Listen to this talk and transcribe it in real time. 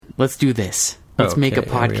Let's do this. Let's make a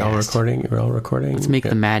podcast. Are we all recording? We're all recording? Let's make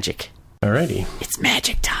the magic. Alrighty. It's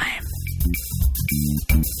magic time.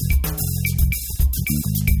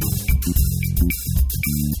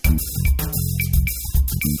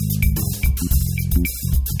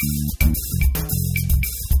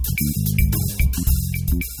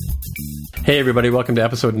 Hey everybody, welcome to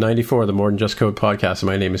episode 94 of the More Than Just Code podcast.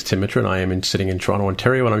 My name is Tim Mitra and I am sitting in Toronto,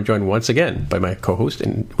 Ontario, and I'm joined once again by my co-host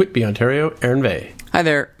in Whitby, Ontario, Aaron Vey. Hi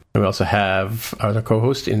there. And we also have our other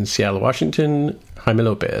co-host in Seattle, Washington, Jaime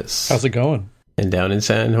Lopez. How's it going? And down in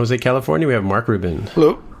San Jose, California, we have Mark Rubin.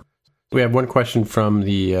 Hello. We have one question from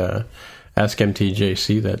the Ask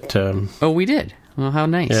MTJC that... Oh, we did? Well, how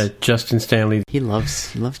nice. Yeah, Justin Stanley. He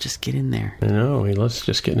loves just get in there. I know, he loves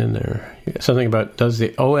just getting in there. Something about, does the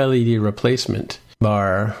OLED replacement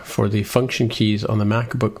bar for the function keys on the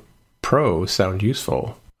MacBook Pro sound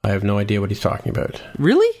useful? I have no idea what he's talking about.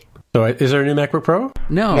 Really? So is there a new MacBook Pro?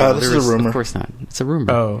 No, this is a rumor. Of course not. It's a rumor.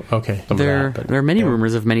 Oh, okay. There are many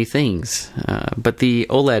rumors of many things, but the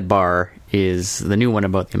OLED bar is the new one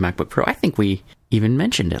about the MacBook Pro. I think we even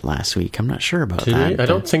mentioned it last week. I'm not sure about that. I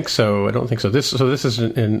don't think so. This is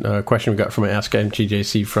a question we got from Ask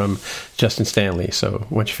MTJC from Justin Stanley. So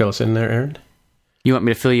why don't you fill us in there, Aaron? You want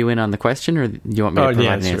me to fill you in on the question, or you want me to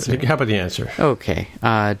provide an answer? How about the answer? Okay.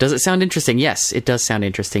 Does it sound interesting? Yes, it does sound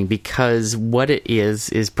interesting, because what it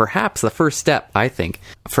is perhaps the first step, I think,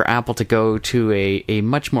 for Apple to go to a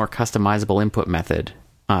much more customizable input method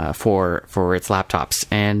for its laptops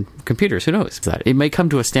and computers. Who knows? It may come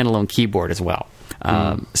to a standalone keyboard as well.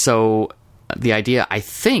 So the idea, I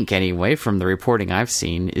think anyway, from the reporting I've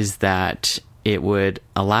seen, is that it would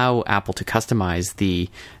allow Apple to customize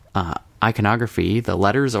the iconography, the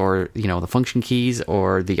letters, or the function keys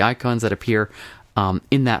or the icons that appear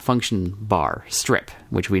in that function bar strip,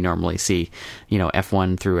 which we normally see,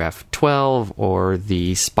 F1 through F12, or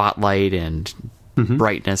the spotlight and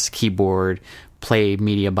brightness, keyboard, play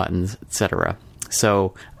media buttons, etc.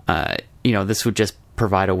 So this would just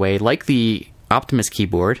provide a way, like the Optimus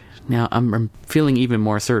keyboard. Now, I'm feeling even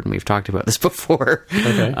more certain. We've talked about this before.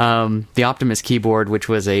 Okay. The Optimus keyboard, which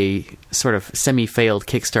was a sort of semi-failed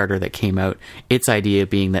Kickstarter that came out, its idea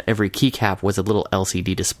being that every keycap was a little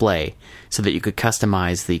LCD display so that you could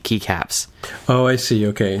customize the keycaps. Oh, I see.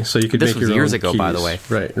 Okay. So you could this make was your years own ago, keys. by the way.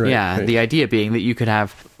 Right. Yeah, right. The idea being that you could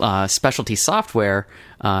have specialty software,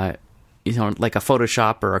 like a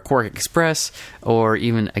Photoshop or a Quark Express, or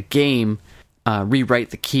even a game,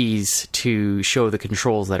 rewrite the keys to show the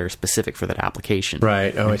controls that are specific for that application.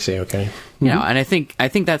 Right. Oh, I see. Okay. And I think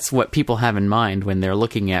that's what people have in mind when they're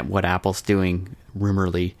looking at what Apple's doing,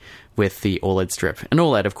 rumorly, with the OLED strip. An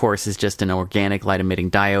OLED, of course, is just an organic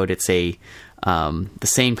light-emitting diode. It's the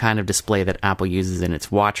same kind of display that Apple uses in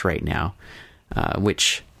its watch right now,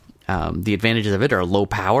 which the advantages of it are low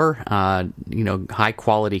power, high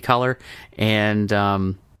quality color,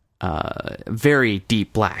 and very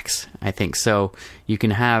deep blacks, I think. So you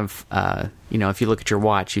can have, if you look at your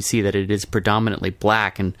watch, you see that it is predominantly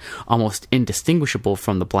black and almost indistinguishable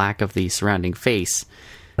from the black of the surrounding face.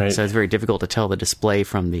 Right. So it's very difficult to tell the display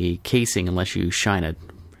from the casing unless you shine a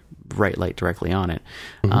bright light directly on it.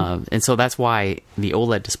 And so that's why the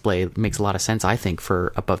OLED display makes a lot of sense, I think,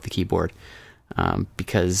 for above the keyboard,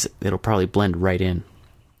 because it'll probably blend right in.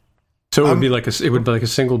 So it would be like a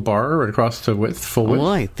single bar right across the width, full width?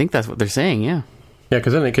 Well, I think that's what they're saying, yeah. Yeah,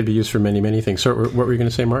 because then it could be used for many, many things. So what were you going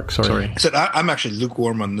to say, Mark? Sorry. I said I'm actually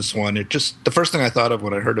lukewarm on this one. The first thing I thought of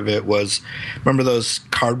when I heard of it was, remember those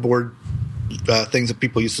cardboard things that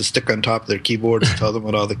people used to stick on top of their keyboards to tell them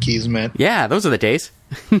what all the keys meant? Yeah, those are the days.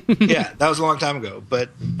 Yeah, that was a long time ago. But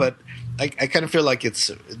I kind of feel like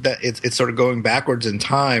it's sort of going backwards in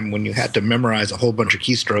time when you had to memorize a whole bunch of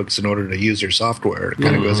keystrokes in order to use your software. It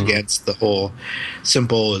kind of goes against the whole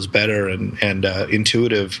simple is better and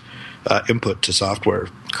intuitive input to software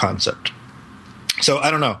concept. So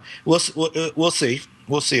I don't know. We'll see.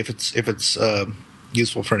 We'll see if it's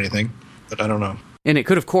useful for anything, but I don't know. And it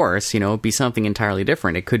could, of course, be something entirely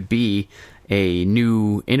different. It could be a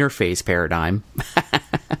new interface paradigm.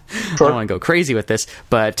 Sure. I don't want to go crazy with this,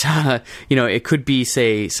 but it could be,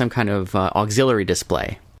 say, some kind of auxiliary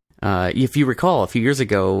display. If you recall, a few years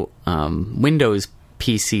ago, Windows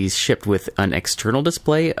PCs shipped with an external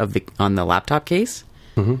display on the laptop case.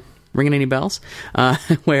 Mm-hmm. Ringing any bells?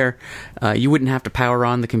 Where you wouldn't have to power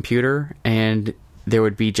on the computer, and there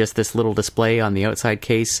would be just this little display on the outside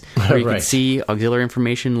case where you could see auxiliary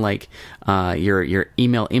information like your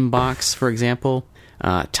email inbox, for example,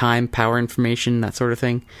 time, power information, that sort of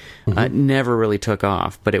thing. Never really took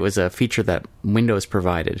off, but it was a feature that Windows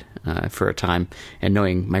provided for a time, and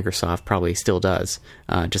knowing Microsoft probably still does,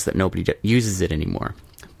 just that nobody uses it anymore.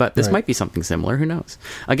 But this Right. might be something similar. Who knows?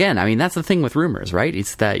 Again, I mean, that's the thing with rumors, right?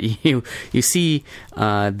 It's that you see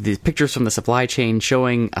the pictures from the supply chain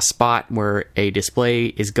showing a spot where a display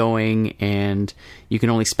is going, and you can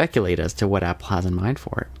only speculate as to what Apple has in mind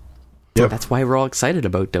for it. Yep. That's why we're all excited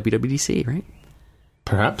about WWDC, right?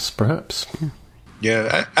 Perhaps.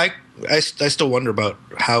 Yeah, I still wonder about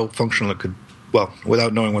how functional it could. Well,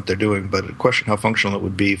 without knowing what they're doing, but a question how functional it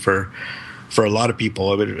would be for a lot of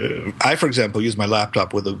people. I mean, I, for example, use my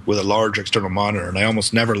laptop with a large external monitor, and I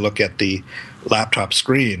almost never look at the laptop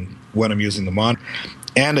screen when I'm using the monitor.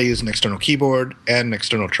 And I use an external keyboard and an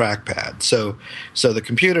external trackpad. So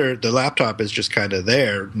the laptop is just kind of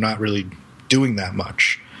there, not really doing that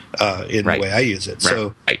much in Right. the way I use it.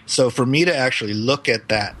 Right. So for me to actually look at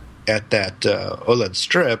that OLED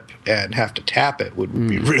strip and have to tap it would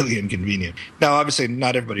be really inconvenient. Now, obviously,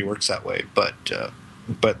 not everybody works that way, but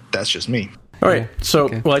that's just me. All right. So,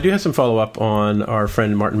 well, I do have some follow-up on our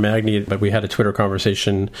friend Martin Magny, but we had a Twitter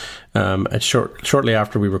conversation shortly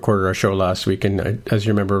after we recorded our show last week. And as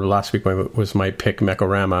you remember, last week was my pick,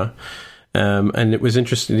 Mekorama. And it was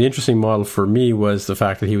interesting. The interesting model for me was the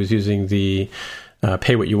fact that he was using the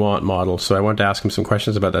pay what you want model. So I wanted to ask him some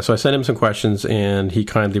questions about that. So I sent him some questions, and he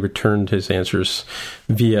kindly returned his answers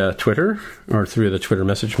via Twitter or through the Twitter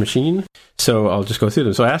message machine. So I'll just go through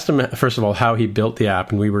them. So I asked him, first of all, how he built the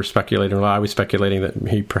app, and we were speculating, well, I was speculating that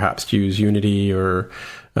he perhaps used Unity or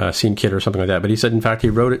SceneKit or something like that. But he said, in fact, he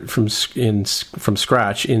wrote it from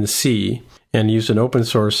scratch in C and used an open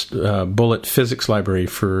source Bullet physics library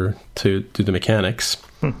to do the mechanics.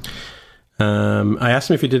 I asked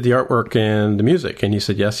him if he did the artwork and the music, and he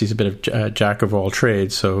said yes. He's a bit of a jack of all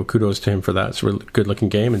trades, so kudos to him for that. It's a really good-looking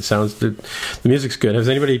game, and the music's good. Has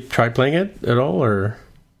anybody tried playing it at all, or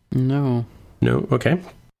No. no? Okay.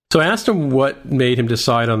 So I asked him what made him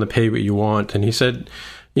decide on the pay what you want, and he said,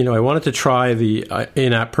 I wanted to try the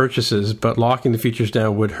in-app purchases, but locking the features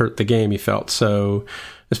down would hurt the game, he felt. So,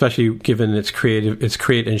 especially given its create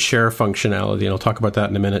and share functionality, and I'll talk about that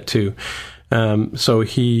in a minute too. So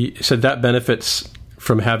he said that benefits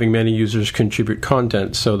from having many users contribute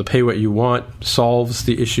content. So the pay what you want solves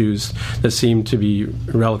the issues that seem to be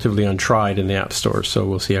relatively untried in the App Store. So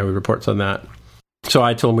we'll see how he reports on that. So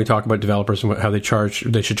I told him we talk about developers and how they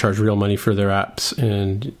should charge real money for their apps,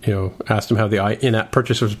 and asked him how the in-app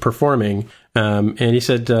purchase was performing. And he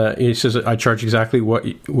says I charge exactly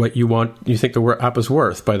what you want. You think the app is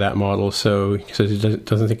worth by that model. So he says he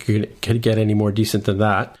doesn't think you could get any more decent than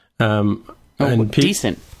that.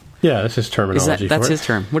 Decent. Yeah, that's his terminology. That's for it. his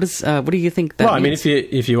term. What do you think that means? Well, I mean,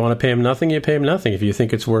 if you want to pay him nothing, you pay him nothing. If you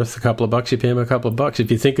think it's worth a couple of bucks, you pay him a couple of bucks.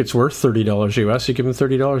 If you think it's worth $30 US, you give him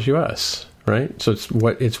 $30 US, right? So it's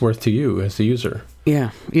what it's worth to you as the user.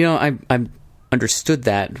 Yeah. I understood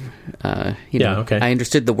that. Okay. I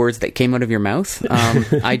understood the words that came out of your mouth.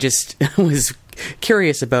 I just was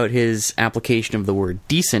curious about his application of the word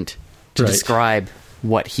decent to describe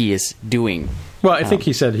what he is doing. Well, I think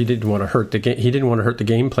he said he didn't want to hurt the game. He didn't want to hurt the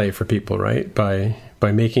gameplay for people, right? By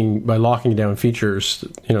locking down features,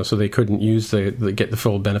 so they couldn't get the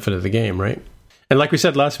full benefit of the game, right? And like we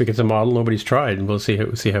said last week, it's a model nobody's tried, and we'll see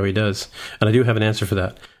how he does. And I do have an answer for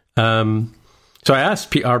that. So I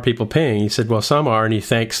asked, are people paying? He said, well, some are, and he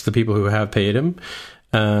thanks the people who have paid him.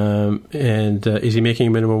 And is he making a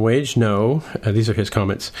minimum wage? No. These are his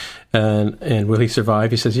comments. And will he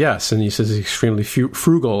survive? He says yes. And he says he's extremely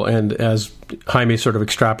frugal. And as Jaime sort of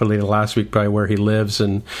extrapolated last week by where he lives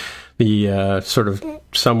and the sort of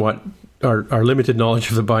somewhat our limited knowledge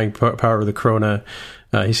of the buying power of the krona,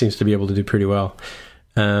 he seems to be able to do pretty well.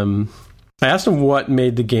 I asked him what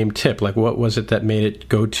made the game tip. Like, what was it that made it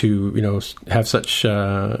go to, have such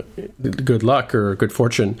good luck or good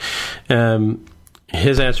fortune?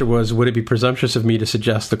 His answer was, would it be presumptuous of me to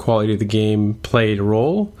suggest the quality of the game played a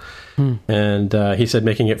role? And he said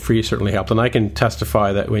making it free certainly helped. And I can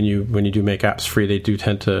testify that when you do make apps free, you do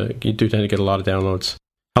tend to get a lot of downloads.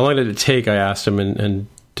 How long did it take? I asked him, and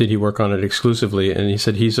did he work on it exclusively? And he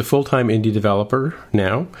said he's a full-time indie developer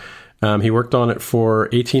now. He worked on it for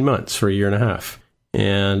 18 months, for a year and a half.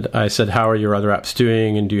 And I said, how are your other apps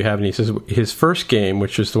doing? And do you have any? He says his first game,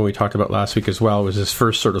 which was the one we talked about last week as well, was his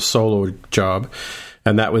first sort of solo job.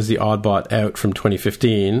 And that was the Oddbot Out from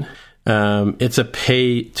 2015. It's a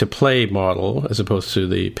pay-to-play model as opposed to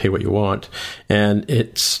the pay-what-you-want. And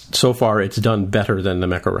so far, it's done better than the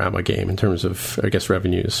Mekorama game in terms of, I guess,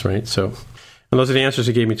 revenues, right? So, and those are the answers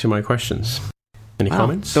he gave me to my questions. Any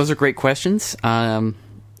comments? Those are great questions. And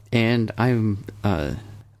I'm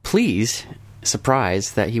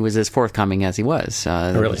surprised that he was as forthcoming as he was.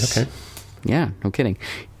 Really? Okay. Yeah, no kidding.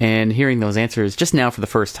 And hearing those answers just now for the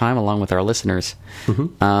first time, along with our listeners,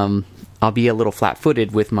 I'll be a little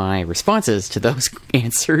flat-footed with my responses to those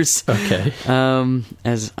answers. Okay.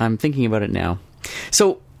 As I'm thinking about it now.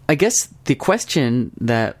 So I guess the question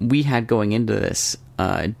that we had going into this,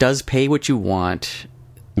 does pay what you want,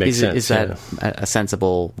 Makes sense, is that a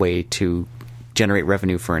sensible way to generate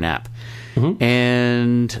revenue for an app? Mm-hmm.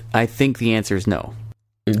 And I think the answer is no.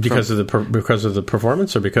 Because of the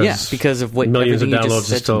performance, or because of what millions of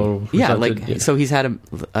downloads is still so he's had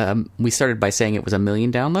we started by saying it was 1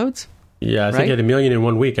 million downloads. Yeah, I think he had 1 million in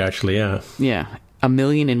 1 week actually. Yeah, 1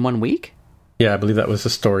 million in 1 week. Yeah, I believe that was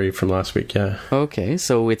the story from last week. Yeah. Okay,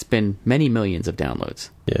 so it's been many millions of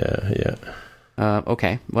downloads. Yeah.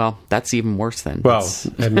 Okay, well that's even worse then. Well,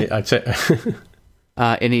 I'd say.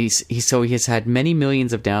 And he has had many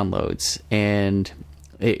millions of downloads, and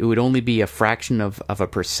it would only be a fraction of a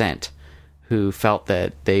percent who felt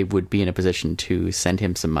that they would be in a position to send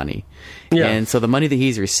him some money. Yeah. And so the money that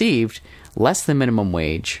he's received, less than minimum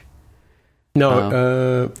wage.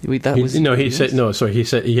 No, he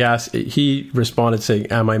responded saying,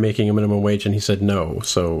 "Am I making a minimum wage?" And he said no.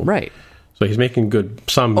 So right. So he's making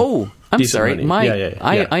some. Oh, I'm sorry. Money.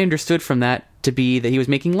 I understood from that to be that he was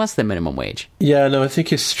making less than minimum wage. Yeah, no, I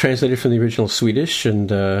think it's translated from the original Swedish, and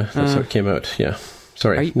that's how it came out. Yeah.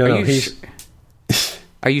 Sorry.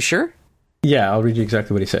 Are you sure? Yeah, I'll read you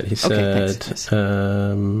exactly what he said. He said,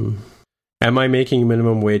 "Am I making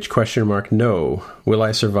minimum wage? ? No. Will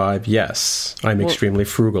I survive? Yes. I'm extremely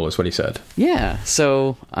frugal," is what he said. Yeah.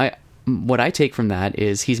 So what I take from that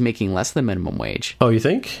is he's making less than minimum wage. Oh, you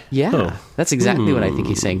think? Yeah. That's exactly what I think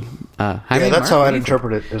he's saying. That's how I'd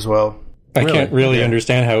interpret it as well. I can't really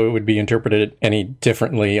understand how it would be interpreted any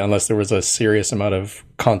differently unless there was a serious amount of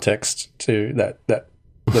context to that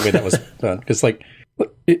the way that was done. Because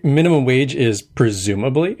minimum wage is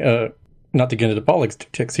presumably, not to get into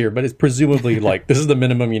politics here, but it's presumably this is the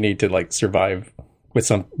minimum you need to survive with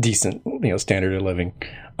some decent standard of living.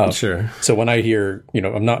 Sure. So when I hear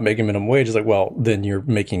I'm not making minimum wage, it's well then you're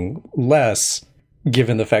making less,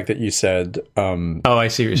 given the fact that you said. I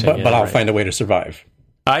see what you're saying. But I'll find a way to survive.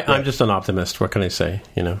 I'm just an optimist. What can I say?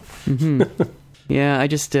 Mm-hmm. Yeah, I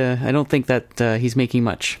just I don't think that he's making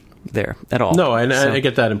much there at all. No, and I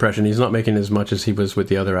get that impression. He's not making as much as he was with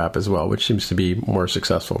the other app as well, which seems to be more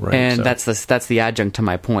successful, right? And that's the adjunct to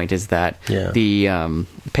my point is that the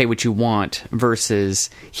pay what you want versus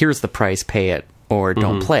here's the price, pay it or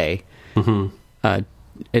don't play. Mm-hmm.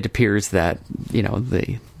 It appears that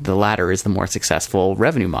the latter is the more successful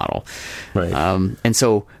revenue model, right? And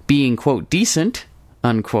so being quote decent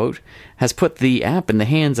unquote has put the app in the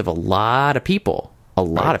hands of a lot of people,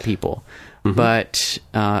 mm-hmm. But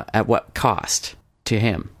at what cost to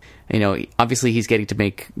him? Obviously he's getting to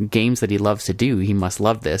make games that he loves to do. He must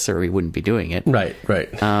love this or he wouldn't be doing it. Right.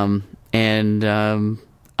 And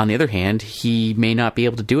on the other hand, he may not be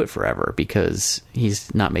able to do it forever because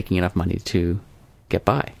he's not making enough money to get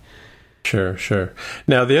by. Sure.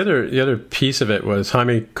 Now, the other piece of it was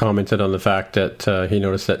Jaime commented on the fact that he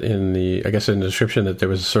noticed that in the description that there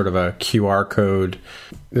was sort of a QR code.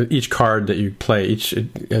 Each card that you play,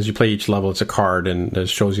 as you play each level, it's a card and it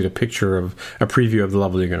shows you a preview of the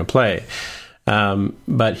level you're going to play.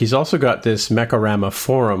 But he's also got this Mechorama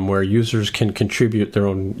forum where users can contribute their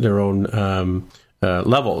own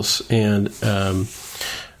levels, and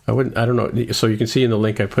I don't know. So you can see in the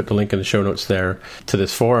link, I put the link in the show notes there to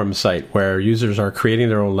this forum site where users are creating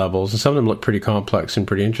their own levels, and some of them look pretty complex and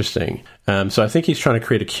pretty interesting. So I think he's trying to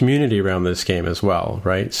create a community around this game as well,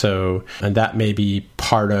 right? So, and that may be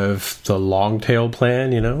part of the long tail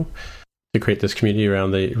plan, to create this community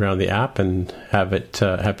around the app and have it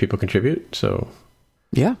have people contribute. So,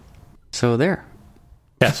 yeah. So there.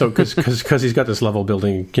 Yeah, so because he's got this level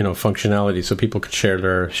building, functionality, so people could share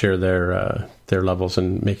their levels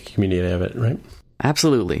and make a community of it, right?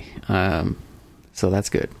 Absolutely. So that's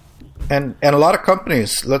good. And a lot of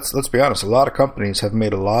companies, let's be honest, a lot of companies have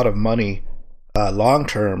made a lot of money long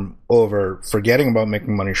term over forgetting about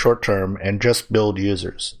making money short term and just build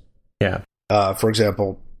users. Yeah. For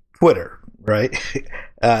example, Twitter, right?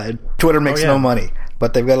 Twitter makes no money,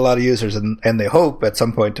 but they've got a lot of users, and they hope at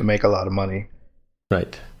some point to make a lot of money.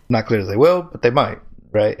 Right. Not clear as they will, but they might,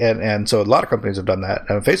 right? And so a lot of companies have done that.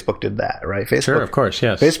 And Facebook did that, right? Sure, of course,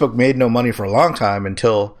 yes. Facebook made no money for a long time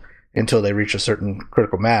until they reached a certain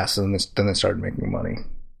critical mass, and then they started making money.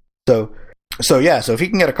 So if you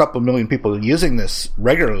can get a couple million people using this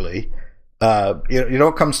regularly,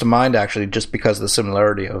 what comes to mind actually, just because of the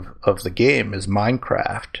similarity of the game, is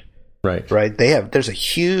Minecraft. Right. There's a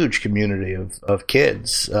huge community of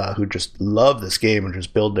kids who just love this game and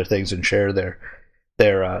just build their things and share their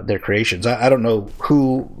creations. I don't know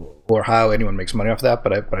who or how anyone makes money off that,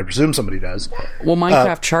 but I presume somebody does. Well,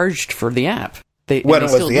 Minecraft charged for the app. When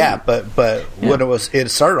it was the app, but when it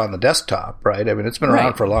started on the desktop, right? I mean, it's been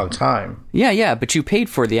around for a long time. Yeah, but you paid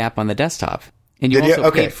for the app on the desktop, and you also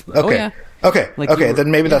okay, paid for, okay.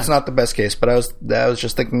 Then maybe that's not the best case. But I was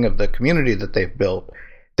just thinking of the community that they've built.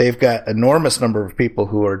 They've got enormous number of people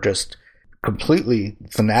who are just completely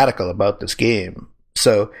fanatical about this game.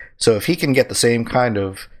 So if he can get the same kind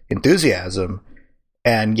of enthusiasm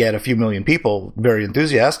and get a few million people very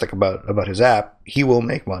enthusiastic about his app, he will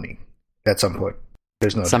make money at some point.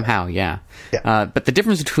 There's no somehow, doubt. Yeah. But the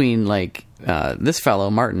difference between this fellow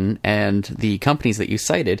Martin and the companies that you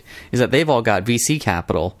cited is that they've all got VC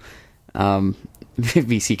capital.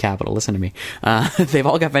 VC capital. Listen to me. They've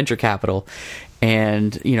all got venture capital,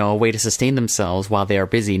 and a way to sustain themselves while they are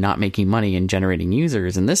busy not making money and generating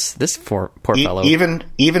users. And this poor fellow,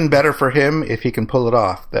 even better for him if he can pull it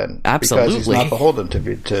off. Then absolutely, because he's not beholden to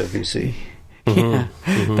VC. Yeah,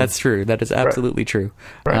 that's true. That is absolutely true.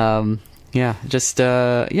 Right.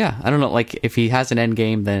 I don't know. Like, if he has an end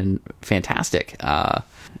game, then fantastic. I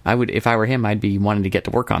would, if I were him, I'd be wanting to get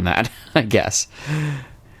to work on that, I guess.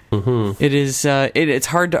 Mm-hmm. It is. It's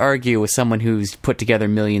hard to argue with someone who's put together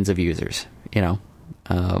millions of users,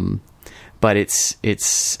 but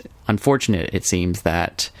it's unfortunate. It seems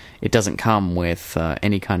that it doesn't come with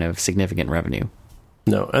any kind of significant revenue.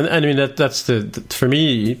 No, and I mean that's for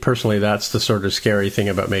me personally, that's the sort of scary thing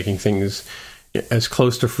about making things as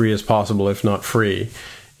close to free as possible, if not free,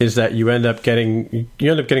 is that you end up getting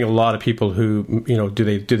a lot of people who,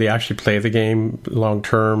 do they actually play the game long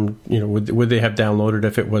term? Would they have downloaded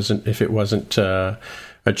if it wasn't a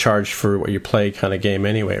charge for what you play kind of game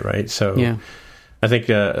anyway, right? So yeah. I think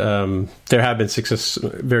there have been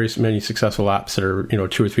very many successful apps that are $2 or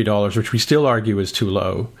 $3, which we still argue is too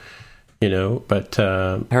low. But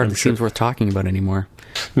hardly seems worth talking about anymore.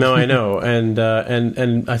 No, I know, and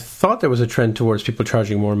I thought there was a trend towards people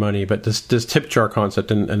charging more money, but this tip jar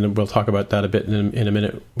concept, and we'll talk about that a bit in a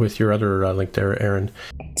minute with your other link there, Aaron.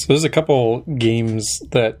 So there's a couple games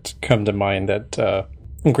that come to mind that,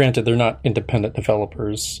 granted, they're not independent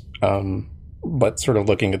developers, but sort of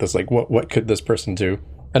looking at this, like what could this person do?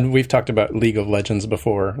 And we've talked about League of Legends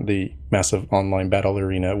before, the massive online battle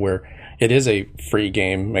arena, where it is a free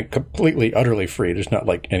game, like completely, utterly free. There's not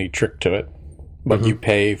like any trick to it, but you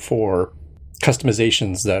pay for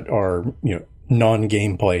customizations that are,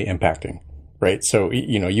 non-gameplay impacting, right? So,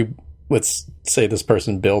 let's say this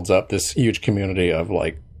person builds up this huge community of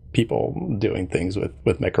like people doing things with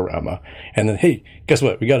Mekorama. And then, hey, guess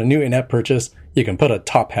what? We got a new in-app purchase. You can put a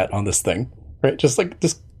top hat on this thing, right? Just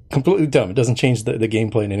completely dumb. It doesn't change the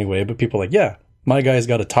gameplay in any way, but people are like, yeah, my guy's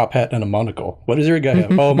got a top hat and a monocle. What does your guy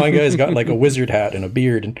have? Oh, my guy's got like a wizard hat and a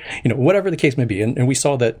beard and, whatever the case may be. And we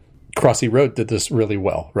saw that Crossy Road did this really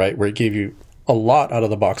well, right? Where it gave you a lot out of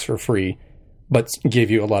the box for free, but gave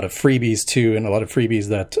you a lot of freebies too, and a lot of freebies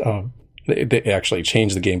that they actually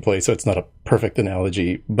changed the gameplay. So it's not a perfect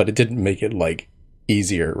analogy, but it didn't make it like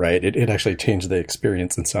easier, right? It actually changed the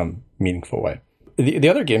experience in some meaningful way. The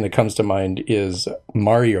other game that comes to mind is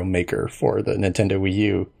Mario Maker for the Nintendo Wii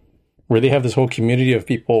U, where they have this whole community of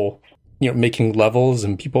people, making levels,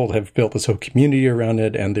 and people have built this whole community around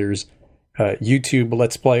it. And there's YouTube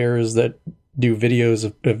Let's Players that do videos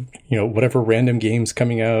of whatever random games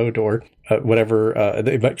coming out or whatever.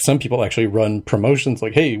 Some people actually run promotions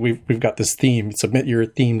like, hey, we've got this theme, submit your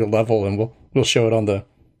themed level, and we'll show it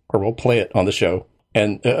we'll play it on the show.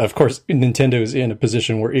 And of course, Nintendo's in a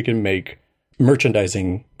position where it can make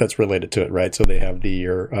merchandising that's related to it, right? So they have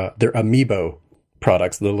their Amiibo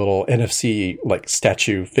products, the little NFC like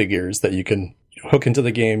statue figures that you can hook into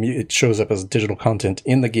the game. It shows up as digital content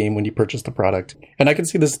in the game when you purchase the product. And I can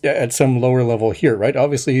see this at some lower level here, right?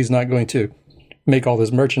 Obviously, he's not going to make all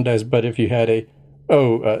this merchandise, but if you had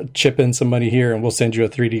chip in some money here and we'll send you a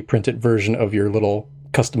 3D printed version of your little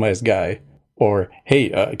customized guy. Or, hey,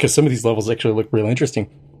 because some of these levels actually look really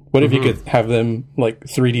interesting. What if you could have them like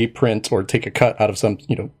 3D print or take a cut out of some,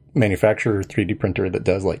 manufacturer 3D printer that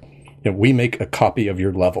does like, we make a copy of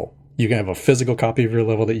your level. You can have a physical copy of your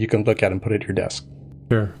level that you can look at and put at your desk.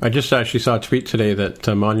 Sure. I just actually saw a tweet today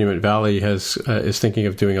that Monument Valley is thinking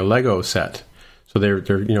of doing a Lego set. So they're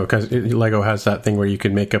because Lego has that thing where you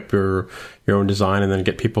can make up your own design and then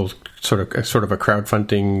get people sort of a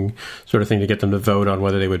crowdfunding sort of thing to get them to vote on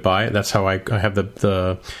whether they would buy it. That's how I have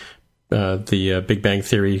the Big Bang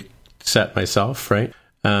Theory set myself, right?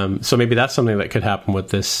 So maybe that's something that could happen with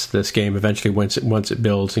this game eventually once it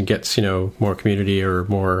builds and gets more community or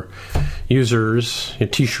more users,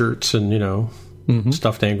 T-shirts and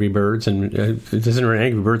stuffed Angry Birds. And isn't there an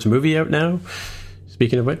Angry Birds movie out now?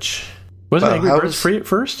 Speaking of which, wasn't Angry Birds free at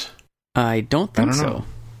first? I don't think so. know.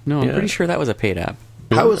 No, I'm pretty sure that was a paid app.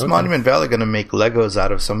 How is Monument Valley going to make Legos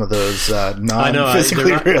out of some of those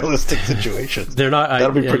non-physically realistic situations? They're not.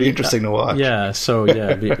 That'll be pretty interesting to watch. Yeah. So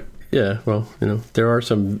yeah. Well, there are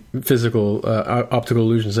some physical optical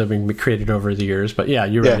illusions that have been created over the years, but yeah,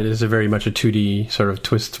 you're right. It is a very much a 2D sort of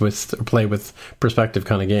twist with play with perspective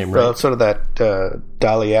kind of game, right? Well, it's sort of that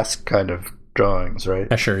Dali-esque kind of drawings, right?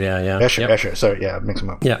 Escher, yeah. Escher. Sorry, mix them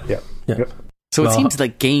up. Yeah. Yep. So it seems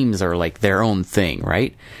like games are like their own thing,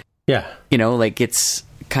 right? Yeah. Like it's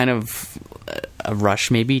kind of a rush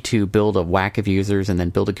maybe to build a whack of users and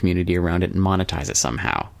then build a community around it and monetize it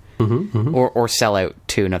somehow. Or sell out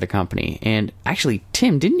to another company. And actually,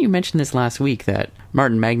 Tim, didn't you mention this last week that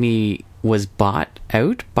Martin Magny was bought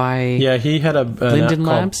out by he had a Linden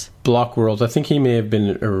Labs? Block Worlds. I think he may have been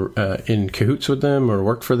in cahoots with them or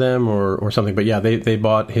worked for them or something. But yeah, they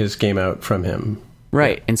bought his game out from him.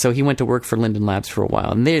 Right, and so he went to work for Linden Labs for a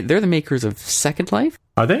while. And they're the makers of Second Life?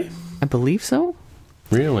 Are they? I believe so.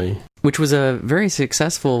 Really? Which was a very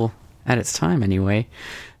successful, at its time anyway,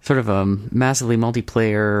 sort of a massively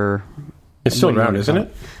multiplayer... It's still around, isn't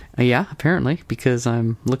it? Yeah, apparently, because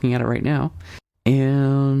I'm looking at it right now.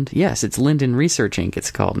 And yes, it's Linden Research Inc. it's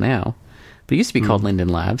called now. But it used to be called Linden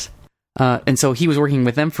Labs. And so he was working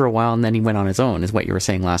with them for a while, and then he went on his own, is what you were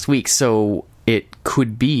saying last week. So it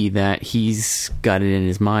could be that he's got it in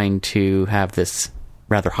his mind to have this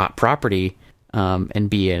rather hot property and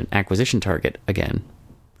be an acquisition target again.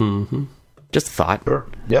 Mm-hmm. Just a thought. Sure.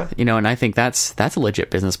 Yeah. And I think that's a legit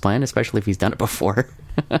business plan, especially if he's done it before.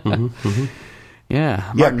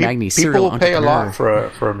 Yeah. Martin Magny, serial people will pay a entrepreneur.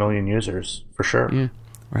 lot for a million users, for sure. Yeah.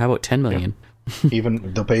 Or how about 10 million? Yeah.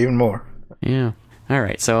 They'll pay even more. Yeah. All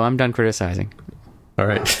right. So I'm done criticizing. All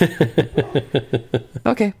right.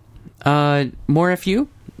 Okay. More FU.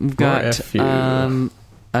 We've got an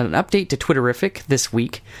update to Twitterrific this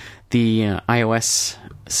week. The iOS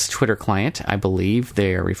Twitter client, I believe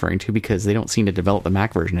they are referring to, because they don't seem to develop the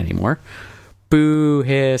Mac version anymore. Boo,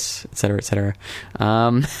 hiss, etc., etc.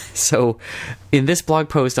 So in this blog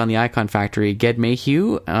post on the Icon Factory, Ged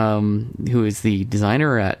Mayhew, who is the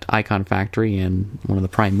designer at Icon Factory and one of the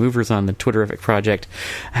prime movers on the Twitterrific project,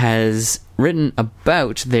 has written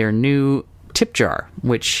about their new tip jar,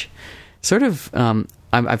 which sort of...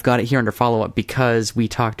 I've got it here under follow-up because we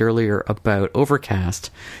talked earlier about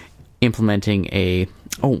Overcast implementing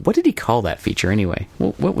what did he call that feature anyway?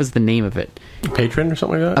 What was the name of it? Patron or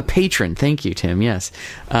something like that? A patron. Thank you, Tim. Yes.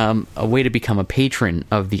 A way to become a patron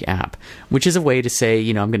of the app, which is a way to say,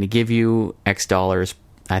 I'm going to give you X dollars.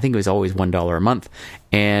 I think it was always $1 a month.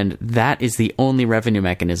 And that is the only revenue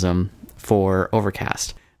mechanism for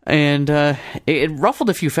Overcast. And it ruffled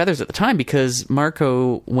a few feathers at the time because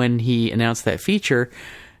Marco, when he announced that feature,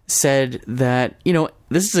 said that,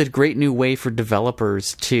 this is a great new way for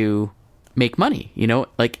developers to make money.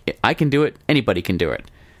 Like, I can do it, anybody can do it,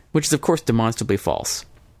 which is, of course, demonstrably false.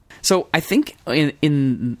 So I think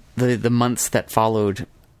in the months that followed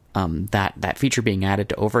that feature being added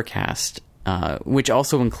to Overcast, which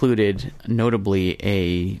also included, notably,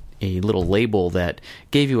 a little label that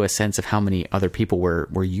gave you a sense of how many other people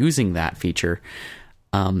were using that feature,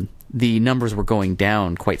 the numbers were going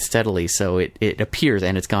down quite steadily. So it appears,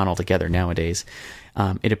 and it's gone altogether nowadays,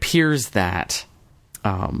 it appears that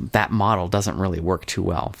that model doesn't really work too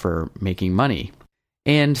well for making money.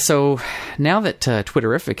 And so now that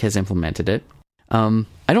Twitterrific has implemented it,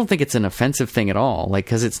 I don't think it's an offensive thing at all.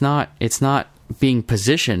 Because it's not being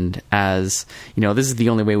positioned as, this is the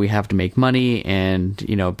only way we have to make money, and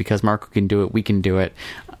because Marco can do it, we can do it.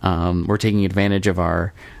 We're taking advantage of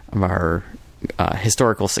our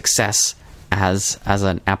historical success as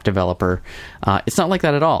an app developer. It's not like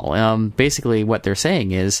that at all. Basically, what they're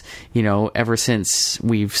saying is, ever since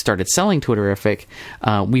we've started selling Twitterrific,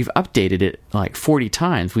 we've updated it like 40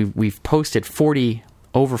 times. We've posted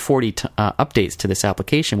over 40 updates to this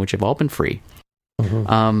application, which have all been free.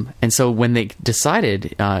 Mm-hmm. And so when they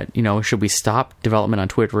decided, should we stop development on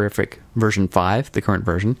Twitterrific version 5, the current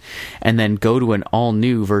version, and then go to an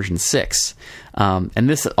all-new version 6? And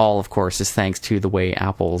this all, of course, is thanks to the way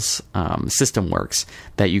Apple's system works,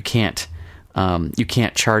 that you can't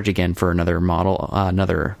charge again for another model,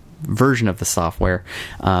 another version of the software.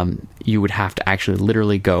 You would have to actually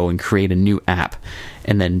literally go and create a new app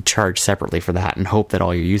and then charge separately for that and hope that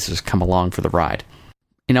all your users come along for the ride.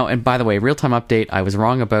 And by the way, real-time update, I was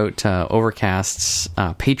wrong about Overcast's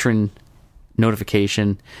patron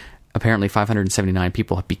notification. Apparently 579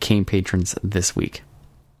 people became patrons this week.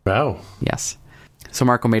 Wow. Yes. So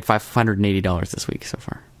Marco made $580 this week so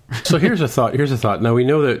far. So here's a thought. Now, we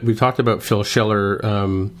know that we've talked about Phil Schiller,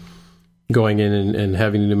 going in and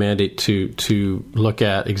having the mandate to look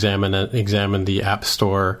at, examine the App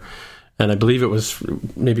Store. And I believe it was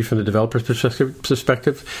maybe from the developer's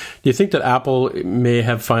perspective. Do you think that Apple may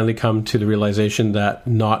have finally come to the realization that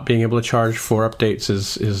not being able to charge for updates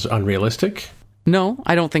is unrealistic? No,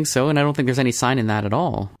 I don't think so, and I don't think there's any sign in that at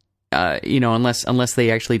all. Unless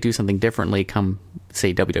they actually do something differently come,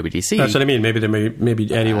 say, WWDC. That's what I mean.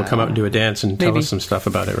 Maybe Eddie will come out and do a dance and tell us some stuff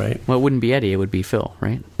about it, right? Well, it wouldn't be Eddie; it would be Phil,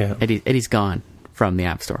 right? Yeah. Eddie's gone from the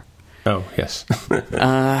App Store. Oh, yes.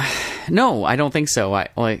 No, I don't think so.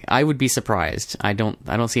 I would be surprised. I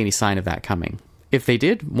don't see any sign of that coming. If they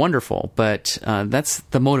did, wonderful. But that's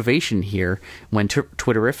the motivation here when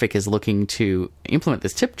Twitterrific is looking to implement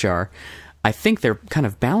this tip jar. I think they're kind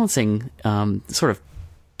of balancing sort of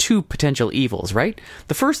two potential evils, right?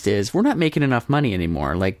 The first is we're not making enough money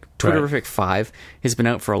anymore. Like Twitterrific 5 has been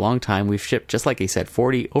out for a long time. We've shipped, just like he said,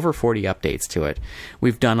 over 40 updates to it.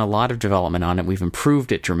 We've done a lot of development on it. We've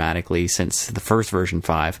improved it dramatically since the first version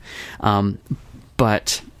 5.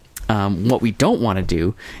 But what we don't want to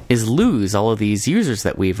do is lose all of these users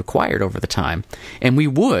that we've acquired over the time. And we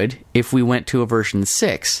would if we went to a version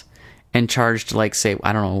 6 and charged, like, say,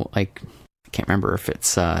 I don't know, like, I can't remember if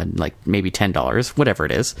it's like maybe $10, whatever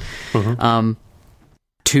it is,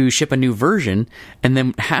 to ship a new version, and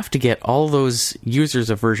then have to get all those users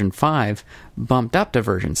of version 5 bumped up to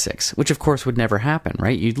version 6, which of course would never happen,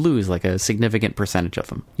 right? You'd lose like a significant percentage of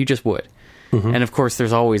them. You just would. And of course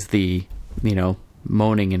there's always the,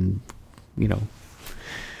 moaning and, the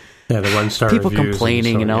 1-star people reviews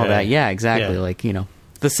complaining and all that. Yeah, exactly. Yeah. Like,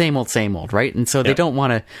 the same old, right? And so they don't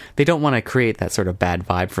want to create that sort of bad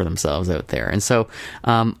vibe for themselves out there. And so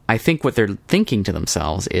I think what they're thinking to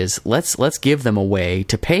themselves is let's give them a way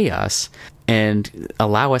to pay us and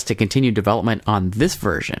allow us to continue development on this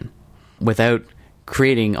version without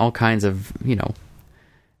creating all kinds of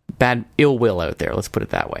bad ill will out there. Let's put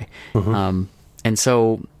it that way. And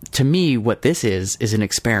so to me, what this is an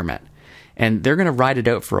experiment, and they're going to ride it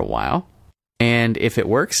out for a while. And if it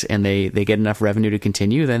works and they get enough revenue to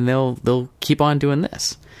continue, then they'll keep on doing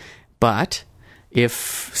this. But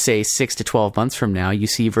if, say, 6 to 12 months from now, you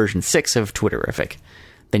see version 6 of Twitterrific,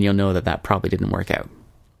 then you'll know that probably didn't work out.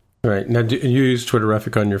 Right. Now, do you use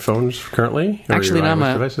Twitterrific on your phones currently? Actually, your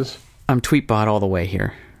iOS devices? I'm Tweetbot all the way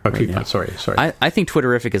here. Oh, right Tweetbot, sorry. I think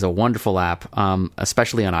Twitterrific is a wonderful app,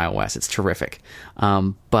 especially on iOS. It's terrific.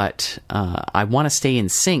 But I want to stay in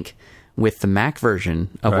sync with the Mac version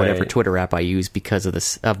of whatever Twitter app I use because of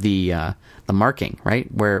the marking,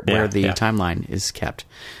 right, where the timeline is kept.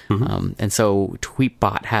 And so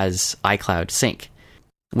Tweetbot has iCloud Sync,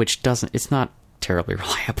 which it's not terribly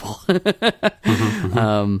reliable.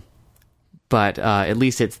 But at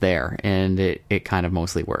least it's there, and it kind of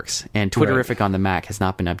mostly works. And Twitterrific on the Mac has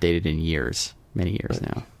not been updated in many years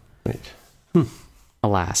now. Right.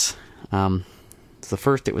 Alas. It's the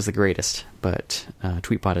first, it was the greatest, but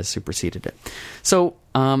Tweetbot has superseded it. So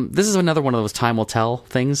this is another one of those time will tell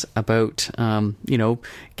things about,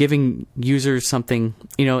 giving users something,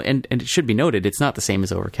 and it should be noted, it's not the same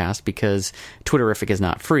as Overcast because Twitterrific is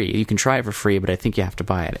not free. You can try it for free, but I think you have to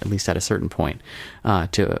buy it, at least at a certain point,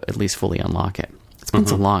 to at least fully unlock it. It's been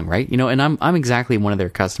so long, right? And I'm exactly one of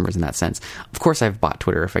their customers in that sense. Of course I've bought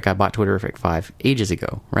Twitterrific. I bought Twitterrific 5 ages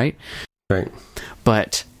ago, right? Right.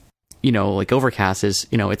 But like Overcast is,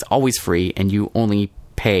 it's always free and you only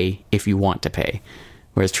pay if you want to pay.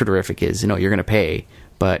 Whereas Twitterrific is, you're going to pay,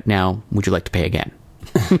 but now would you like to pay again?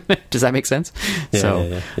 Does that make sense?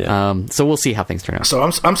 Yeah. So we'll see how things turn out. So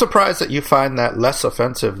I'm surprised that you find that less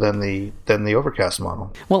offensive than the Overcast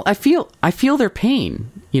model. Well, I feel their pain,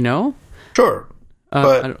 Sure.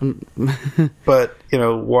 But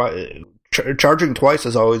charging twice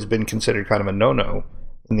has always been considered kind of a no-no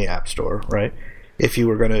in the App Store, right? If you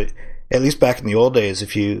were going to, at least back in the old days,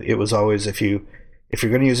 if you're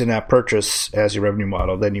going to use an app purchase as your revenue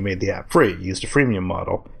model, then you made the app free. You used a freemium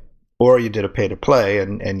model, or you did a pay to play,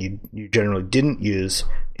 and you generally didn't use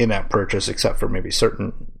in-app purchase except for maybe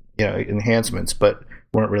certain enhancements, but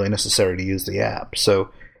weren't really necessary to use the app.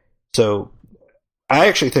 So I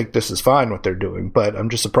actually think this is fine what they're doing, but I'm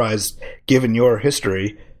just surprised, given your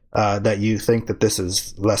history, that you think that this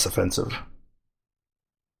is less offensive.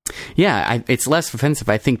 Yeah, it's less offensive,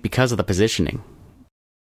 I think, because of the positioning.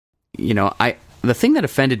 The thing that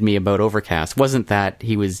offended me about Overcast wasn't that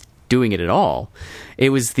he was doing it at all. It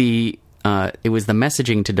was the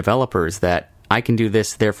messaging to developers that I can do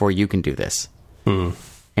this, therefore you can do this.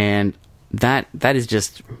 And that is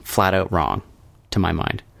just flat out wrong, to my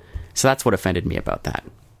mind. So that's what offended me about that.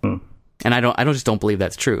 And I don't believe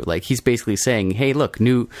that's true. Like, he's basically saying, hey, look,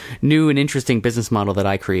 new and interesting business model that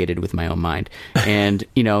I created with my own mind. And,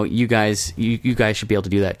 you guys should be able to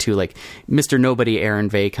do that too. Like Mr. Nobody, Aaron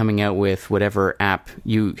Vey, coming out with whatever app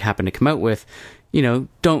you happen to come out with,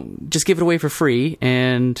 don't just give it away for free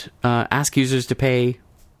and ask users to pay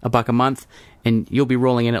 $1 a month, and you'll be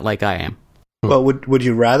rolling in it like I am. Well, would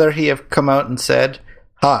you rather he have come out and said,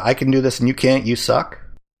 I can do this and you can't, you suck?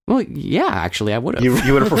 Well, yeah, actually, I would have.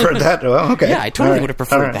 You would have preferred that? Well, okay. Yeah, I totally would have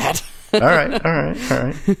preferred that. All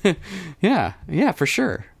right. Yeah, for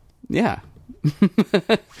sure. Yeah.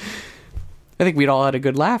 I think we'd all had a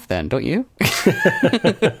good laugh then, don't you?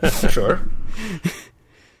 Sure.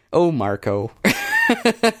 Oh, Marco.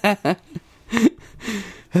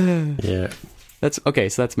 Yeah. That's okay,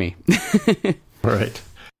 so that's me. All right.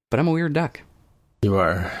 But I'm a weird duck. You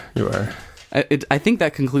are. I think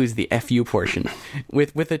that concludes the FU portion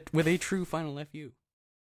with a true final FU.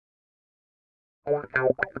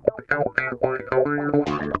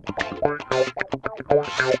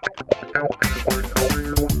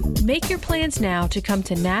 Make your plans now to come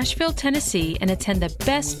to Nashville, Tennessee and attend the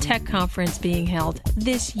best tech conference being held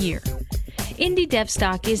this year. Indie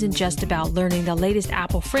DevStock isn't just about learning the latest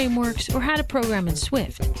Apple frameworks or how to program in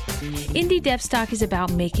Swift. Indie DevStock is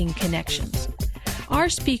about making connections. Our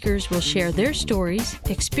speakers will share their stories,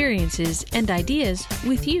 experiences, and ideas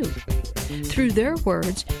with you. Through their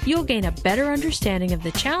words, you'll gain a better understanding of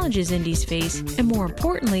the challenges indies face and, more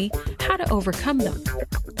importantly, how to overcome them.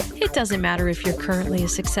 It doesn't matter if you're currently a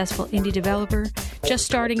successful indie developer, just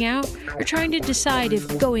starting out, or trying to decide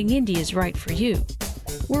if going indie is right for you.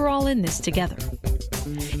 We're all in this together.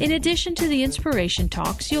 In addition to the inspiration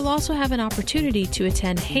talks, you'll also have an opportunity to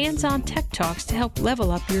attend hands-on tech talks to help level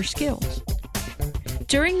up your skills.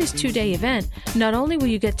 During this 2-day event, not only will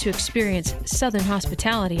you get to experience Southern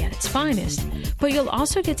hospitality at its finest, but you'll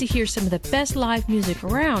also get to hear some of the best live music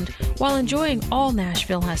around while enjoying all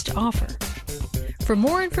Nashville has to offer. For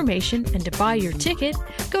more information and to buy your ticket,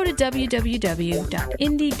 go to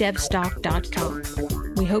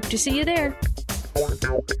www.indiedevstock.com. We hope to see you there.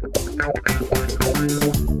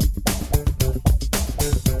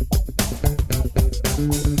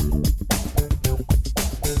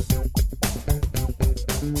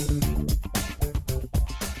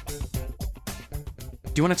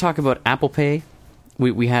 Do you want to talk about Apple Pay?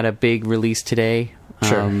 We had a big release today.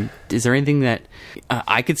 Sure. Is there anything that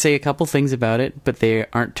I could say a couple things about it, but they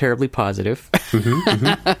aren't terribly positive.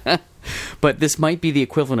 But this might be the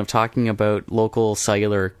equivalent of talking about local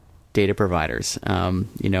cellular data providers,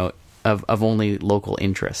 of only local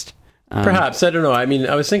interest. Perhaps. I don't know. I mean,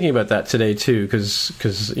 I was thinking about that today too, because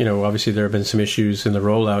obviously there have been some issues in the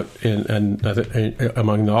rollout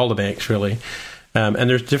among all the banks, really. And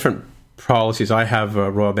there's different policies. I have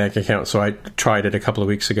a Royal Bank account, so I tried it a couple of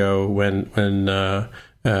weeks ago when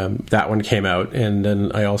that one came out, and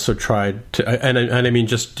then I also tried to, and I mean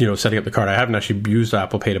just setting up the card. I haven't actually used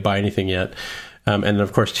Apple Pay to buy anything yet, and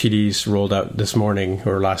of course TD's rolled out this morning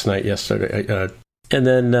or last night, yesterday. And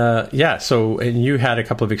then, and you had a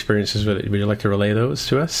couple of experiences with it. Would you like to relay those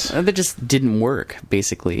to us? That just didn't work,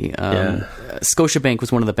 basically. Scotiabank was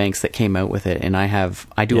one of the banks that came out with it, and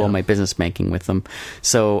I do all my business banking with them.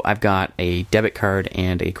 So I've got a debit card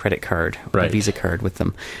and a credit card, a Visa card with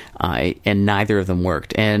them, and neither of them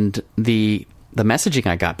worked. And the messaging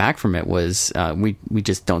I got back from it was, we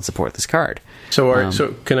just don't support this card.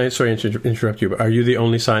 So, can I interrupt you? But are you the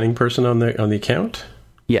only signing person on the account?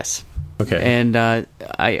 Yes. Okay. And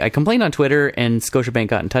I complained on Twitter, and Scotiabank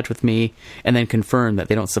got in touch with me and then confirmed that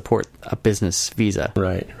they don't support a business Visa.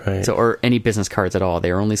 Right. So, or any business cards at all.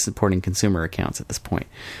 They are only supporting consumer accounts at this point.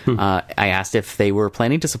 I asked if they were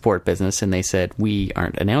planning to support business, and they said, we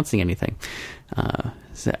aren't announcing anything,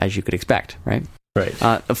 as you could expect, right? Right.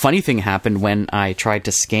 A funny thing happened when I tried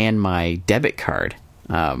to scan my debit card,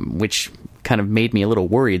 which kind of made me a little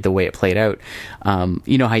worried the way it played out.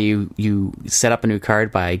 You know how you set up a new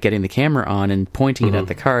card by getting the camera on and pointing it at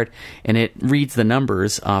the card, and it reads the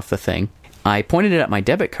numbers off the thing. I pointed it at my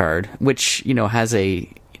debit card, which has a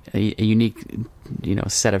unique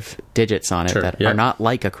set of digits on it that are not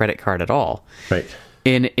like a credit card at all. Right.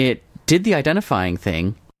 And it did the identifying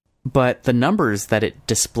thing, but the numbers that it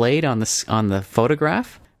displayed on the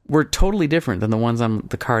photograph were totally different than the ones on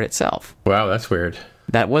the card itself. Wow, that's weird.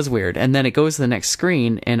 That was weird. And then it goes to the next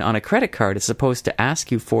screen, and on a credit card, it's supposed to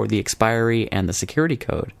ask you for the expiry and the security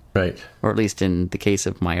code. Right. Or at least in the case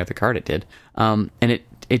of my other card, it did. And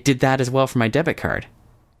it did that as well for my debit card.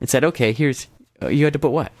 It said, okay, you had to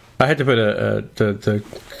put what? I had to put the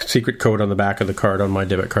secret code on the back of the card on my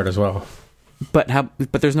debit card as well. But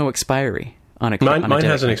there's no expiry on a Mine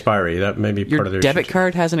has an expiry. That may be Your part of their debit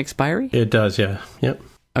card has an expiry? It does, yeah. Yep.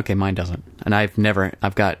 Okay, mine doesn't. And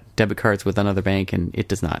I've got debit cards with another bank and it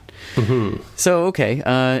does not. Mm-hmm. So, okay.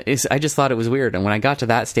 I just thought it was weird. And when I got to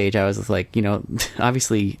that stage, I was like,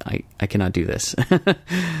 obviously I cannot do this.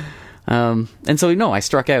 And so, no, I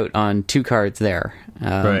struck out on 2 cards there.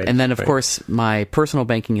 Right, and then, of course, my personal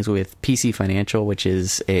banking is with PC Financial, which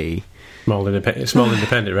is a small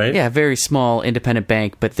independent, right? Yeah, very small independent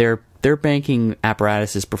bank, but their banking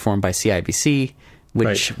apparatus is performed by CIBC,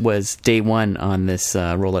 which was day one on this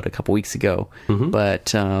rollout a couple weeks ago. Mm-hmm.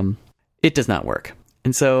 But it does not work.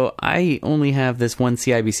 And so I only have this one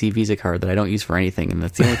CIBC Visa card that I don't use for anything, and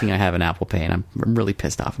that's the only thing I have in Apple Pay, and I'm really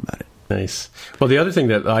pissed off about it. Nice. Well, the other thing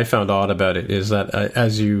that I found odd about it is that,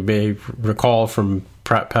 as you may recall from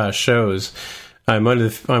past shows, I'm one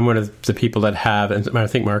of the people that have, and I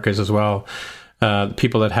think Mark is as well,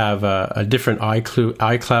 people that have a different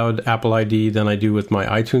iCloud Apple ID than I do with my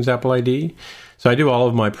iTunes Apple ID. So I do all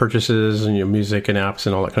of my purchases and music and apps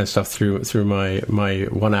and all that kind of stuff through my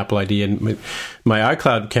one Apple ID, and my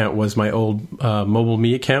iCloud account was my old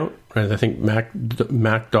MobileMe account, right? I think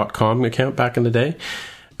Mac.com account back in the day.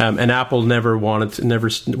 And Apple would never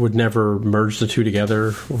merge the two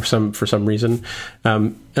together for some reason.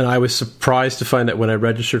 And I was surprised to find that when I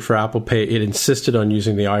registered for Apple Pay, it insisted on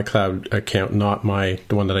using the iCloud account, not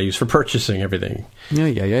the one that I use for purchasing everything.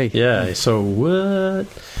 Yeah. So what?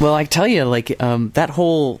 Well, I tell you, that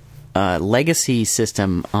whole legacy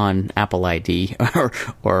system on Apple ID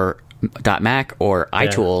or .Mac or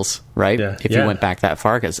iTools, right? Yeah, if you went back that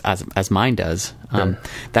far, as mine does,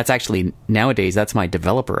 that's actually nowadays that's my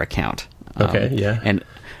developer account. And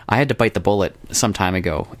I had to bite the bullet some time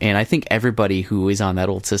ago, and I think everybody who is on that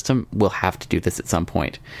old system will have to do this at some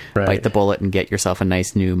point. Right. Bite the bullet and get yourself a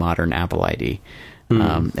nice new modern Apple ID,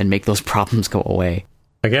 and make those problems go away.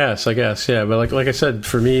 I guess, yeah. But like I said,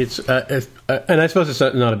 for me, it's and I suppose it's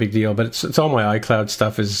not a big deal. But it's all my iCloud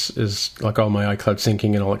stuff is like all my iCloud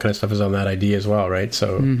syncing and all that kind of stuff is on that ID as well, right?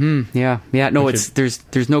 So yeah. No,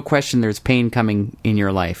 there's no question. There's pain coming in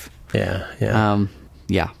your life. Yeah.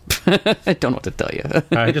 I don't know what to tell you.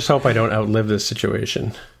 I just hope I don't outlive this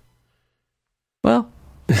situation. Well,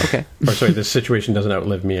 okay. Or sorry, this situation doesn't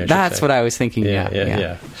outlive me. That's what I was thinking.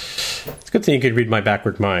 Yeah. It's a good thing you could read my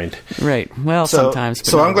backward mind. Right. Well, sometimes.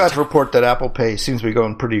 So I'm glad to report that Apple Pay seems to be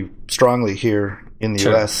going pretty strongly here in the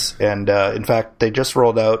U.S. And in fact, they just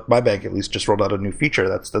rolled out, my bank at least, just rolled out a new feature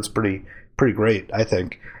that's pretty great, I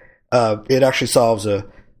think. It actually solves a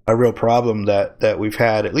real problem that we've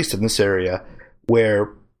had, at least in this area, where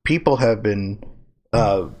people have been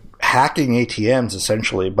hacking ATMs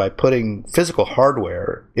essentially by putting physical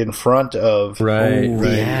hardware in front of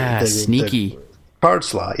sneaky the card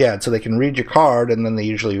slot. Yeah, so they can read your card, and then they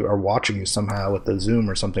usually are watching you somehow with the Zoom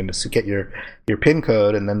or something to get your PIN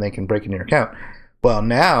code, and then they can break into your account. Well,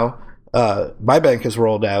 now my bank has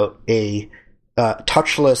rolled out a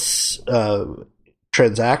touchless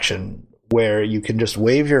transaction where you can just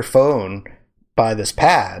wave your phone by this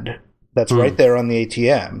pad that's right there on the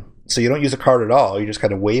ATM. So you don't use a card at all. You just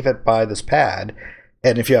kind of wave it by this pad.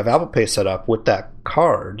 And if you have Apple Pay set up with that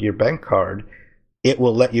card, your bank card, it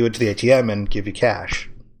will let you into the ATM and give you cash.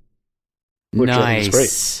 Which nice. Is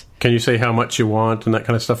great. Can you say how much you want and that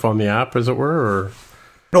kind of stuff on the app, as it were? Or?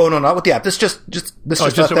 No, not with the app. This just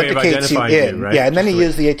authenticates you in. Right? Yeah, and then you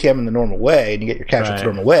use the ATM in the normal way, and you get your cash the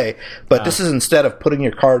normal way. But this is instead of putting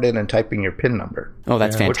your card in and typing your PIN number. Oh,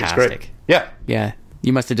 that's fantastic. Which is great. Yeah. Yeah.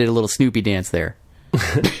 You must have did a little Snoopy dance there.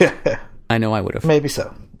 I know I would have. Maybe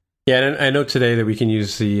so. Yeah, and I know today that we can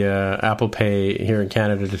use the Apple Pay here in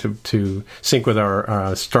Canada to sync with our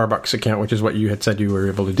Starbucks account, which is what you had said you were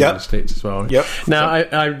able to do in the States as well. Yep. Now,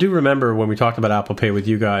 I do remember when we talked about Apple Pay with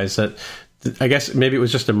you guys that I guess maybe it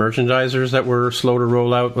was just the merchandisers that were slow to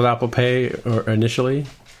roll out with Apple Pay initially.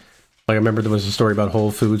 Like I remember there was a story about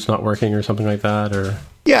Whole Foods not working or something like that. Or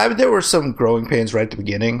yeah, I mean, there were some growing pains right at the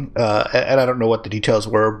beginning, and I don't know what the details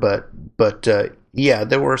were, but yeah,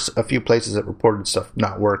 there were a few places that reported stuff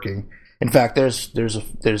not working. In fact, there's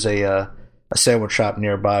a sandwich shop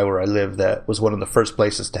nearby where I live that was one of the first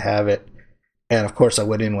places to have it, and of course I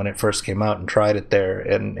went in when it first came out and tried it there,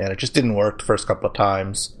 and it just didn't work the first couple of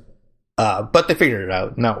times. But they figured it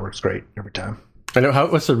out. Now it works great every time. I know.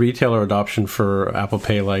 What's the retailer adoption for Apple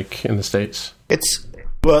Pay like in the States?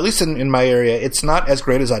 Well, at least in my area, it's not as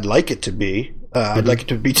great as I'd like it to be. I'd like it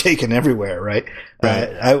to be taken everywhere, right?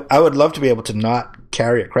 I would love to be able to not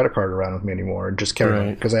carry a credit card around with me anymore and just carry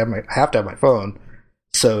it because I have to have my phone.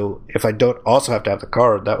 So if I don't also have to have the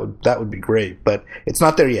card, that would be great. But it's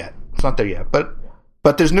not there yet. But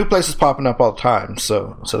there's new places popping up all the time,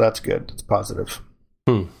 so that's good. It's positive.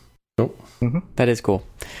 Oh. That is cool.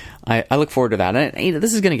 I look forward to that. And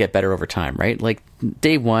this is going to get better over time, right? Like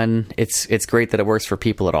day one, it's great that it works for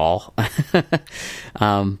people at all.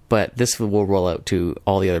 But this will roll out to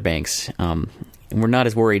all the other banks. And we're not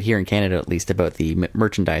as worried here in Canada, at least, about the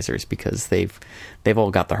merchandisers because they've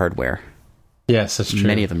all got the hardware. Yes, that's true.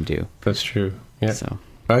 Many of them do. That's true. Yeah. So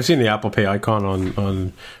I've seen the Apple Pay icon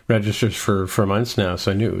on registers for months now,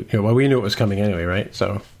 so I knew. We knew it was coming anyway, right?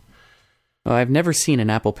 So. Well, I've never seen an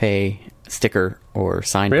Apple Pay sticker or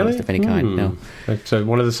signpost of any kind. No. It's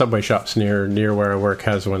one of the Subway shops near where I work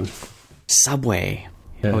has one. Subway.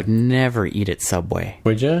 Yeah. I would never eat at Subway.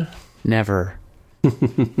 Would you? Never.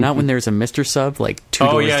 Not when there's a Mr. Sub, like two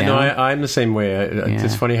doors down. No, I'm the same way.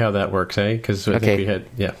 It's funny how that works, eh? Because I think we had,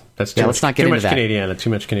 that's too much, let's not get into that. Too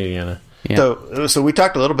much Canadiana. Yeah. So we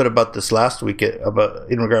talked a little bit about this last week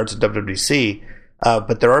about in regards to WWDC,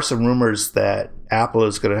 but there are some rumors that Apple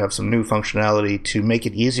is going to have some new functionality to make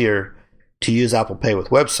it easier to use Apple Pay with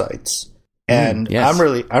websites. And yes.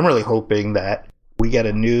 I'm really hoping that we get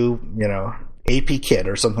a new, AP kit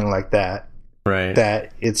or something like that. Right.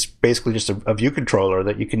 That it's basically just a view controller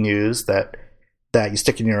that you can use that you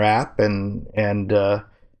stick in your app, and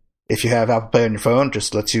if you have Apple Pay on your phone,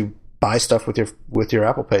 just lets you buy stuff with your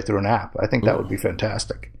Apple Pay through an app. I think that would be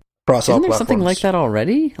fantastic. Across all Isn't there platforms. something like that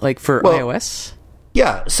already? Like for iOS?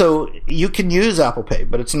 Yeah, so you can use Apple Pay,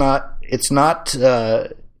 but it's not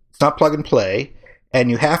plug and play,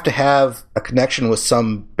 and you have to have a connection with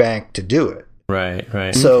some bank to do it.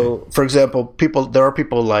 Right. So, for example, there are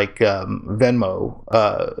people like Venmo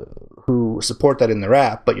who support that in their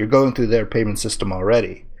app, but you're going through their payment system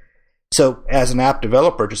already. So, as an app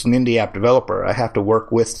developer, just an indie app developer, I have to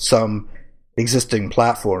work with some existing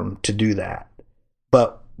platform to do that.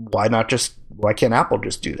 But why can't Apple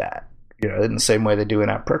just do that? In the same way they do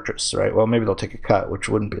in-app purchase, right? Well, maybe they'll take a cut, which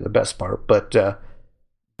wouldn't be the best part, but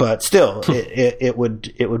still, it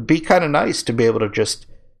would be kind of nice to be able to just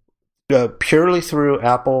purely through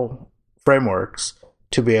Apple frameworks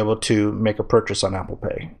to be able to make a purchase on Apple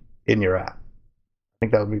Pay in your app. I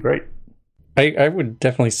think that would be great. I would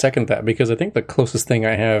definitely second that because I think the closest thing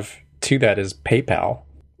I have to that is PayPal.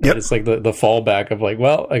 Yep. It's like the fallback of like,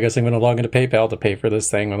 well, I guess I'm going to log into PayPal to pay for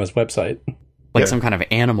this thing on this website. Like some kind of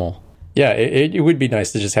animal. Yeah, it would be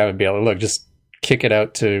nice to just have it be able to, look, just kick it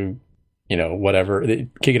out to, whatever.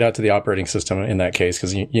 Kick it out to the operating system in that case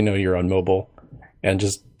because you're on mobile and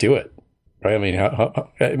just do it. Right? I mean,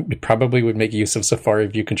 it probably would make use of Safari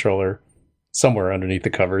View Controller somewhere underneath the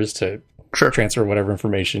covers to transfer whatever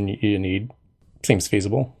information you need. Seems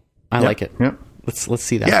feasible. I like it. Yep. Let's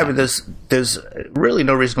see that. Yeah, I mean, there's really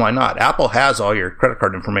no reason why not. Apple has all your credit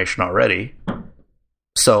card information already.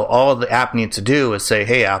 So all the app needs to do is say,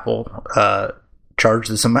 "Hey, Apple, charge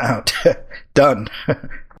this amount." Done.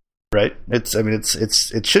 Right?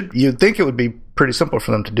 It should. You'd think it would be pretty simple for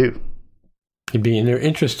them to do. It'd be in their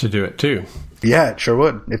interest to do it too. Yeah, it sure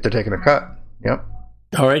would if they're taking a cut. Yep.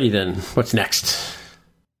 Alrighty then. What's next?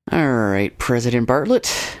 All right, President Bartlett.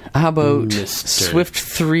 How about Swift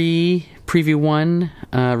 3 Preview 1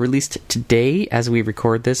 released today as we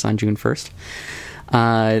record this on June 1st?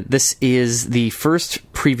 This is the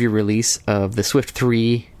first preview release of the Swift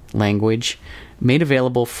 3 language made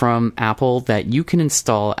available from Apple that you can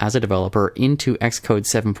install as a developer into Xcode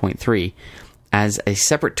 7.3 as a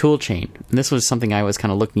separate toolchain. And this was something I was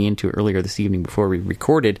kind of looking into earlier this evening before we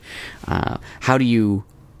recorded. How do you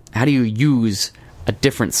use a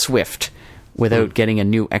different Swift without getting a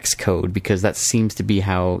new Xcode? Because that seems to be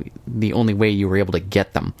the only way you were able to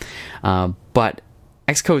get them. But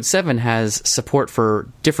Xcode 7 has support for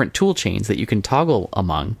different tool chains that you can toggle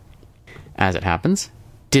among, as it happens.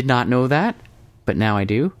 Did not know that, but now I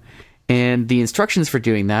do. And the instructions for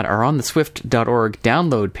doing that are on the swift.org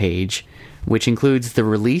download page, which includes the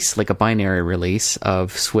release, like a binary release,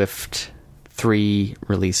 of Swift 3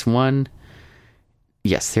 Release 1.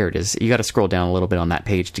 Yes, there it is. You got to scroll down a little bit on that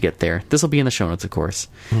page to get there. This will be in the show notes, of course.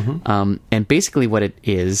 Mm-hmm. And basically what it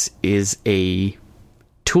is a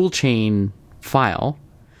toolchain file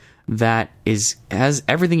that has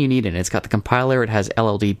everything you need in it. It's got the compiler, it has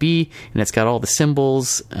LLDB, and it's got all the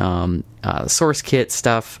symbols, source kit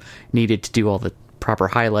stuff needed to do all the proper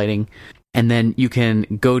highlighting. And then you can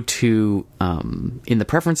go to, in the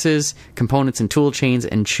preferences, components and tool chains,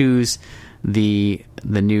 and choose the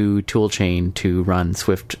new tool chain to run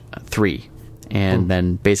Swift 3. And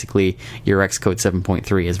then basically your Xcode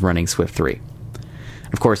 7.3 is running Swift 3.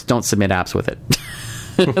 Of course, don't submit apps with it.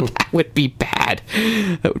 That would be bad.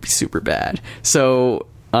 That would be super bad. So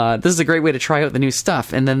this is a great way to try out the new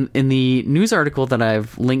stuff. And then in the news article that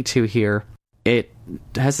I've linked to here, it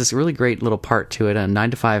has this really great little part to it on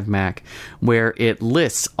 9 to 5 Mac where it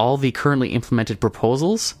lists all the currently implemented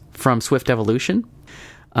proposals from Swift Evolution.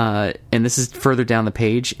 And this is further down the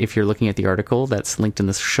page if you're looking at the article that's linked in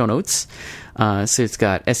the show notes. So it's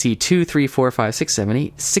got SE 2, 3, 4, 5, 6, 7,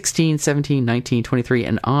 8, 16, 17, 19, 23,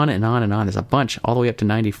 and on and on and on. There's a bunch all the way up to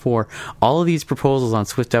 94. All of these proposals on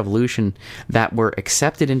Swift Evolution that were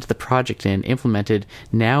accepted into the project and implemented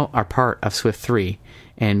now are part of Swift 3.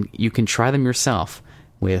 And you can try them yourself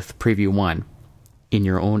with Preview 1 in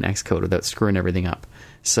your own Xcode without screwing everything up.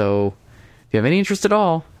 So if you have any interest at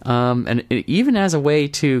all, and even as a way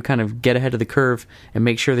to kind of get ahead of the curve and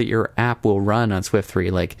make sure that your app will run on Swift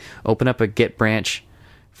 3, like open up a Git branch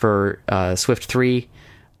for Swift 3,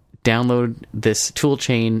 download this tool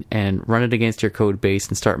chain and run it against your code base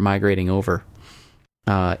and start migrating over,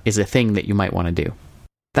 is a thing that you might want to do.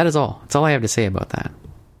 That is all. That's all I have to say about that.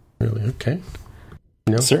 Really? Okay.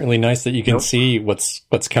 It's certainly nice that you can see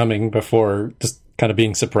what's coming before just kind of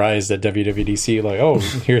being surprised at WWDC, like, oh,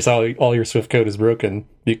 here's how all your Swift code is broken.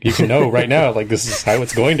 You can know right now, like, this is how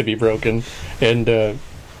it's going to be broken. And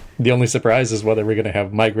the only surprise is whether we're going to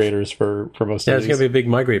have migrators for most of these. Yeah, there's going to be a big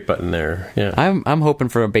migrate button there. Yeah, I'm hoping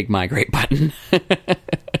for a big migrate button.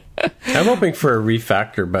 I'm hoping for a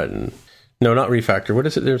refactor button. No, not refactor. What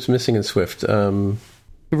is it that's missing in Swift?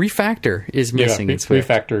 Refactor is missing in Swift.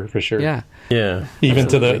 Refactor for sure. Yeah. Even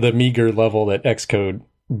absolutely. To the meager level that Xcode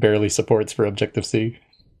barely supports for Objective-C.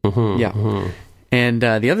 Mm-hmm, yeah. Mm-hmm. And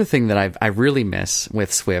the other thing that I really miss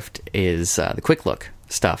with Swift is the quick look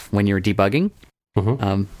stuff when you're debugging.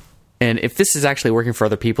 Mm-hmm. And if this is actually working for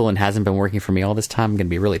other people and hasn't been working for me all this time, I'm going to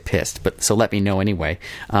be really pissed. But so let me know anyway.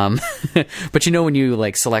 But when you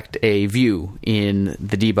like select a view in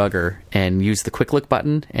the debugger and use the quick look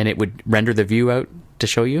button, and it would render the view out to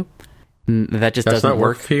show you, that just doesn't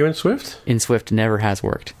work for you in Swift. In Swift, never has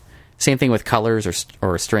worked. Same thing with colors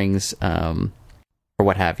or strings or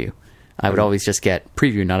what have you. I would always just get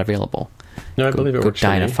preview not available. No, I believe it works. Go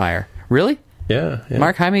die in a fire. Really? Yeah.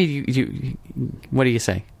 Mark, Jaime, you what do you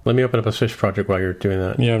say? Let me open up a Swift project while you're doing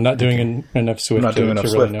that. Yeah, I'm not doing enough Swift. I'm not doing enough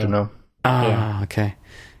Swift to know. Okay.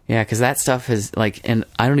 Yeah, because that stuff is like, and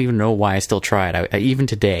I don't even know why I still try it. I even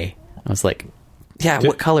today, I was like,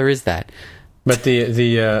 what color is that? But the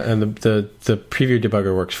preview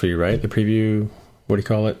debugger works for you, right? The preview, what do you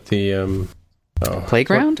call it? The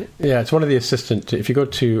Playground? It's one of the assistant. If you go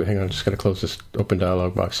to, hang on, I'm just going to close this open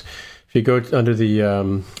dialog box. If you go under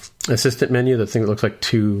the assistant menu, the thing that looks like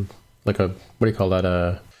what do you call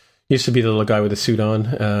that? Used to be the little guy with a suit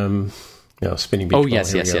on. Spinning beach ball.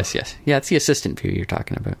 Yes. Yeah, it's the assistant view you're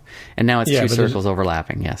talking about. And now it's two circles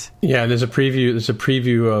overlapping, yes. Yeah, there's a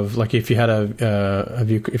preview of, like, if you had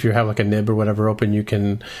if you have like a nib or whatever open, you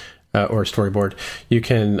can, or a storyboard, you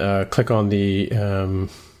can click on the, and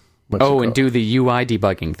do the UI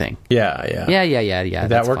debugging thing. Yeah.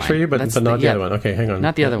 That works for you, but not the other one. Okay, hang on.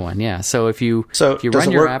 Not the other one, yeah. So if you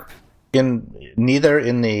run your app... neither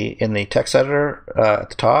in the text editor at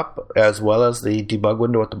the top as well as the debug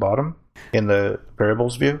window at the bottom in the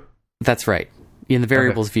variables view? That's right. In the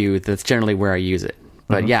variables view, that's generally where I use it.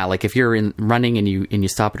 But like if you're running and you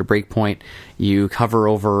stop at a breakpoint, you hover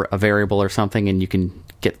over a variable or something and you can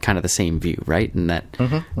get kind of the same view, right? And that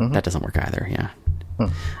doesn't work either, yeah.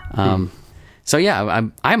 So yeah,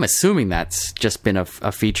 I'm assuming that's just been a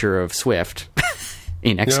feature of Swift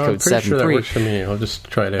in Xcode 7.3. Sure that works for me. I'll just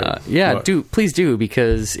try it out. Please do,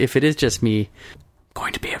 because if it is just me, I'm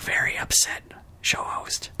going to be a very upset show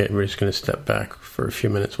host. Okay, we're just going to step back for a few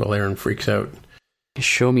minutes while Aaron freaks out.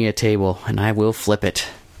 Show me a table, and I will flip it.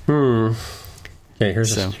 Okay,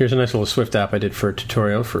 here's a nice little Swift app I did for a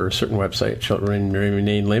tutorial for a certain website. Shall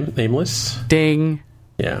remain nameless. Ding.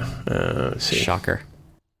 Yeah. Let's see. Shocker.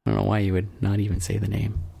 I don't know why you would not even say the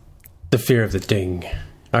name. The fear of the ding.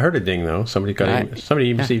 I heard a ding, though.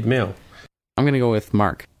 Somebody received mail. I'm going to go with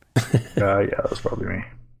Mark. Yeah, that was probably me.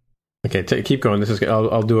 Okay, keep going.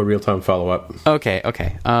 I'll do a real-time follow-up. Okay.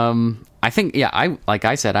 I think, like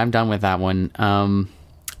I said, I'm done with that one.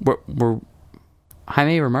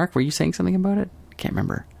 Jaime or Mark, were you saying something about it? I can't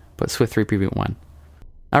remember. But Swift 3 Preview 1.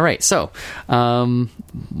 All right, so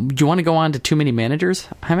do you want to go on to Too Many Managers,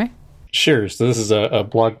 Jaime? Sure. So this is a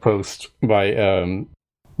blog post by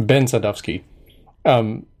Ben Sadowski.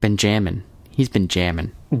 Benjamin. He's been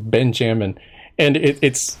jamming. Benjamin. And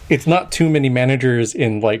it's not too many managers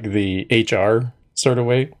in like the HR sort of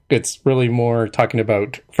way. It's really more talking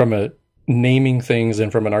about from a naming things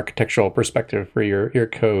and from an architectural perspective for your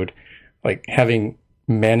code. Like having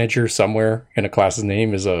manager somewhere in a class's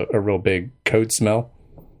name is a real big code smell.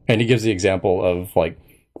 And he gives the example of like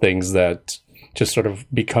things that just sort of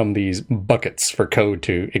become these buckets for code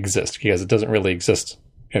to exist because it doesn't really exist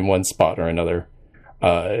in one spot or another.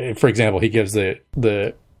 For example, he gives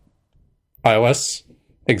the iOS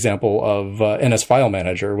example of NS File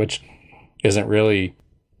Manager, which isn't really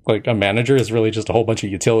like a manager, is really just a whole bunch of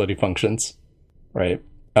utility functions, right?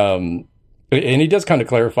 And he does kind of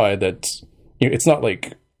clarify that it's not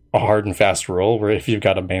like a hard and fast rule where if you've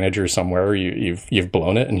got a manager somewhere, you've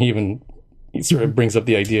blown it. And he sort of brings up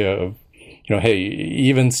the idea of, hey,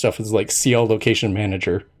 even stuff is like CL Location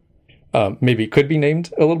Manager maybe could be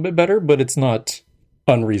named a little bit better, but it's not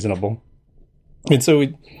unreasonable. And so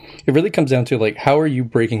it really comes down to like, how are you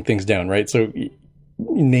breaking things down, right? So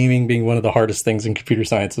naming being one of the hardest things in computer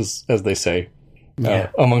science, as they say,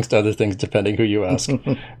 amongst other things, depending who you ask.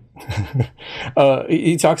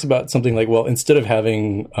 He talks about something like, well, instead of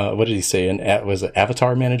having, what did he say? Was it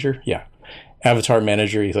Avatar Manager? Yeah. Avatar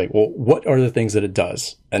Manager. He's like, well, what are the things that it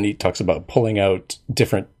does? And he talks about pulling out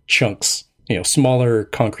different chunks, smaller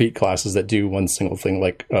concrete classes that do one single thing,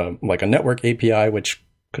 like a network API, which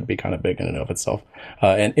could be kind of big in and of itself,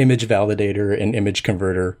 an image validator, an image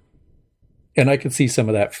converter. And I could see some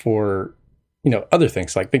of that for, other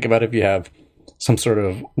things. Like think about if you have some sort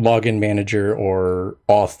of login manager or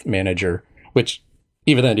auth manager, which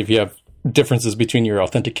even then, if you have differences between your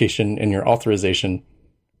authentication and your authorization,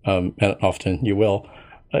 and often you will,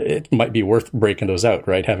 it might be worth breaking those out,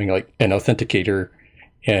 right? Having like an authenticator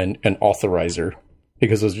and an authorizer,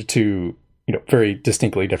 because those are two, very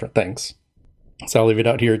distinctly different things. So I'll leave it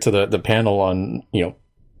out here to the panel on,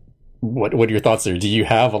 what are your thoughts there? Do you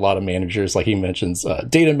have a lot of managers? Like he mentions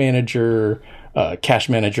data manager, cache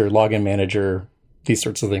manager, login manager, these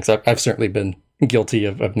sorts of things. I've certainly been guilty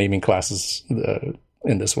of naming classes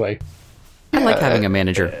in this way. I like having a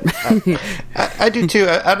manager. I do too.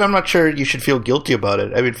 I'm not sure you should feel guilty about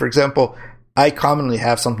it. I mean, for example, I commonly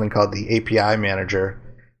have something called the API manager,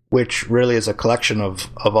 which really is a collection of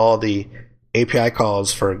all the API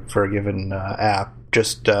calls for a given app,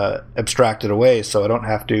 just abstracted away, so I don't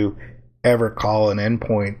have to ever call an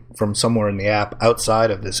endpoint from somewhere in the app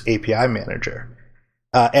outside of this API manager.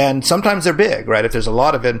 And sometimes they're big, right? If there's a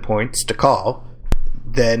lot of endpoints to call,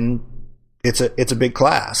 then it's a big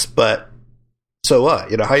class. But so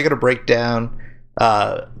what? How are you going to break down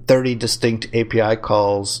 30 distinct API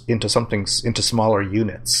calls into smaller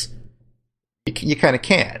units? You kind of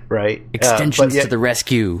can't, right? Extensions to the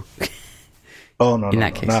rescue. Oh, no,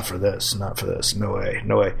 not for this. No way.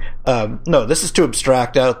 No, this is to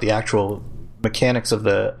abstract out the actual mechanics of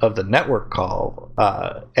the network call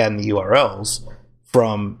and the URLs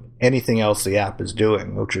from anything else the app is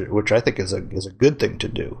doing, which I think is a good thing to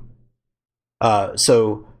do.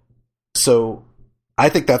 So I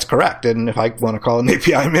think that's correct. And if I want to call an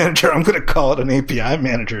API manager, I'm going to call it an API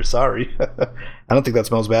manager. Sorry. I don't think that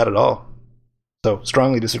smells bad at all. So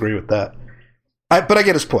strongly disagree with that. But I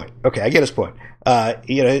get his point. Okay, I get his point.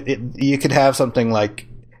 You could have something like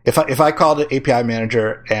if I called it API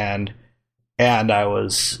manager and I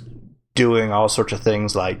was doing all sorts of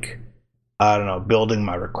things like, I don't know, building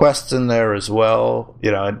my requests in there as well.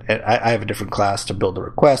 And I have a different class to build the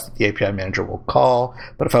request that the API manager will call.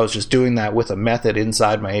 But if I was just doing that with a method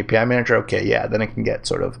inside my API manager, okay, yeah, then it can get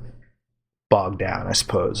sort of bogged down, I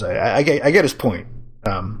suppose. I get his point.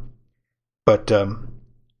 But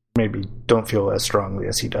maybe don't feel as strongly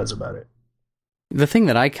as he does about it. The thing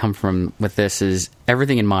that I come from with this is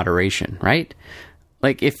everything in moderation, right?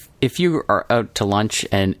 Like if you are out to lunch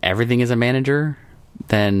and everything is a manager,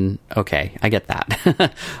 then okay, I get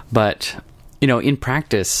that. But, in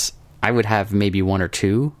practice, I would have maybe one or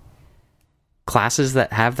two classes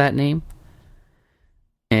that have that name.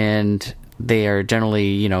 And they are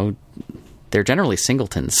generally, they're generally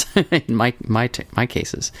singletons in my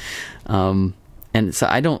cases. And so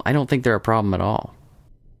I don't think they're a problem at all.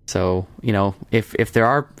 So, if there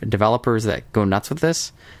are developers that go nuts with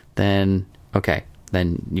this, then okay,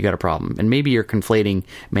 then you got a problem. And maybe you're conflating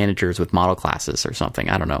managers with model classes or something.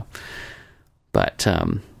 I don't know. But,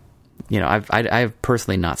 I've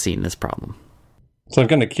personally not seen this problem. So I'm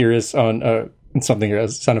kind of curious on something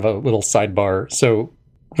as kind of a little sidebar. So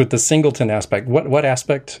with the singleton aspect, what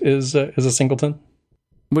aspect is a singleton?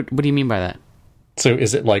 What do you mean by that? So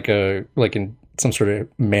is it like in some sort of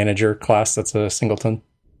manager class that's a singleton?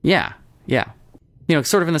 Yeah.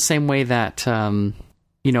 Sort of in the same way that,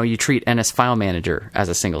 you treat NS File Manager as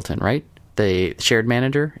a singleton, right? The shared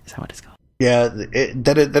manager? Is that what it's called? Yeah,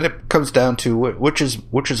 then it comes down to which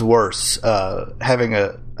is worse, having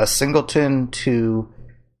a singleton to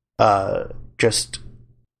just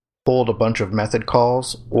hold a bunch of method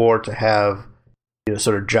calls, or to have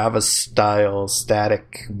sort of Java style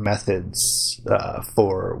static methods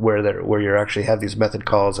for where you actually have these method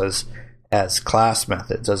calls as class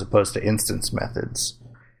methods as opposed to instance methods.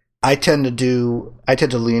 I tend to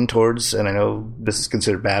lean towards, and I know this is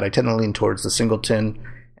considered bad, I tend to lean towards the singleton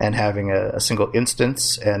and having a single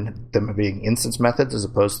instance and them being instance methods as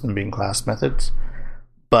opposed to them being class methods.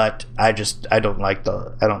 But I don't like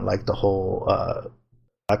the whole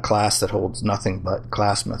a class that holds nothing but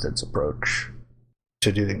class methods approach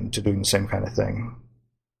to doing the same kind of thing.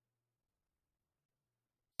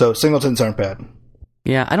 So singletons aren't bad.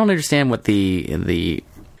 Yeah, I don't understand what the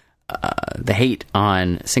hate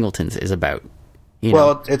on singletons is about.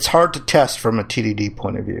 Well, it's hard to test from a TDD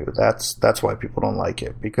point of view. That's why people don't like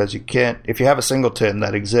it, because you can't. If you have a singleton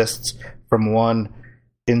that exists from one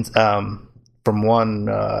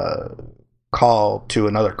call to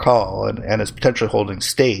another call and is potentially holding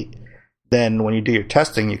state, then when you do your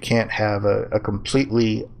testing, you can't have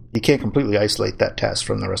completely isolate that test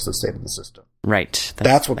from the rest of the state of the system. Right.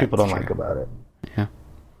 That's what people don't like about it. Yeah.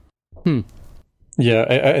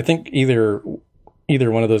 Yeah, I think either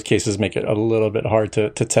one of those cases make it a little bit hard to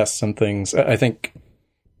test some things. I think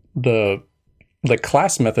the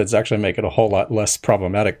class methods actually make it a whole lot less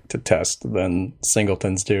problematic to test than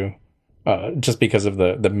singletons do, just because of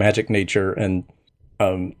the magic nature, and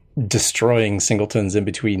destroying singletons in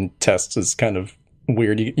between tests is kind of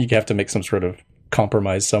weird. You have to make some sort of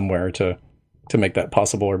compromise somewhere to make that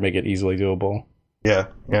possible or make it easily doable. Yeah.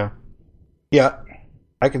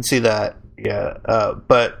 I can see that. Yeah,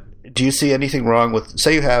 but do you see anything wrong with,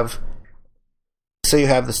 say you have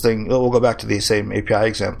this thing? We'll go back to the same API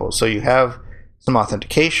example. So you have some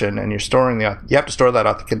authentication, and you're storing you have to store that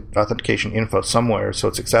authentication info somewhere so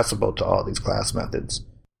it's accessible to all these class methods.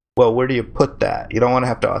 Well, where do you put that? You don't want to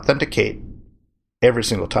have to authenticate every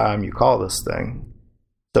single time you call this thing,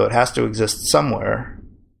 so it has to exist somewhere.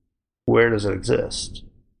 Where does it exist?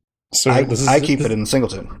 So I keep it in the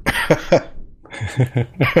singleton.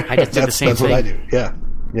 I just did the same that's thing. What I do. Yeah.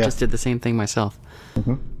 Just did the same thing myself.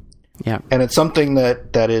 Mm-hmm. Yeah, and it's something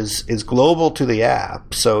that is global to the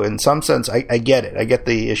app. So in some sense, I get it. I get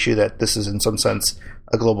the issue that this is in some sense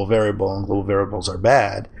a global variable, and global variables are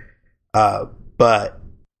bad. But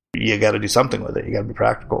you got to do something with it. You got to be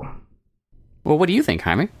practical. Well, what do you think,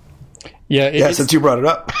 Jaime? Yeah. Since you brought it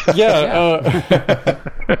up.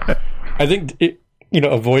 I think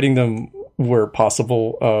avoiding them where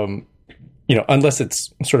possible. Unless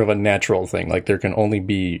it's sort of a natural thing, like there can only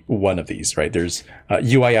be one of these, right? There's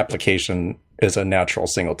UI application is a natural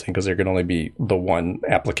singleton because there can only be the one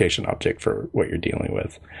application object for what you're dealing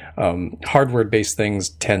with. Hardware-based things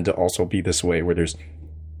tend to also be this way, where there's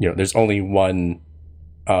only one,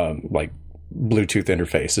 like Bluetooth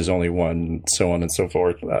interface. There's only one, so on and so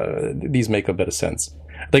forth. These make a bit of sense.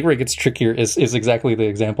 I think where it gets trickier is exactly the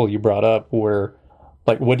example you brought up, where,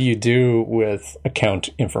 like, what do you do with account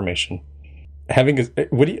information?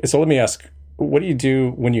 So let me ask, what do you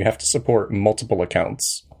do when you have to support multiple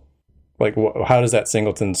accounts? Like, how does that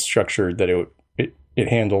singleton structured that it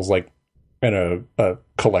handles, like, in a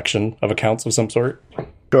collection of accounts of some sort?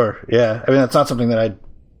 Sure. Yeah. I mean, that's not something that I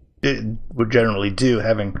would generally do,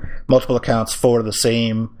 having multiple accounts for the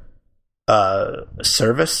same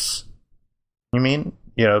service. You mean,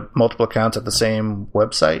 multiple accounts at the same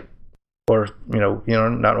website, or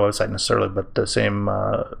not a website necessarily, but the same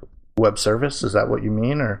web service? Is that what you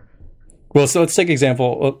mean? Or well, so let's take an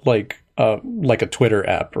example like a Twitter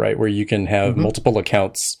app, right, where you can have multiple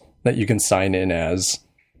accounts that you can sign in as,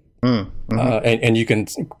 and you can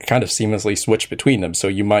kind of seamlessly switch between them. So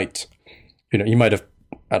you might have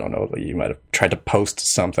tried to post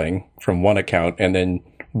something from one account, and then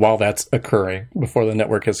while that's occurring, before the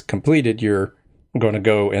network has completed, you're going to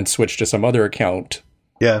go and switch to some other account.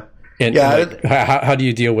 Yeah. And how do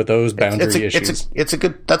you deal with those boundary issues? That's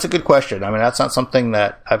a good question. I mean, that's not something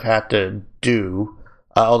that I've had to do,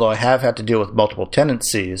 although I have had to deal with multiple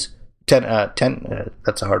tenancies. That's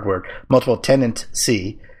a hard word. Multiple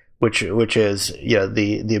tenancy, which is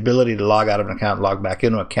the ability to log out of an account, log back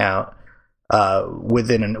into an account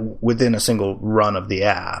within a single run of the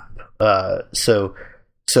app. So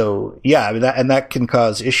yeah, I mean, that can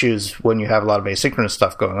cause issues when you have a lot of asynchronous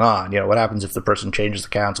stuff going on. What happens if the person changes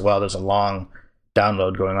accounts? Well, there's a long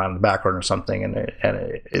download going on in the background or something, and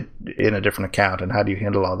it in a different account. And how do you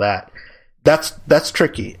handle all that? That's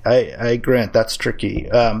tricky. I grant that's tricky.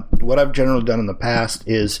 What I've generally done in the past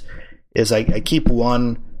is I keep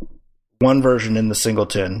one version in the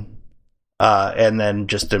singleton, and then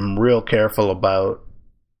just am real careful about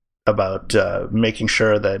making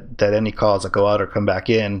sure that any calls that go out or come back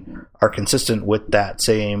in are consistent with that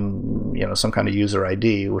same, some kind of user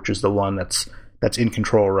ID, which is the one that's that's in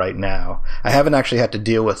control right now. I haven't actually had to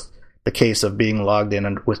deal with the case of being logged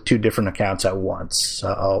in with two different accounts at once.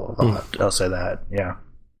 I'll say that. Yeah.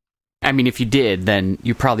 I mean, if you did, then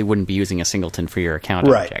you probably wouldn't be using a singleton for your account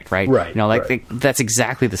object, right? Right. That's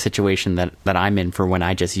exactly the situation that I'm in for when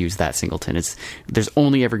I just use that singleton. There's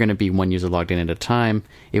only ever going to be one user logged in at a time.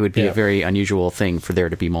 It would be a very unusual thing for there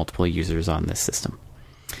to be multiple users on this system.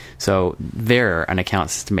 So there, an account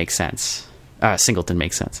system makes sense. Singleton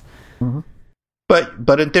makes sense. Mm-hmm.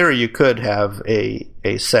 But in theory, you could have a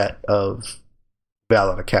set of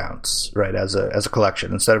valid accounts, right, as a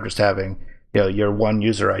collection, instead of just having your one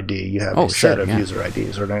user ID. You have a set of user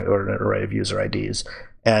IDs or an array of user IDs,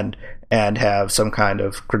 and have some kind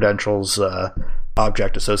of credentials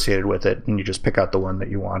object associated with it, and you just pick out the one that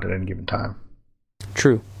you want at any given time.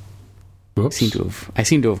 True. Oops. I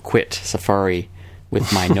seem to have quit Safari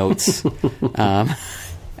with my notes,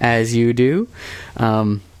 as you do.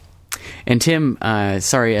 And Tim,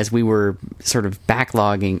 sorry, as we were sort of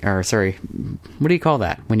backlogging, or sorry, what do you call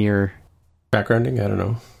that when you're backgrounding? I don't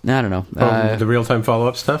know. The real-time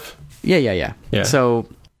follow-up stuff? Yeah. So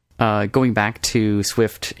going back to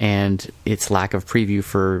Swift and its lack of preview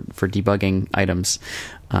for debugging items,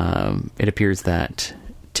 it appears that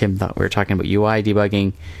Tim thought we were talking about UI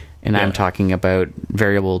debugging, and I'm talking about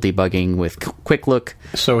variable debugging with Quick Look.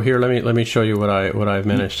 So here, let me show you what I've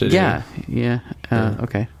managed to do. Yeah.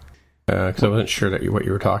 Okay. Because I wasn't sure what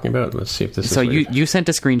you were talking about. Let's see if this is. So you sent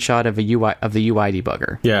a screenshot of the UI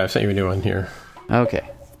debugger. Yeah, I've sent you a new one here. Okay.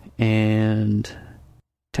 And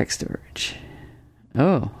text storage.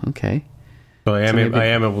 Oh, okay. So I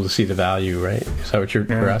am able to see the value, right? Is that what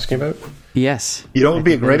you're asking about? Yes. You know what would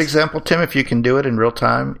be a great example, Tim, if you can do it in real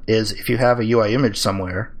time, is if you have a UI image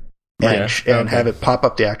somewhere and have it pop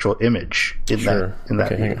up the actual image in that.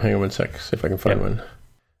 Okay, hang on 1 sec. See if I can find one.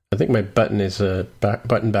 I think my button is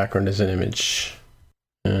button background is an image.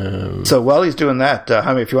 So while he's doing that,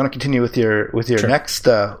 Jaime, if you want to continue with your next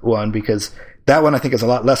one, because that one I think is a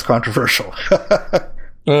lot less controversial.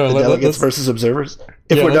 Delegates versus observers.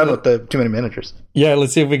 If we're done with the too many managers. Yeah,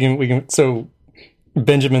 let's see if we can. So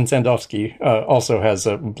Benjamin Sandowski also has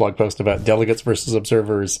a blog post about delegates versus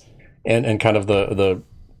observers, and kind of the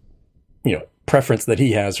preference that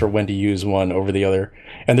he has for when to use one over the other.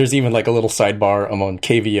 And there's even like a little sidebar among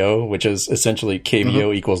KVO, which is essentially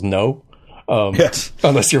KVO equals no.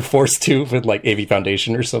 Unless you're forced to with like AV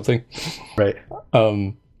Foundation or something. Right.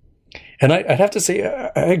 And I'd have to say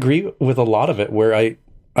I agree with a lot of it, where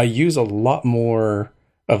I use a lot more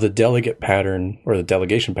of the delegate pattern or the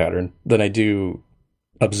delegation pattern than I do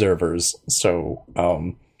observers. So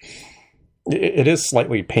it is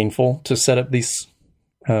slightly painful to set up these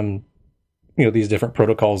these different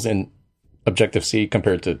protocols in Objective-C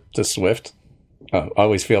compared to Swift. I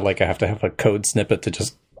always feel like I have to have a code snippet to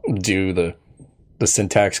just do the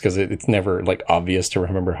syntax, because it's never like obvious to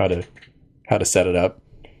remember how to set it up.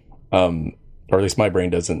 Or at least my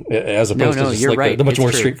brain doesn't, as opposed to just like the much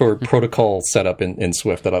more straightforward protocol setup in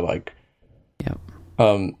Swift that I like. Yeah.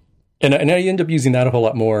 And I end up using that a whole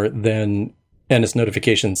lot more than NS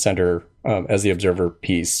Notification Center as the observer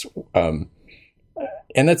piece.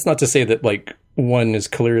 And that's not to say that like one is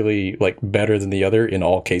clearly like better than the other in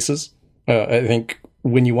all cases. I think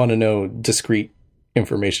when you want to know discrete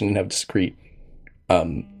information and have discrete,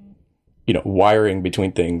 wiring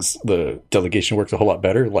between things, the delegation works a whole lot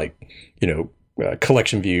better. Like,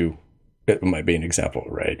 collection view, it might be an example,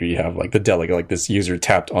 right? You have like the delegate, like this user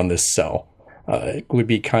tapped on this cell. It would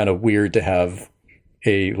be kind of weird to have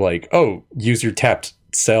a user tapped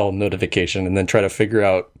cell notification and then try to figure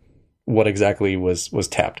out what exactly was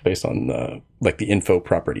tapped based on the info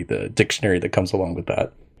property, the dictionary that comes along with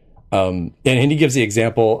that. And he gives the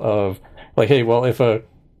example of like, hey, well, if a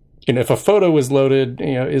photo was loaded,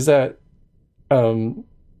 is that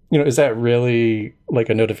is that really like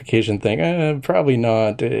a notification thing? Probably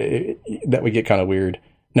not. That would get kind of weird.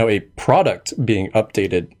 Now, a product being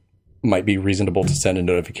updated might be reasonable to send a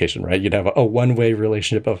notification, right? You'd have a one-way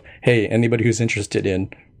relationship of, hey, anybody who's interested in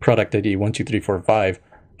product ID 12345,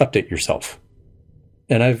 update yourself.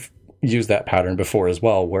 And I've used that pattern before as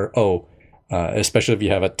well, where, especially if you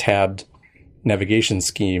have a tabbed navigation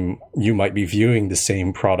scheme, you might be viewing the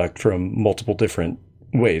same product from multiple different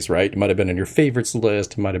ways, right? It might have been in your favorites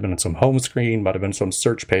list, it might have been on some home screen, might have been some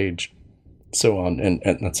search page, so on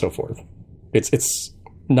and so forth. It's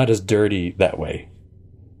not as dirty that way,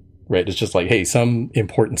 right? It's just like, hey, some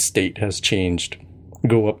important state has changed.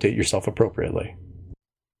 Go update yourself appropriately.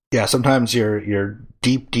 Yeah, sometimes you're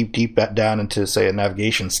deep down into, say, a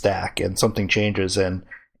navigation stack, and something changes, and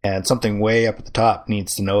something way up at the top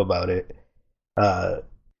needs to know about it.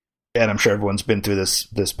 and I'm sure everyone's been through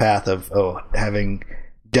this path of having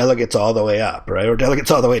delegates all the way up, right, or delegates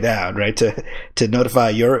all the way down, right, to notify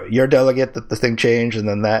your delegate that the thing changed, and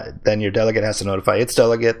then your delegate has to notify its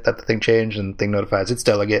delegate that the thing changed, and the thing notifies its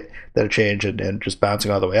delegate that it changed, and just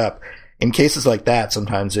bouncing all the way up. In cases like that,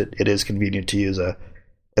 sometimes it is convenient to use an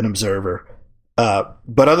observer.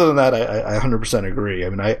 But other than that, I 100% agree. I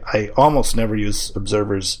mean, I almost never use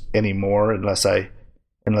observers anymore unless I,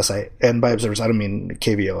 and by observers I don't mean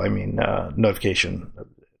KVO, I mean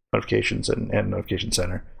notifications and notification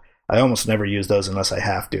center. I almost never use those unless I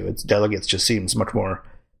have to. It's delegates just seems much more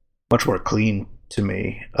clean to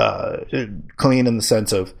me. Clean in the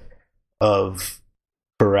sense of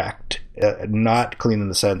correct, not clean in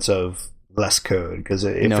the sense of less code, because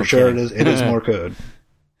for sure it is more code.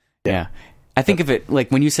 Yeah. I think of it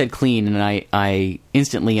like when you said clean, and I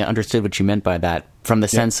instantly understood what you meant by that, from the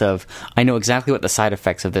sense of I know exactly what the side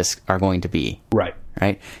effects of this are going to be. Right.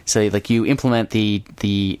 So like you implement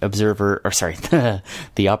the observer, or sorry,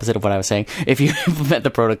 the opposite of what I was saying. If you implement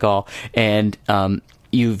the protocol and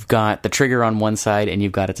you've got the trigger on one side and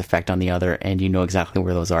you've got its effect on the other, and you know exactly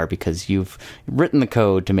where those are because you've written the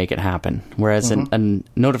code to make it happen. Whereas a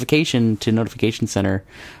notification to notification center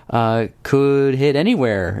could hit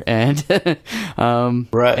anywhere, and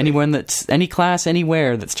anyone that's any class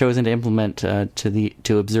anywhere that's chosen to implement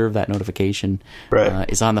to observe that notification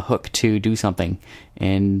is on the hook to do something,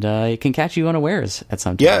 and it can catch you unawares at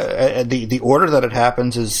some time. Yeah, the order that it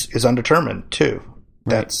happens is undetermined too.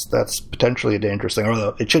 That's potentially a dangerous thing,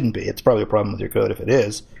 although it shouldn't be. It's probably a problem with your code if it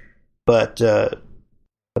is, but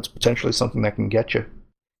that's potentially something that can get you.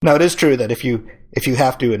 Now, it is true that if you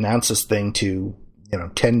have to announce this thing to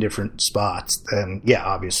 10 different spots, then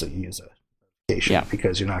obviously you use a notification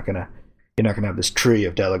because you're not gonna have this tree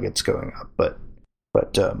of delegates going up. But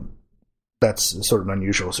that's sort of an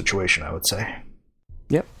unusual situation, I would say.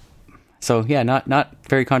 Yep. So not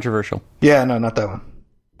very controversial. Yeah, no, not that one.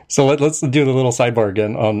 So let's do the little sidebar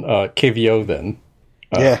again on KVO then.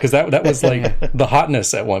 Because that was like the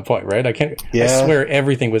hotness at one point, right? I swear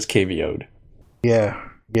everything was KVO'd. Yeah.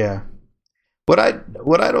 What I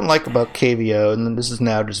don't like about KVO, and this is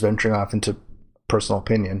now just venturing off into personal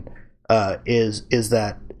opinion, is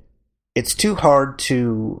that it's too hard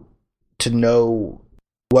to know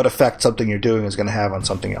what effect something you're doing is going to have on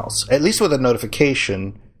something else. At least with a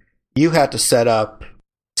notification, you had to set up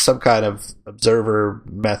some kind of observer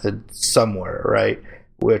method somewhere, right?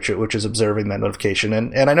 Which is observing that notification,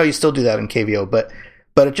 and I know you still do that in KVO,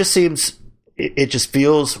 but it just seems it just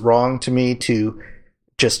feels wrong to me to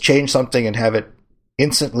just change something and have it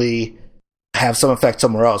instantly have some effect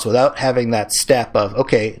somewhere else without having that step of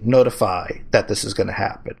notify that this is going to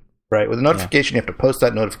happen, right? With a notification, you have to post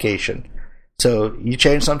that notification. So you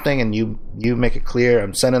change something and you make it clear,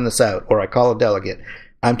 I'm sending this out, or I call a delegate.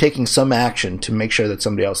 I'm taking some action to make sure that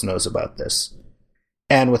somebody else knows about this.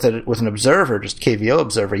 And with an observer, just KVO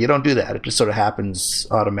observer, you don't do that. It just sort of happens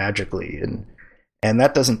automatically, and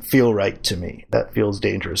that doesn't feel right to me. That feels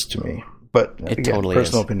dangerous to me. But it totally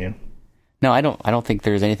personal is. Opinion. No, I don't think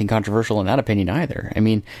there's anything controversial in that opinion either. I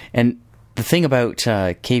mean, and the thing about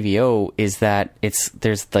KVO is that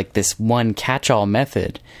there's like this one catch-all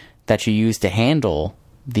method that you use to handle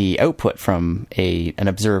the output from an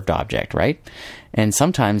observed object, right? And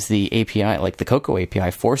sometimes the API, like the Cocoa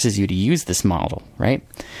API, forces you to use this model, right?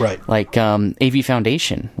 Right. Like AV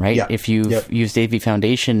Foundation, right? Yeah. If you've used AV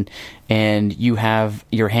Foundation and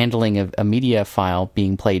you're handling a media file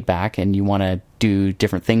being played back and you want to do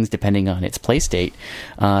different things depending on its play state,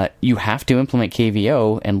 you have to implement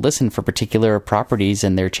KVO and listen for particular properties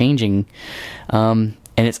and they're changing. And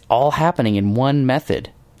it's all happening in one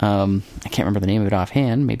method. I can't remember the name of it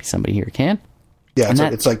offhand. Maybe somebody here can. Yeah,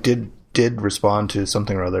 it's like did respond to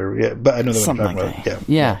something or other. Yeah, but I know that what I'm talking about.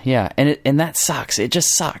 Yeah. And that sucks. It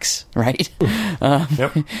just sucks, right?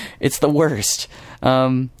 It's the worst.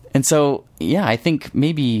 And so, I think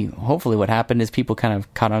hopefully what happened is people kind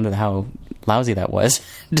of caught on to how lousy that was,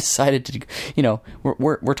 decided to,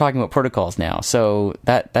 we're talking about protocols now. So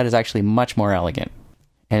that is actually much more elegant.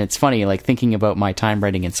 And it's funny, like thinking about my time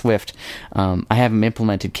writing in Swift, I haven't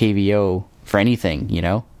implemented KVO for anything,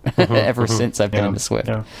 ever since I've been into Swift.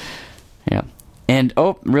 Yeah. And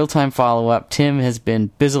real-time follow-up. Tim has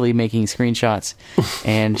been busily making screenshots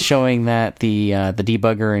and showing that the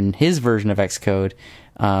debugger in his version of Xcode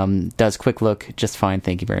does quick look just fine.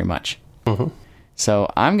 Thank you very much.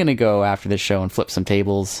 So I'm going to go after this show and flip some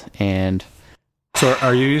tables. And so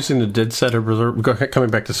are you using the did set observer?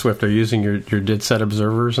 Coming back to Swift, are you using your did set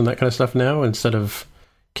observers and that kind of stuff now instead of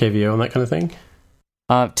KVO and that kind of thing?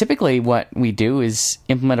 Typically, what we do is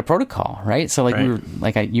implement a protocol, right? So,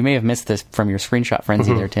 you may have missed this from your screenshot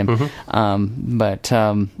frenzy there, Tim. But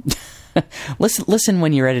listen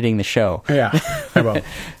when you're editing the show. Yeah, I will.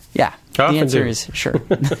 Yeah, the answer is sure.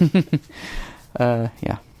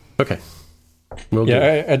 Yeah. Okay.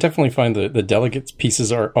 I definitely find the delegates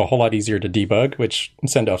pieces are a whole lot easier to debug, which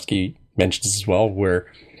Sandowski mentions as well,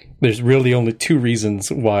 where there's really only two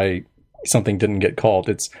reasons why something didn't get called.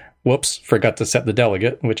 It's, whoops, forgot to set the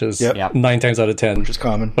delegate, which is 9 times out of 10. Which is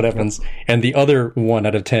common. What happens. Yep. And the other 1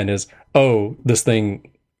 out of 10 is, this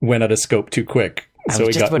thing went out of scope too quick. So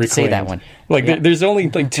it got reclaimed. To say that one. There's only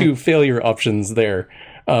 2 failure options there.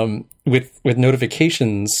 With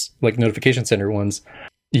notifications, like Notification Center ones,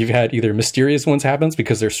 you've had either mysterious ones happens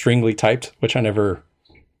because they're stringly typed, which I never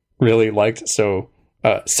really liked. So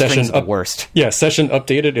session the worst. Yeah, session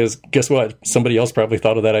updated is, guess what? Somebody else probably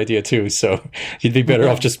thought of that idea too. So you'd be better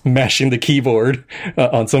off just mashing the keyboard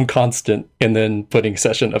on some constant and then putting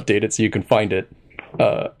session updated so you can find it.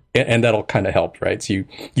 And that'll kind of help, right? So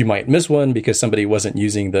you might miss one because somebody wasn't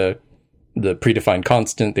using the predefined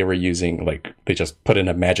constant. They were using, they just put in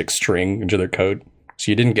a magic string into their code. So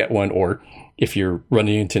you didn't get one. Or if you're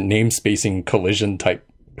running into namespacing collision type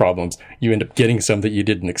problems, you end up getting some that you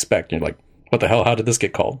didn't expect. And you're like, what the hell? How did this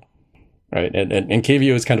get called? Right. And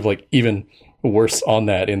KVO is kind of even worse on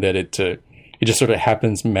that, in that it just sort of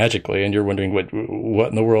happens magically. And you're wondering what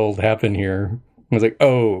in the world happened here? I was like,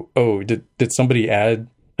 did somebody add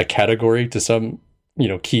a category to some,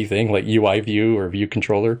 key thing like UI view or view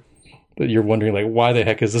controller? That you're wondering, why the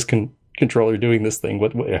heck is this controller doing this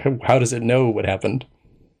thing? How does it know what happened?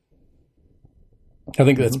 I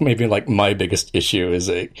think that's maybe my biggest issue is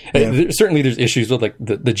certainly there's issues with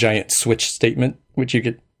the giant switch statement, which you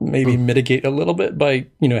could maybe mitigate a little bit by,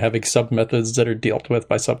 having sub methods that are dealt with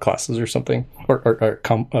by subclasses or something, or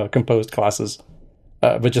composed classes.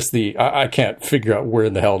 But just I can't figure out where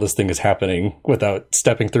in the hell this thing is happening without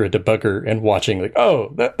stepping through a debugger and watching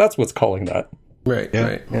that's what's calling that. Right. Yeah.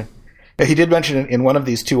 Right. Yeah. He did mention in one of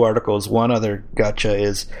these 2 articles, one other gotcha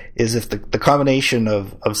is if the combination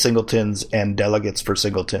of singletons and delegates for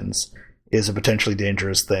singletons is a potentially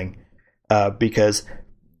dangerous thing, because,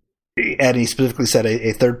 and he specifically said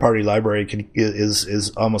a third-party library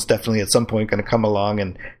is almost definitely at some point going to come along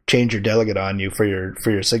and change your delegate on you for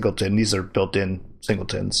your singleton. These are built-in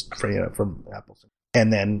singletons from Apple,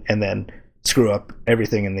 and then screw up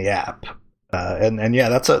everything in the app, and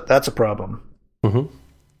that's a problem. Mm-hmm.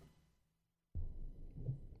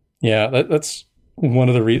 Yeah, that's one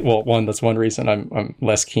of the that's one reason I'm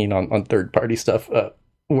less keen on third party stuff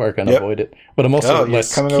where I can avoid it. But I'm also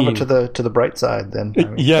less coming keen over to the bright side then. I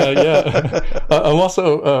mean. Yeah. I'm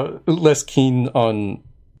also less keen on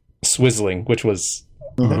swizzling, which was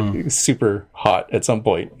super hot at some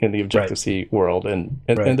point in the Objective-C world, and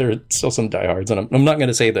there are still some diehards. And I'm not going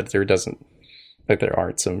to say that there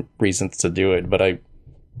aren't some reasons to do it, but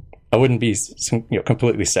I wouldn't be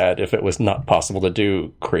completely sad if it was not possible to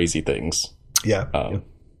do crazy things. Yeah.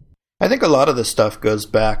 I think a lot of this stuff goes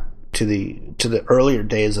back to the earlier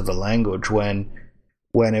days of the language when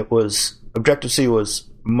it was Objective-C was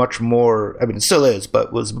much more. I mean, it still is,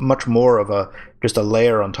 but was much more of just a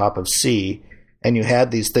layer on top of C, and you had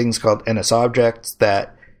these things called NS objects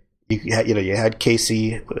that you had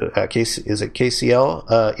KC is it KCL?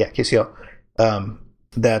 KCL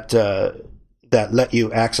that let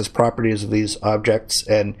you access properties of these objects,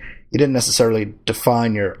 and you didn't necessarily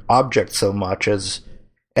define your object so much as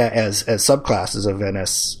subclasses of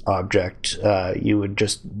NS object. You would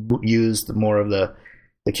just use more of the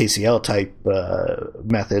KCL type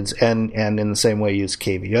methods, and in the same way use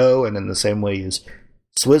KVO, and in the same way use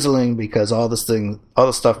swizzling, because all this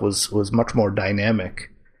stuff was much more dynamic,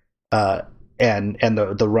 and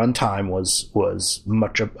the runtime was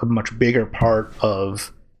a much bigger part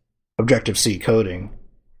of Objective-C coding.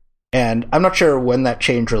 And I'm not sure when that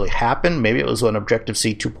change really happened. Maybe it was when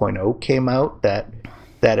Objective-C 2.0 came out that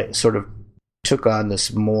it sort of took on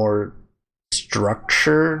this more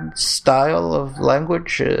structured style of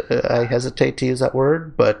language. I hesitate to use that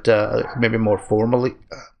word, but maybe more formally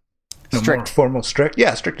strict. More formal, strict.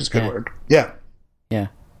 Yeah, strict is a good word. Yeah.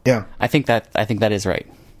 I think that is right.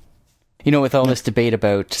 With all this debate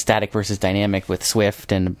about static versus dynamic with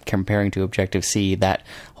Swift and comparing to Objective-C, that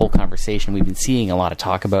whole conversation, we've been seeing a lot of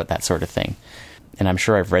talk about that sort of thing. And I'm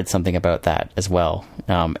sure I've read something about that as well.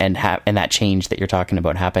 And that change that you're talking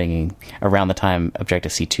about happening around the time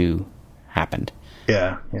Objective-C 2 happened.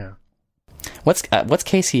 Yeah. What's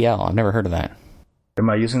KCL? I've never heard of that.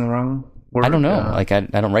 Am I using the wrong word? I don't know. I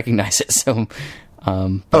don't recognize it. So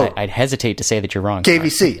I'd hesitate to say that you're wrong.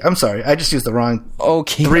 KVC. I'm sorry. I just used the wrong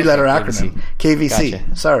Okay. three-letter acronym. KVC.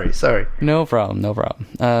 Gotcha. Sorry. No problem.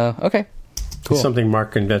 Okay. Cool. Something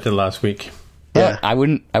Mark invented last week. Yeah. I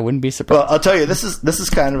wouldn't be surprised. Well, I'll tell you, this is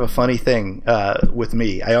kind of a funny thing with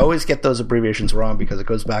me. I always get those abbreviations wrong because it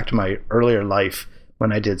goes back to my earlier life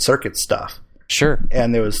when I did circuit stuff. Sure.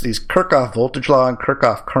 And there was these Kirchhoff voltage law and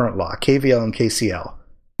Kirchhoff current law, KVL and KCL.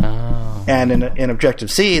 Oh. And in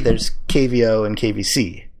Objective-C, there's KVO and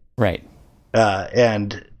KVC. Right.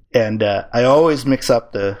 And I always mix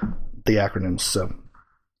up the acronyms. So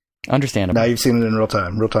Understandable. now you've seen it in real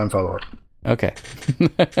time follow-up. Okay.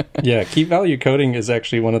 Yeah, key value coding is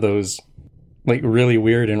actually one of those like really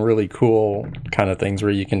weird and really cool kind of things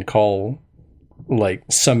where you can call like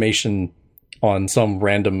summation on some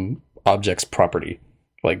random object's property.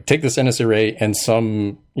 Like take this NS array and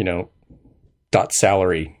some, dot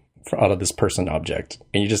salary out of this person object,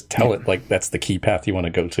 and you just tell it like that's the key path you want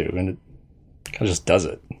to go to, and it kind of just does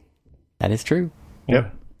it. That is true.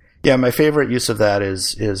 Yep. Yeah, my favorite use of that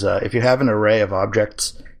is if you have an array of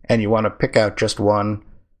objects and you want to pick out just one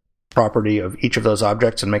property of each of those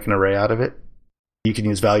objects and make an array out of it, you can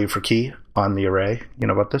use value for key on the array. You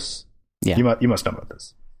know about this? Yeah. You must know about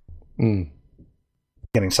this.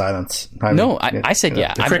 Getting silence. I said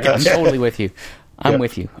yeah. I'm totally with you. I'm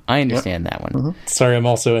with you. I understand that one. Mm-hmm. Sorry, I'm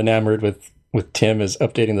also enamored with Tim as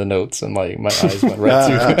updating the notes, and like my eyes went right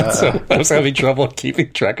through it, so I was having trouble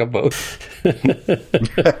keeping track of both.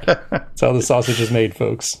 That's how the sausage is made,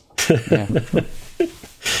 folks. Yeah.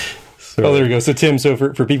 Oh, there we go. So, Tim,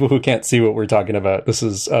 for people who can't see what we're talking about, this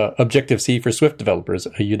is Objective-C for Swift developers, a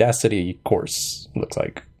Udacity course, it looks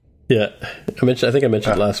like. Yeah, I think I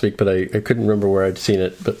mentioned it last week, but I couldn't remember where I'd seen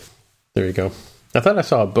it. But there you go. I thought I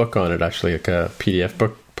saw a book on it, actually, like a PDF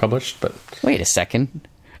book published. But wait a second,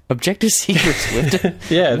 Objective-C for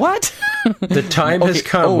Swift? Yeah. What? The time has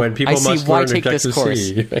come when people must learn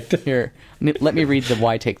Objective-C. Objective-C. Here, let me read the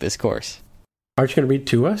why take this course. Aren't you going to read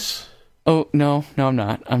to us? Oh, no, I'm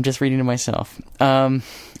not. I'm just reading to myself. I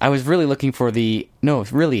was really looking for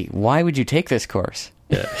why would you take this course?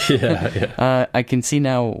 Yeah. I can see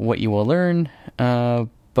now what you will learn,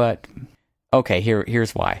 but okay,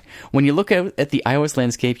 here's why. When you look out at the iOS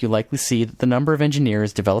landscape, you likely see that the number of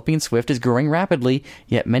engineers developing in Swift is growing rapidly,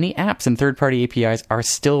 yet many apps and third-party APIs are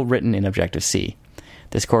still written in Objective-C.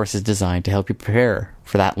 This course is designed to help you prepare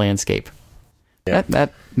for that landscape. Yeah.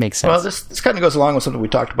 That makes sense. Well, this kind of goes along with something we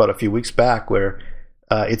talked about a few weeks back, where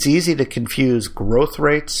it's easy to confuse growth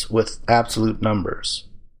rates with absolute numbers.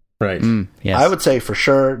 Right. Yes. I would say for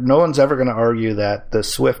sure, no one's ever going to argue that the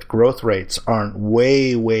Swift growth rates aren't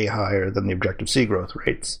way, way higher than the Objective-C growth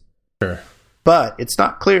rates. Sure. But it's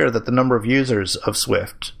not clear that the number of users of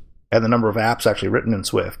Swift and the number of apps actually written in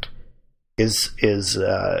Swift is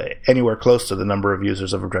anywhere close to the number of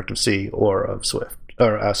users of Objective-C or of Swift.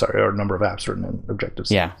 Or number of apps written in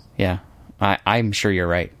Objective-C. Yeah. I'm sure you're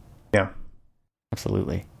right. Yeah.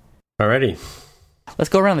 Absolutely. Alrighty. Let's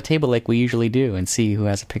go around the table like we usually do and see who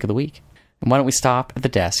has a pick of the week. And why don't we stop at the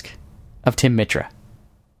desk of Tim Mitra?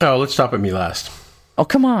 Oh, let's stop at me last. Oh,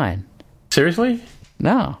 come on. Seriously?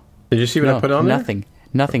 No. Did you see what I put on there?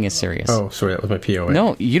 Nothing is serious. Oh, sorry, that was my POA.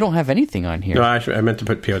 No, you don't have anything on here. No, actually, I meant to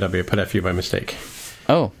put POW. I put FU by mistake.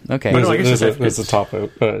 Oh, okay. Well, no, I guess there's a top.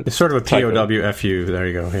 It's sort of a POW FU. There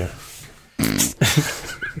you go. Yeah.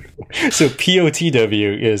 So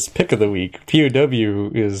POTW is pick of the week.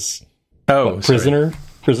 POW is prisoner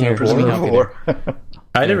of war.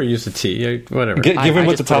 I never used the T. Whatever. Given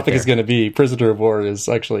what the topic is going to be, prisoner of war is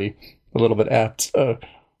actually a little bit apt.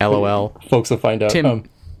 LOL. Folks will find out. Tim,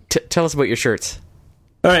 tell us about your shirts.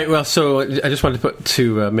 All right. Well, so I just wanted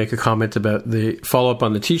to make a comment about the follow-up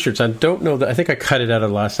on the T-shirts. I don't know that. I think I cut it out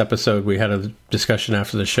of the last episode. We had a discussion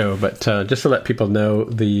after the show, but just to let people know,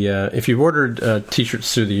 if you've ordered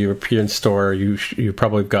T-shirts through the European store, you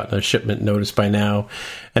probably have gotten a shipment notice by now.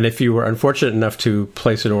 And if you were unfortunate enough to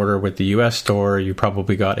place an order with the U.S. store, you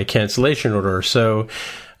probably got a cancellation order. So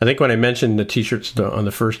I think when I mentioned the T-shirts on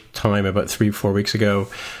the first time about 3-4 weeks ago,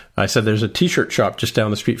 I said there's a T-shirt shop just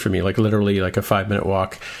down the street from me, like literally like a 5-minute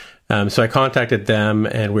walk. So I contacted them,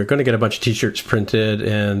 and we're going to get a bunch of T-shirts printed.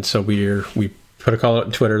 And so we put a call out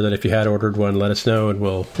on Twitter that if you had ordered one, let us know, and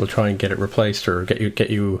we'll try and get it replaced or get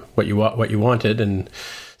you what you wanted and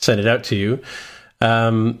send it out to you.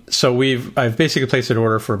 So I've basically placed an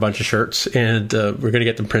order for a bunch of shirts, and we're going to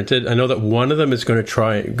get them printed. I know that one of them is going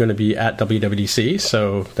to be at WWDC,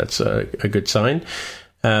 so that's a good sign.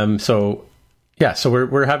 So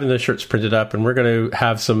we're having the shirts printed up, and we're going to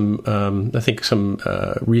have some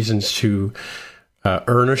reasons to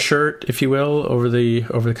earn a shirt, if you will, over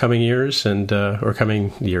the coming years and or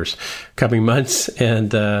coming months,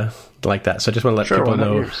 and like that. So I just want to let people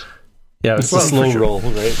know. Years. Yeah, it's a slow roll,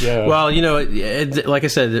 right? Yeah. Well, like I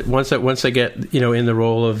said, once I get in the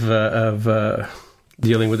role of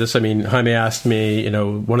dealing with this, I mean, Jaime asked me,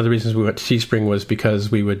 one of the reasons we went to Teespring was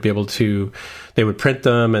because we would be able to, they would print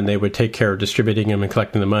them and they would take care of distributing them and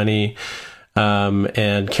collecting the money.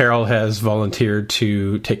 And Carol has volunteered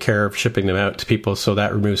to take care of shipping them out to people, so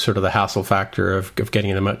that removes sort of the hassle factor of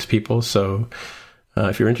getting them out to people. So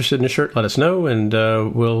if you're interested in a shirt, let us know, and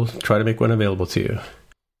we'll try to make one available to you.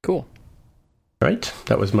 Cool. Right?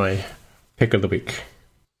 That was my pick of the week.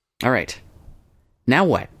 All right. Now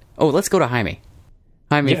what? Oh, let's go to Jaime.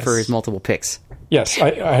 Jaime Yes. for his multiple picks. Yes,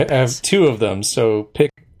 I have two of them. So pick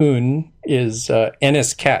un is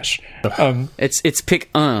NS Cash. It's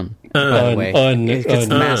pick by the way. It's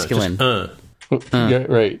masculine. Yeah,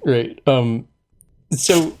 right.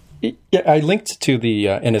 So yeah, I linked to the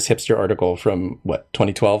NS Hipster article from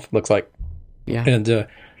 2012 looks like. Yeah. And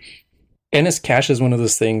NS Cache is one of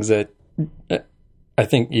those things that I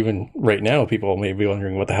think even right now people may be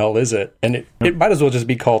wondering what the hell is it, and it might as well just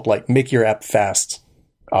be called like make your app fast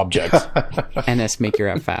object. NS make your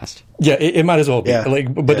app fast. Yeah, it might as well be. Yeah.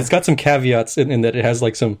 But it's got some caveats in that it has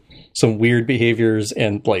like some weird behaviors,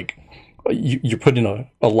 and like you're putting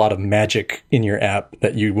a lot of magic in your app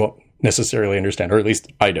that you won't necessarily understand, or at least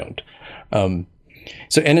I don't.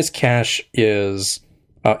 So NS Cache is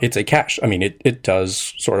it's a cache. I mean, it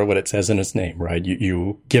does sort of what it says in its name, right?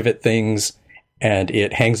 You give it things and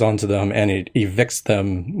it hangs on to them and it evicts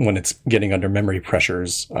them when it's getting under memory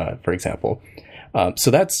pressures, for example. So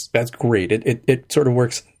that's great. It sort of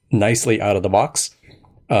works nicely out of the box.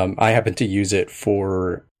 I happen to use it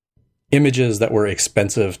for images that were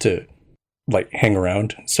expensive to like hang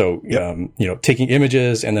around. So, taking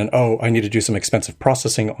images and then, I need to do some expensive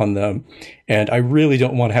processing on them. And I really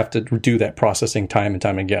don't want to have to do that processing time and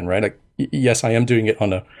time again, right? Like, yes, I am doing it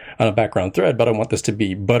on a background thread, but I want this to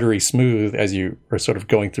be buttery smooth as you are sort of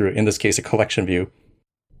going through, in this case, a collection view.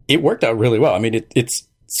 It worked out really well. I mean, it's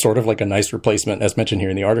sort of like a nice replacement, as mentioned here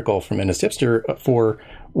in the article from NS Hipster, for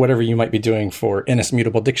whatever you might be doing for NS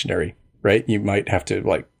Mutable Dictionary, right? You might have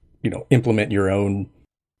to implement your own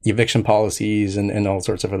eviction policies and all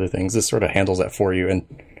sorts of other things. This sort of handles that for you.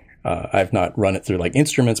 And I've not run it through like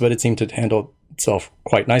instruments, but it seemed to handle itself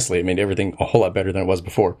quite nicely. It made everything a whole lot better than it was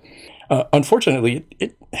before. Unfortunately,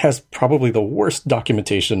 it has probably the worst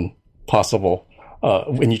documentation possible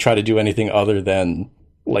when you try to do anything other than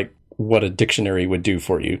like what a dictionary would do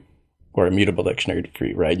for you, or a mutable dictionary for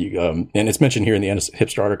you, right? And it's mentioned here in the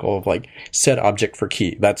Hipster article of like set object for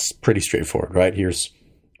key. That's pretty straightforward, right? Here's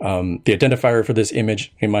the identifier for this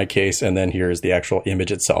image in my case, and then here's the actual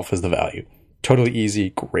image itself as the value. Totally easy,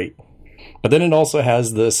 great. But then it also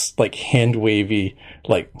has this like hand wavy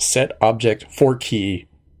like set object for key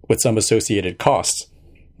with some associated costs.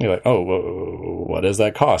 You're like, what does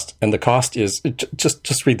that cost? And the cost is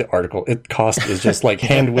just read the article. Cost is just like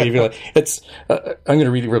hand wavy. Like it's. I'm going to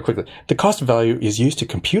read it real quickly. The cost value is used to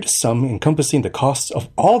compute a sum encompassing the costs of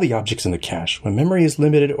all the objects in the cache. When memory is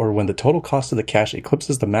limited, or when the total cost of the cache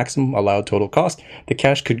eclipses the maximum allowed total cost, the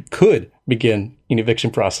cache could begin an eviction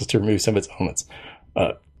process to remove some of its elements.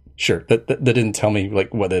 Sure, that didn't tell me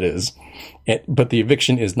like what it is, but the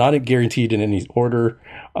eviction is not guaranteed in any order.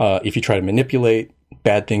 If you try to manipulate,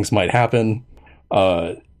 bad things might happen.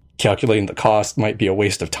 Calculating the cost might be a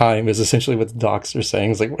waste of time, is essentially what the docs are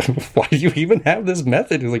saying. It's like, why do you even have this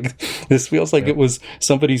method? Like, this feels like it was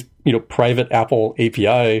somebody's, private Apple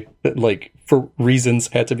API that, like, for reasons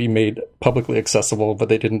had to be made publicly accessible, but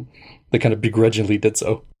they kind of begrudgingly did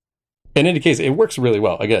so. In any case, it works really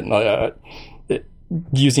well. Again,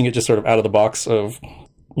 using it just sort of out of the box of,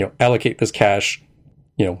 allocate this cache,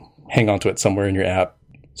 hang on to it somewhere in your app,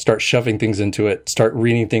 start shoving things into it, start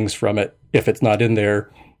reading things from it. If it's not in there,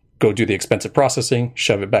 go do the expensive processing,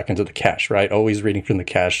 shove it back into the cache, right? Always reading from the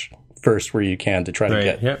cache first where you can to try to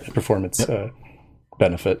get a performance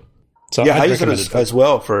benefit. So I use it as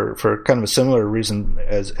well for kind of a similar reason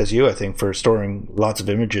as you, I think, for storing lots of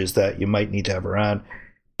images that you might need to have around.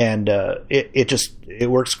 And it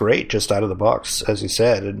works great just out of the box, as you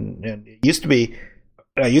said. And it used to be,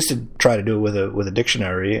 I used to try to do it with a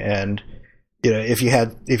dictionary, and if you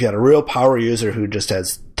had a real power user who just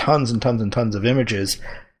has tons and tons and tons of images,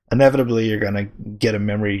 inevitably you're going to get a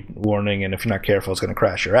memory warning, and if you're not careful, it's going to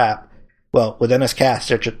crash your app. Well, with NS Cache,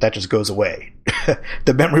 that just goes away.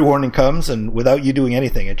 The memory warning comes, and without you doing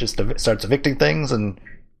anything, it just starts evicting things and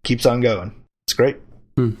keeps on going. It's great.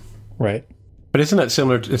 Right. But isn't that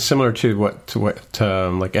similar? It's similar to what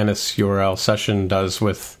like NS URL session does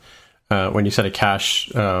with when you set a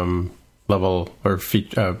cache level or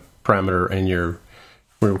parameter and you're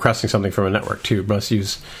requesting something from a network too, must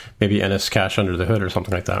use maybe NSCache under the hood or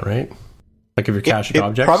something like that, right? Like if you're cached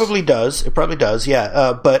objects? It probably does,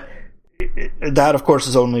 yeah. But that, of course,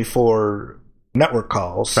 is only for network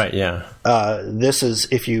calls. Right, yeah. This is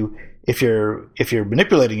if you're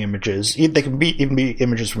manipulating images, they can even be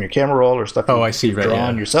images from your camera roll or stuff you've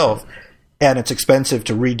drawn yourself, and it's expensive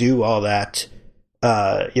to redo all that.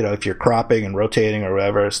 If you're cropping and rotating or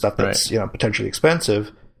whatever, stuff that's potentially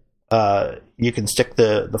expensive, you can stick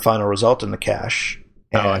the final result in the cache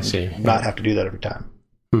and I see. not have to do that every time.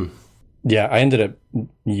 Yeah, I ended up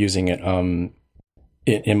using it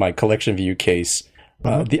in my collection view case.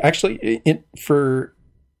 For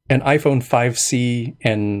an iPhone 5C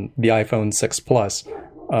and the iPhone 6 Plus,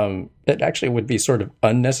 it actually would be sort of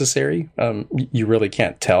unnecessary. You really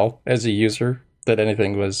can't tell as a user that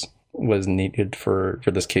anything was needed for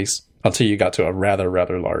this case until you got to a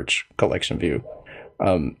rather large collection view.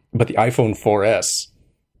 But the iPhone 4S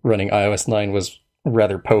running iOS 9 was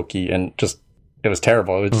rather pokey and it was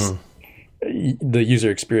terrible. It was the user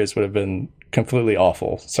experience would have been completely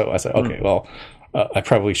awful. So I said, okay, well, I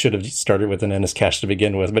probably should have started with an NSCache to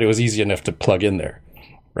begin with, but it was easy enough to plug in there,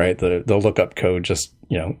 right? The lookup code just,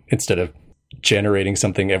 instead of generating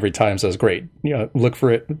something every time, so it's great. Look for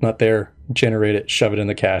it, not there, generate it, shove it in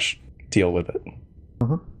the cache, deal with it.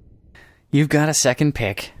 You've got a second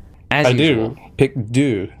pick. As I usual. do. Pick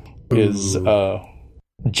do is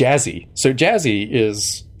Jazzy. So Jazzy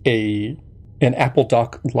is an Apple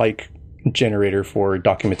Doc-like generator for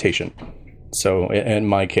documentation. So in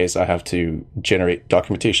my case, I have to generate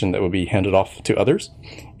documentation that will be handed off to others.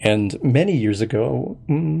 And many years ago,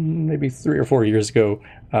 maybe 3 or 4 years ago,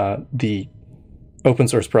 the open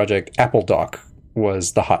source project Apple Doc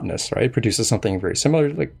was the hotness, right? It produces something very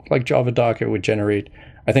similar, like Java Doc. It would generate,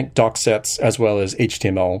 I think, doc sets as well as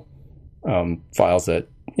HTML files that,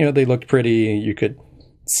 they looked pretty. You could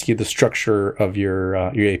see the structure of your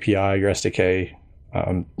API, your SDK,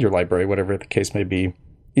 your library, whatever the case may be.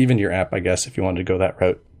 Even your app, I guess, if you wanted to go that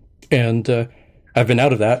route. And I've been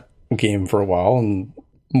out of that game for a while, and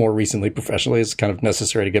more recently, professionally, it's kind of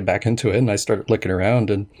necessary to get back into it. And I started looking around,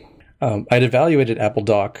 and I'd evaluated Apple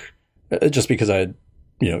Doc just because I had,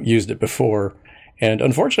 used it before. And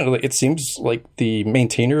unfortunately, it seems like the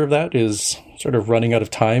maintainer of that is sort of running out of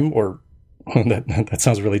time, or that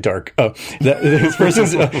sounds really dark. This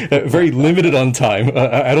person's very limited on time.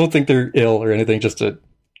 I don't think they're ill or anything, just to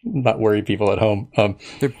not worry people at home.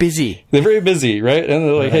 They're busy. They're very busy, right? And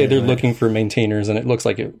they're like, hey, they're looking for maintainers, and it looks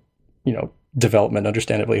like it, development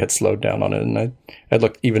understandably had slowed down on it. And I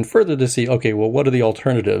looked even further to see, okay, well, what are the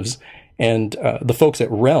alternatives? And the folks at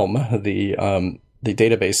Realm, the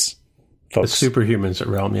database folks, the superhumans at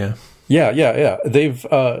Realm, yeah. Yeah.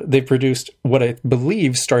 They've produced what I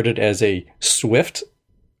believe started as a Swift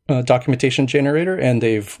documentation generator, and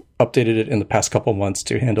they've updated it in the past couple months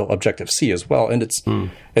to handle Objective-C as well. And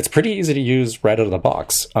it's pretty easy to use right out of the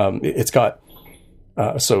box. It's got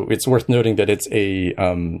so it's worth noting that it's a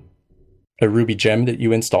Ruby gem that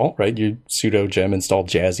you install, right? You sudo gem install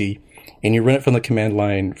Jazzy, and you run it from the command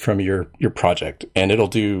line from your project, and it'll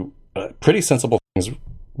do pretty sensible things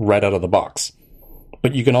right out of the box.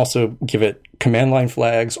 But you can also give it command line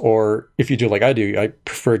flags, or if you do like I do, I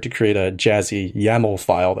prefer to create a Jazzy YAML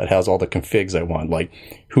file that has all the configs I want, like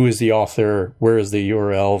who is the author, where is the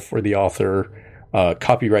URL for the author,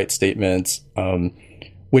 copyright statements,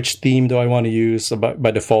 which theme do I want to use. So by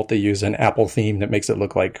default, they use an Apple theme that makes it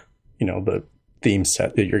look like, the theme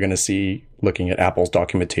set that you're going to see looking at Apple's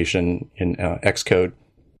documentation in Xcode.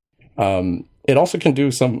 It also can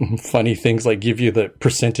do some funny things like give you the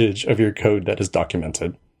percentage of your code that is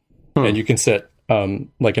documented. And you can set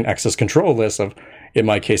like an access control list of, in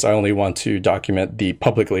my case, I only want to document the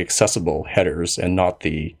publicly accessible headers and not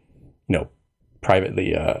the,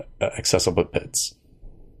 privately accessible bits.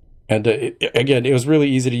 And again, it was really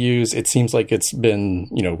easy to use. It seems like it's been,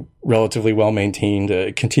 relatively well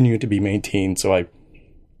maintained, continuing to be maintained. So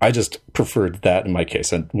I just preferred that in my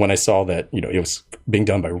case. And when I saw that, it was being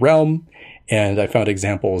done by Realm, and I found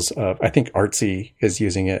examples of, I think Artsy is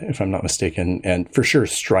using it, if I'm not mistaken, and for sure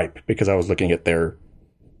Stripe, because I was looking at their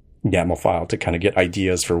YAML file to kind of get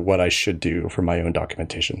ideas for what I should do for my own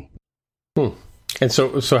documentation. And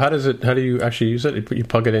so how do you actually use it? You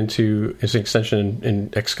plug it into as an extension in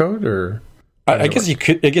Xcode, or? I guess you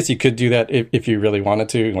could do that if you really wanted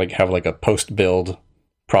to, like have like a post build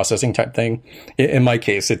processing type thing. In my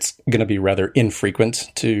case, it's going to be rather infrequent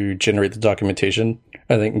to generate the documentation.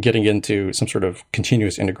 I think getting into some sort of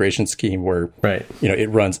continuous integration scheme where, it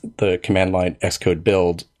runs the command line Xcode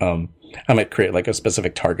build I might create like a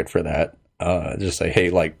specific target for that. Just say, hey,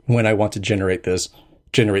 like when I want to generate this,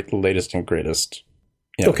 generate the latest and greatest.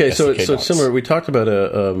 Okay, so it's similar. We talked about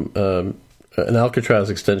an Alcatraz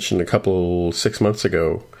extension 6 months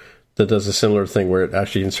ago that does a similar thing where it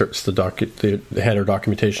actually inserts the header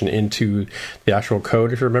documentation into the actual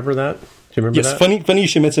code. If you remember that, do you remember that? Yes, funny you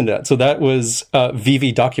should mention that. So that was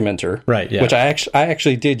VV Documenter, right? Yeah, which I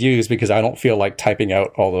actually did use because I don't feel like typing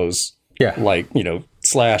out all those, like ///@param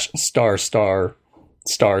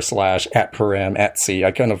 @c.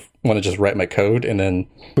 I kind of want to just write my code and then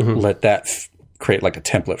let that create like a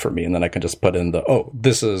template for me, and then I can just put in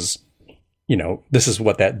this is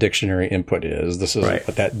what that dictionary input is. This is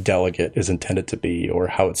what that delegate is intended to be, or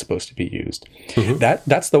how it's supposed to be used.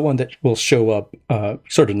 That's the one that will show up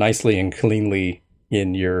sort of nicely and cleanly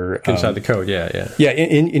in your inside the code.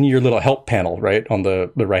 In your little help panel, right on the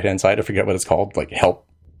right hand side. I forget what it's called, like help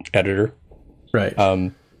editor. Right.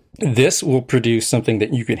 This will produce something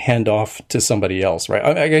that you can hand off to somebody else, right?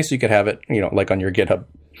 I guess you could have it, like on your GitHub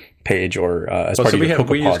page or as part of your CocoaPods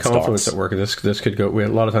we use Confluence docs. at work. This could go. A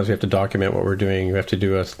lot of times we have to document what we're doing. We have to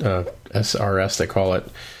do a SRS, they call it,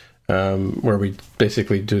 where we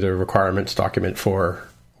basically do the requirements document for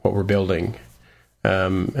what we're building.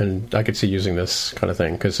 And I could see using this kind of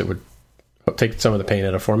thing because it would take some of the pain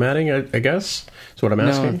out of formatting, I guess. That's what I'm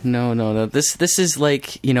asking. No. This is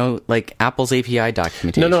like Apple's API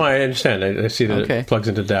documentation. No, I understand. I see that it plugs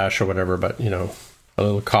into Dash or whatever, but a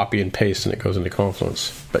little copy and paste and it goes into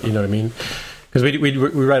Confluence. But you know what I mean? Because we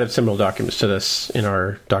write up similar documents to this in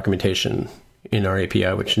our documentation in our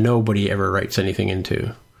API, which nobody ever writes anything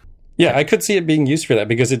into. Yeah, I could see it being used for that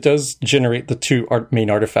because it does generate the two main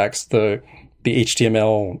artifacts, the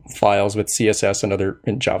HTML files with CSS and other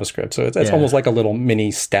in JavaScript. So it's almost like a little mini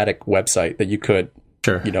static website that you could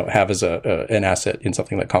have as an asset in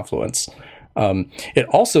something like Confluence. It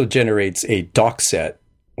also generates a doc set,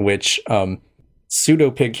 which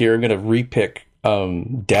pseudo pig here. I'm going to repick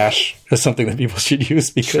Dash as something that people should use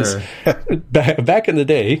because back in the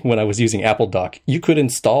day when I was using Apple Doc, you could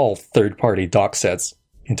install third-party doc sets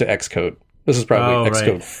into Xcode. This is probably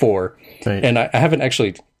Xcode 4. Right. And I haven't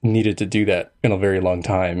actually needed to do that in a very long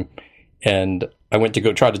time. And I went to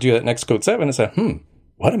go try to do that in Xcode 7 and said,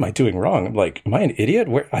 what am I doing wrong? I'm like, am I an idiot?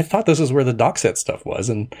 I thought this is where the doc set stuff was.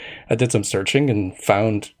 And I did some searching and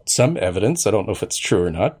found some evidence. I don't know if it's true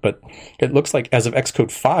or not, but it looks like as of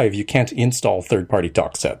Xcode 5, you can't install third-party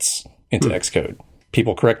doc sets into Xcode.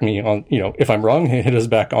 People correct me on, if I'm wrong, hit us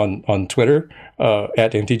back on Twitter,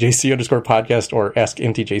 at MTJC_podcast or Ask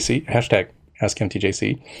MTJC, hashtag Ask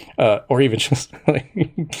MTJC, or even just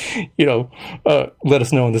let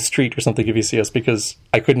us know on the street or something if you see us, because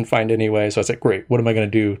I couldn't find any way. So I said, great, what am I going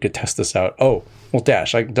to do to test this out? Oh, well,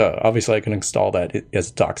 Dash, obviously I can install that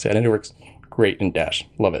as a doc set, and it works great in Dash.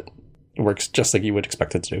 Love it. It works just like you would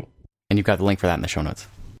expect it to. And you've got the link for that in the show notes.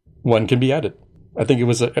 One can be added. I think it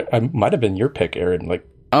was, I might have been your pick, Aaron,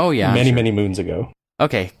 many moons ago.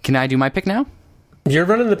 Okay, can I do my pick now? You're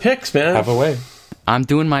running the picks, man. Have a way. I'm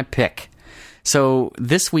doing my pick. So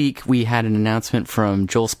this week we had an announcement from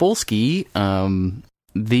Joel Spolsky.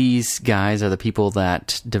 These guys are the people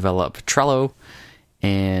that develop Trello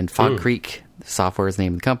and Fog Creek. Software is the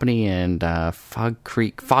name of the company, and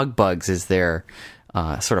Fog Bugs is their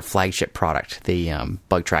sort of flagship product, the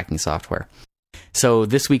bug tracking software. So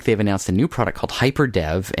this week they've announced a new product called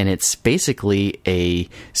HyperDev, and it's basically a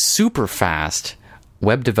super fast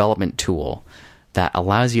web development tool that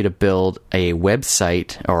allows you to build a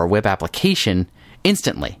website or a web application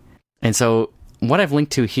instantly. And so what I've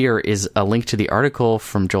linked to here is a link to the article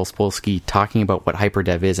from Joel Spolsky talking about what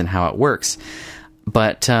HyperDev is and how it works.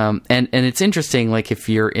 But and it's interesting, like if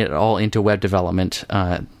you're at all into web development,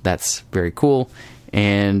 that's very cool,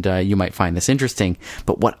 and you might find this interesting.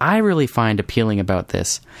 But what I really find appealing about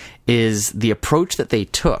this is the approach that they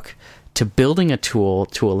took to building a tool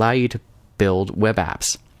to allow you to build web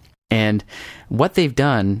apps. And what they've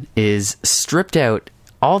done is stripped out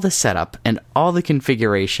all the setup and all the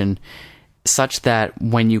configuration such that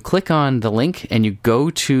when you click on the link and you go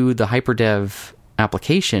to the HyperDev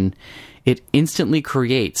application, it instantly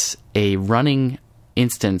creates a running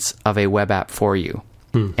instance of a web app for you.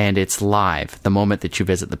 And it's live the moment that you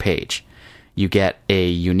visit the page. You get a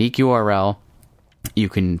unique URL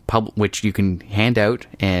which you can hand out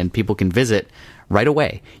and people can visit right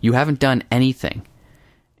away. You haven't done anything.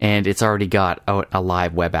 And it's already got a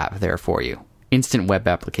live web app there for you. Instant web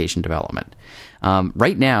application development.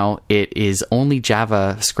 Right now, it is only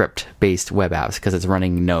JavaScript-based web apps because it's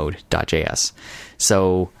running Node.js.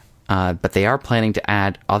 So but they are planning to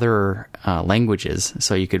add other languages.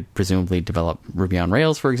 So you could presumably develop Ruby on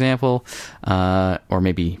Rails, for example, or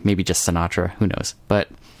maybe just Sinatra. Who knows? But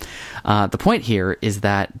the point here is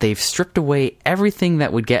that they've stripped away everything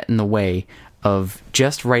that would get in the way of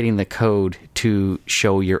just writing the code to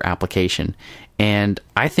show your application. And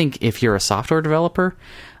I think if you're a software developer,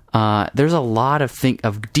 there's a lot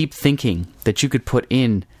of deep thinking that you could put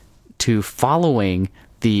in to following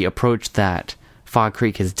the approach that Fog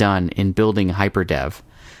Creek has done in building HyperDev.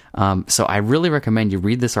 So I really recommend you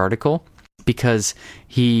read this article, because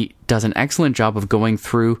he does an excellent job of going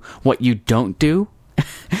through what you don't do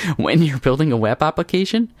when you're building a web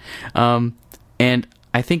application. And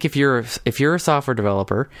I think if you're a software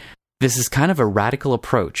developer, this is kind of a radical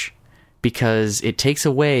approach, because it takes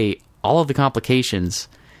away all of the complications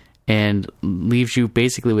and leaves you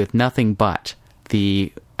basically with nothing but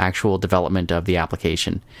the actual development of the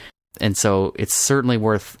application. And so it's certainly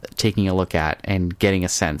worth taking a look at and getting a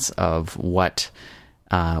sense of what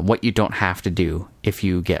you don't have to do if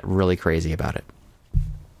you get really crazy about it.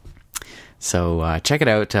 So check it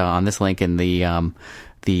out on this link. In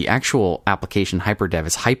the actual application HyperDev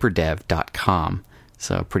is hyperdev.com.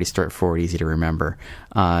 So pretty straightforward, easy to remember.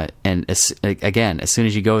 And as soon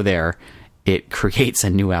as you go there, it creates a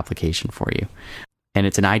new application for you. And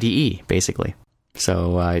it's an IDE, basically.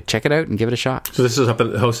 So check it out and give it a shot. So this is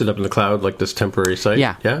hosted up in the cloud, like this temporary site?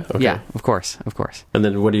 Yeah. Yeah? Okay. Yeah, of course. And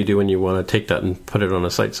then what do you do when you want to take that and put it on a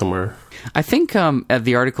site somewhere? I think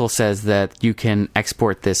the article says that you can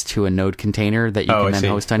export this to a Node container that you can then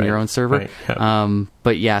host on your own server. Right. Yeah.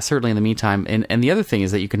 But yeah, certainly in the meantime. And the other thing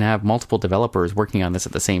is that you can have multiple developers working on this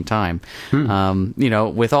at the same time.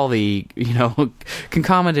 With all the,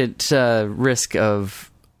 concomitant risk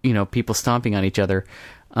of, people stomping on each other.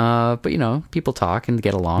 But people talk and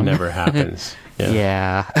get along. Never happens.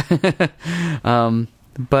 Yeah.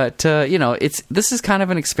 But this is kind of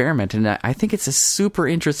an experiment, and I think it's a super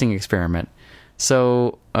interesting experiment.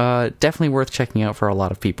 So definitely worth checking out for a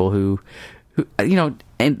lot of people who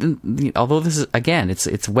and although this is, again,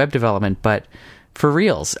 it's web development, but for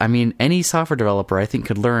reals, I mean, any software developer I think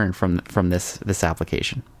could learn from this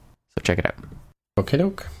application. So check it out. Okie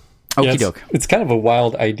doke. Okie doke. It's kind of a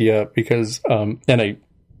wild idea because, and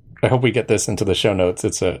I hope we get this into the show notes.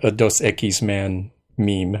 It's a Dos Equis man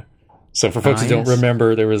meme. So for folks who don't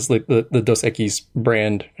remember, there was like the Dos Equis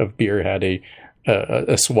brand of beer had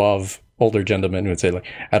a suave older gentleman who would say, like,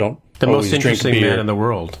 I don't the always most interesting drink beer. Man in the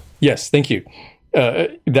world. Yes, thank you.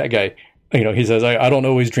 That guy, he says, I don't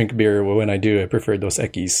always drink beer, but when I do, I prefer Dos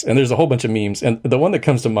Equis. And there's a whole bunch of memes. And the one that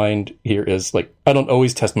comes to mind here is, like, I don't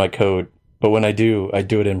always test my code, but when I do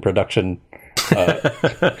it in production. Sort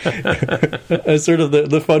of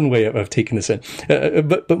the fun way of taking this in.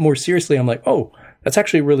 But more seriously, I'm like, oh, that's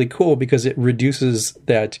actually really cool because it reduces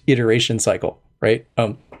that iteration cycle, right?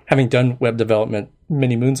 Having done web development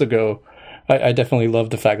many moons ago, I definitely love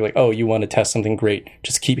the fact, like, oh, you want to test something great,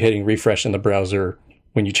 just keep hitting refresh in the browser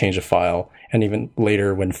when you change a file. And even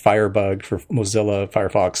later when Firebug for Mozilla,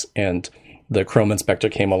 Firefox, and the Chrome Inspector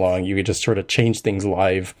came along, you could just sort of change things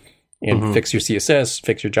live and fix your CSS,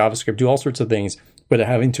 fix your JavaScript, do all sorts of things without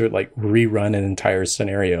having to, like, rerun an entire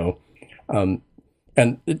scenario. To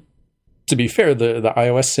be fair, the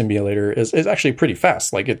iOS simulator is actually pretty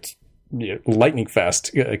fast. Like, it's lightning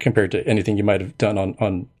fast compared to anything you might have done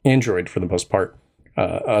on Android for the most part,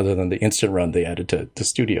 other than the instant run they added to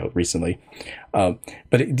Studio recently.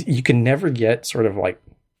 But you can never get sort of like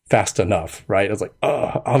fast enough, right? It's like,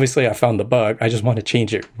 oh, obviously I found the bug. I just want to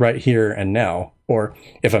change it right here and now. Or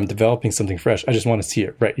if I'm developing something fresh, I just want to see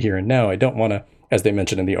it right here and now. I don't want to, as they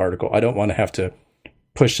mentioned in the article, I don't want to have to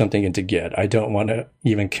push something into Git. I don't want to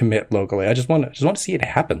even commit locally. I just want to see it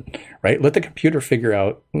happen, right? Let the computer figure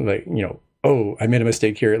out, like, oh, I made a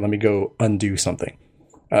mistake here. Let me go undo something.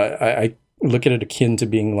 I look at it akin to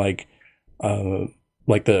being like the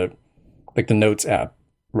Notes app,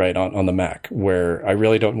 right, on the Mac, where I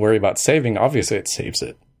really don't worry about saving. Obviously, it saves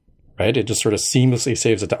it, right? It just sort of seamlessly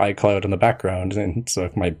saves it to iCloud in the background. And so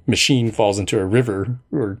if my machine falls into a river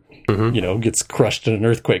or, gets crushed in an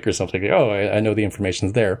earthquake or something, oh, I know the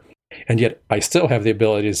information's there. And yet I still have the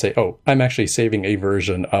ability to say, oh, I'm actually saving a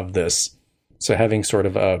version of this. So having sort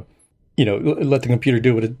of let the computer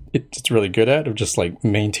do what it's really good at, of just like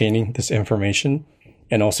maintaining this information,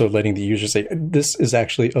 and also letting the user say, this is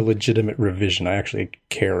actually a legitimate revision. I actually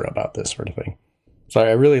care about this sort of thing. So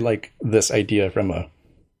I really like this idea from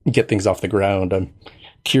get things off the ground. I'm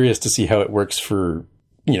curious to see how it works for,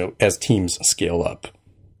 as teams scale up.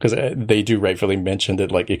 Because they do rightfully mention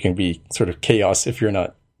that, like, it can be sort of chaos if you're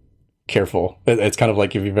not careful. It's kind of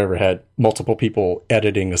like if you've ever had multiple people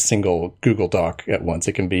editing a single Google Doc at once.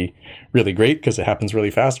 It can be really great because it happens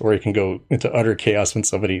really fast, or it can go into utter chaos when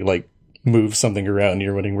somebody like moves something around and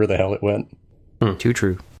you're wondering where the hell it went. Too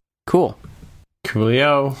true. Cool.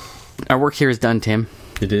 Coolio. Our work here is done, Tim.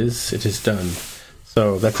 It is done.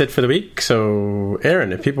 So that's it for the week. So,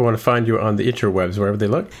 Aaron, if people want to find you on the interwebs, wherever they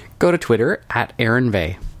look. Go to Twitter at Aaron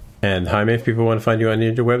Vey. And Jaime, if people want to find you on the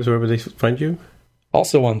interwebs, wherever they find you.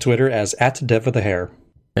 Also on Twitter as @DevWithAHair.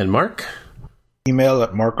 And Mark? Email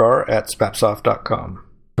at markr@spapsoft.com.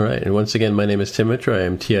 All right. And once again, my name is Tim Mitra. I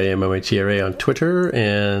am TIMMITRA on Twitter.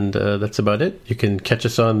 And that's about it. You can catch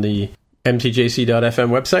us on the mtjc.fm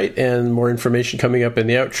website, and more information coming up in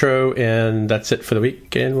the outro. And that's it for the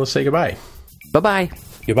week. And we'll say goodbye. Bye-bye.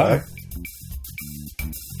 Goodbye. Bye.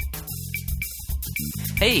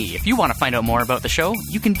 Hey, if you want to find out more about the show,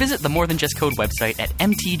 you can visit the More Than Just Code website at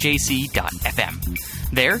mtjc.fm.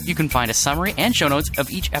 There, you can find a summary and show notes of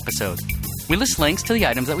each episode. We list links to the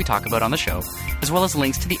items that we talk about on the show, as well as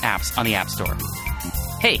links to the apps on the App Store.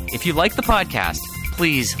 Hey, if you like the podcast,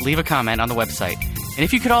 please leave a comment on the website. And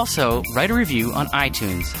if you could also write a review on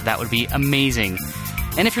iTunes, that would be amazing.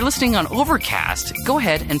 And if you're listening on Overcast, go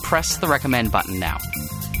ahead and press the recommend button now.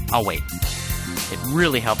 I'll wait. It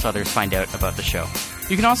really helps others find out about the show.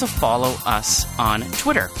 You can also follow us on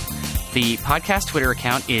Twitter. The podcast Twitter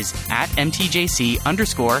account is at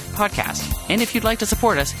 @MTJC_podcast. And if you'd like to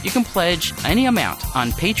support us, you can pledge any amount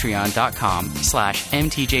on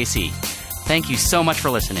patreon.com/MTJC. Thank you so much for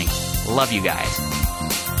listening. Love you guys.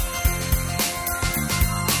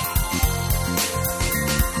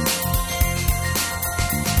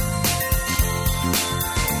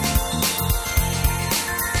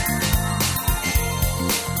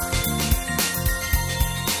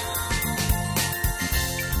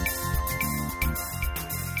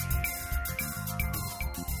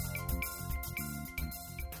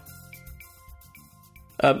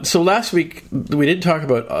 So last week we did talk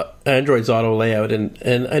about Android's auto layout, and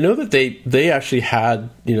I know that they actually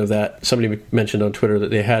had, that somebody mentioned on Twitter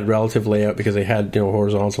that they had relative layout because they had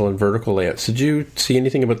horizontal and vertical layouts. Did you see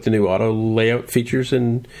anything about the new auto layout features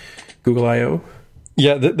in Google I/O?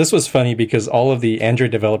 Yeah, this was funny because all of the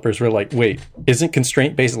Android developers were like, wait, isn't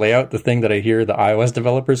constraint-based layout the thing that I hear the iOS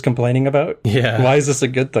developers complaining about? Yeah. Why is this a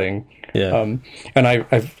good thing? Yeah. And I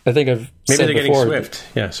think I've maybe said they're before, getting Swift.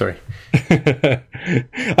 Yeah, sorry.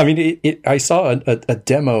 I mean, I saw a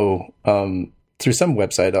demo through some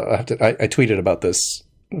website. I tweeted about this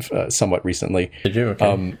somewhat recently. Did you?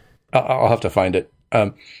 Okay. I'll have to find it.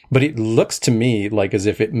 But it looks to me like as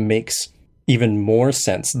if it makes even more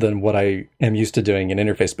sense than what I am used to doing in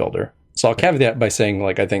Interface Builder. So I'll caveat by saying,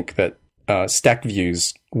 I think that stack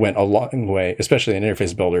views went a long way, especially in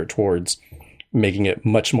Interface Builder, towards making it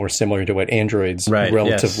much more similar to what Android's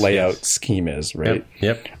relative layout scheme is, right?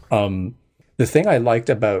 Yep. The thing I liked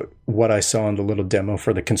about what I saw in the little demo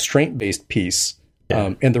for the constraint-based piece,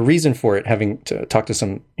 and the reason for it, having to talk to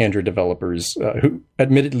some Android developers who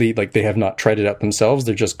admittedly, they have not tried it out themselves,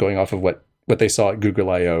 they're just going off of what they saw at Google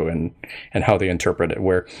I/O and how they interpret it,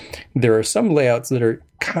 where there are some layouts that are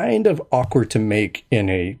kind of awkward to make in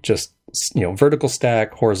a just, vertical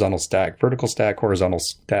stack, horizontal stack, vertical stack, horizontal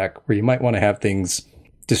stack, where you might want to have things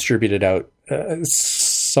distributed out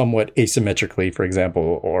somewhat asymmetrically, for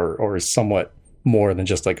example, or somewhat more than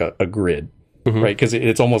just like a grid, right? Because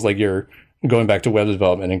it's almost like you're going back to web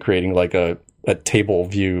development and creating like a table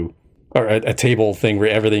view or a table thing where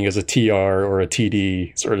everything is a TR or a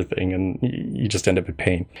TD sort of thing, and you just end up in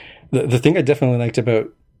pain. The thing I definitely liked about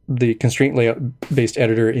the constraint layout based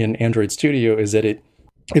editor in Android Studio is that it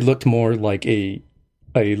looked more like a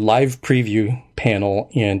live preview panel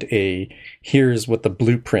and here's what the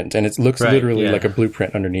blueprint, and it looks literally like a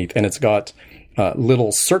blueprint underneath, and it's got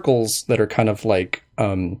little circles that are kind of like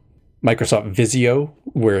Microsoft Visio,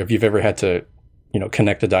 where if you've ever had to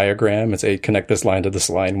connect a diagram and say, connect this line to this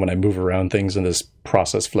line when I move around things in this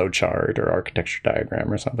process flow chart or architecture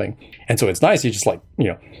diagram or something. And so it's nice. You just I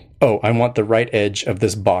want the right edge of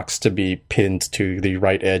this box to be pinned to the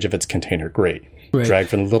right edge of its container. Great. Right. Drag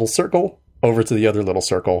from the little circle over to the other little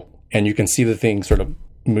circle, and you can see the thing sort of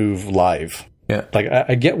move live. Yeah.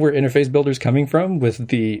 I get where Interface Builder's coming from with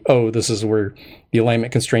this is where the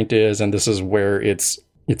alignment constraint is, and this is where it's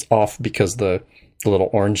off because the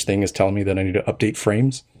little orange thing is telling me that I need to update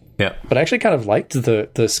frames. Yeah. But I actually kind of liked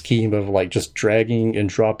the scheme of just dragging and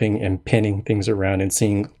dropping and pinning things around and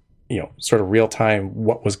seeing, sort of real time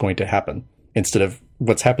what was going to happen, instead of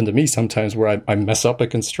what's happened to me sometimes where I mess up a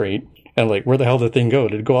constraint and where the hell did the thing go?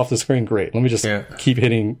 Did it go off the screen? Great. Let me just keep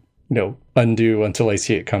hitting, undo until I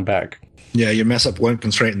see it come back. Yeah, you mess up one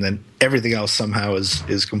constraint and then everything else somehow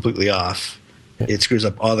is completely off. It screws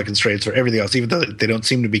up all the constraints or everything else, even though they don't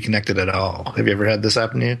seem to be connected at all. Have you ever had this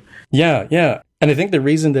happen to you? Yeah. And I think the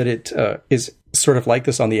reason that it is sort of like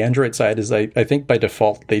this on the Android side is I think by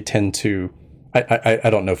default they tend to, I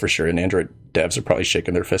don't know for sure, and Android devs are probably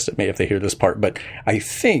shaking their fist at me if they hear this part, but I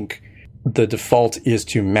think the default is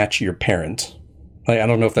to match your parent. I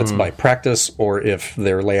don't know if that's by practice or if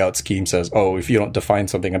their layout scheme says, oh, if you don't define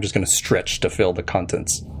something, I'm just going to stretch to fill the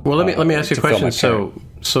contents. Well, let me ask you a question.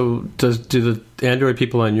 So do the Android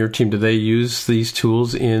people on your team, do they use these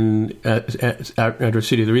tools in Android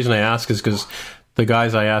Studio? The reason I ask is because the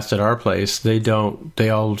guys I asked at our place, they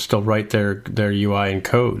all still write their UI in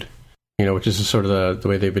code, which is sort of the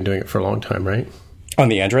way they've been doing it for a long time, right? On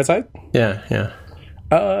the Android side? Yeah.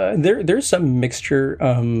 There's some mixture.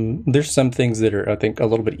 There's some things that are, I think, a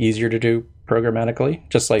little bit easier to do programmatically.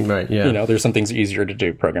 Just like, there's some things easier to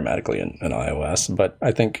do programmatically in iOS. But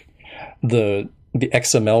I think the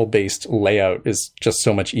XML-based layout is just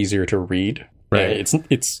so much easier to read. Right.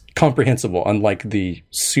 It's comprehensible, unlike the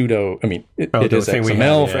pseudo. I mean, it is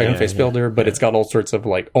XML for Interface Builder, but it's got all sorts of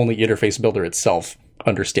only Interface Builder itself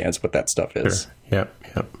understands what that stuff is. Sure.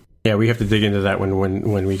 Yep. Yeah, we have to dig into that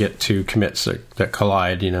when we get to commits that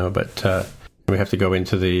collide, but we have to go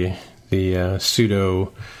into the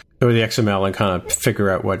pseudo or the XML and kind of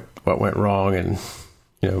figure out what went wrong and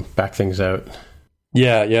back things out.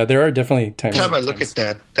 Yeah, there are definitely times. Every time I look at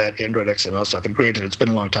that Android XML stuff, and granted, it's been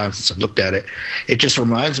a long time since I've looked at it. It just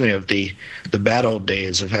reminds me of the bad old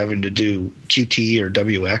days of having to do Qt or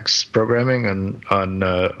WX programming on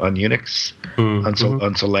Unix,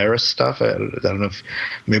 on Solaris stuff. I don't know if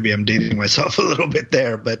maybe I'm dating myself a little bit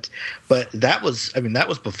there, but that was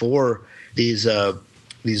before these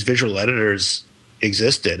visual editors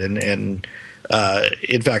existed, and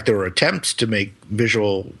in fact there were attempts to make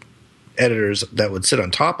visual editors that would sit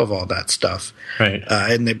on top of all that stuff, right?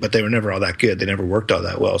 But they were never all that good. They never worked all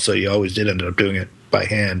that well. So you always did end up doing it by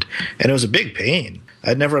hand, and it was a big pain.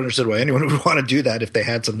 I'd never understood why anyone would want to do that if they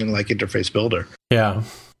had something like Interface Builder. Yeah,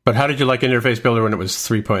 but how did you like Interface Builder when it was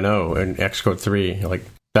 3.0 and Xcode 3?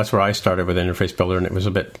 That's where I started with Interface Builder, and it was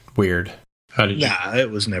a bit weird. How did you? Nah,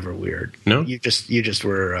 it was never weird. No, you just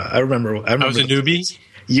were. I remember. I was a newbie.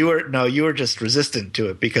 You were just resistant to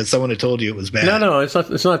it because someone had told you it was bad. No, it's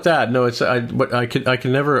not that. No, it's I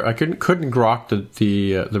couldn't grok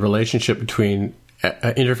the relationship between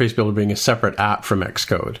Interface Builder being a separate app from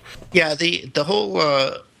Xcode. Yeah, the whole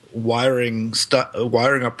wiring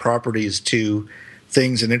up properties to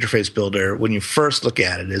things in Interface Builder when you first look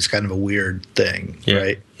at it is kind of a weird thing,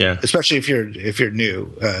 right? Yeah, especially if you're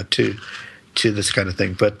new to this kind of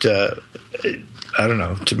thing, but. I don't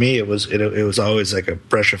know. To me, it was always like a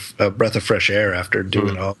breath of fresh air after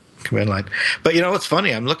doing all command line. But what's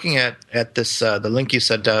funny? I'm looking at this the link you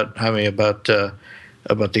sent out, Jaime, about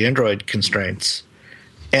the Android constraints,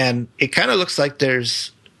 and it kind of looks like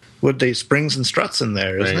there's springs and struts in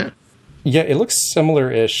there, isn't it? Yeah, it looks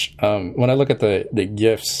similar-ish. When I look at the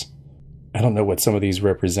GIFs, I don't know what some of these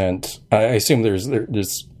represent. I assume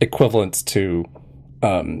there's equivalents to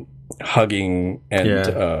hugging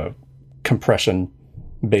and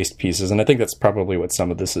compression-based pieces, and I think that's probably what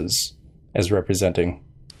some of this is representing.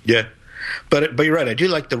 Yeah, but you're right. I do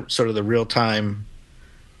like the sort of the real time.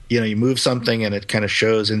 You move something and it kind of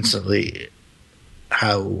shows instantly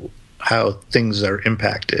how things are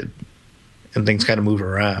impacted, and things kind of move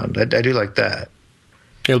around. I do like that.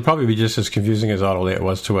 It'll probably be just as confusing as Autolate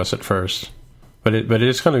was to us at first, but it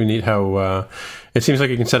is kind of neat how it seems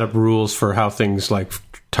like you can set up rules for how things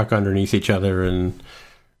tuck underneath each other and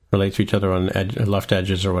relate to each other on left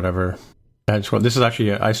edges or whatever. This is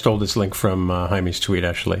actually I stole this link from Jaime's tweet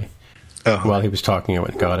actually. While he was talking. I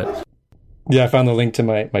went and got it. Yeah, I found the link to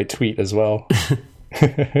my tweet as well.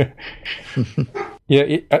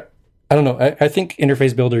 Yeah, I don't know. I think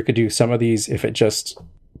Interface Builder could do some of these if it just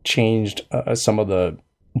changed some of the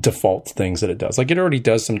default things that it does. It already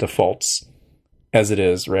does some defaults as it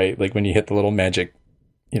is, right? Like when you hit the little magic,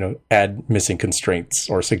 add missing constraints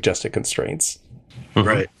or suggested constraints.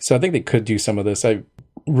 Right. So I think they could do some of this. I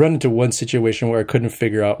run into one situation where I couldn't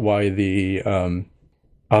figure out why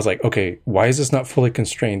I was like, okay, why is this not fully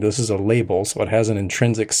constrained? This is a label, so it has an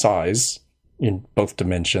intrinsic size in both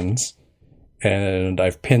dimensions. And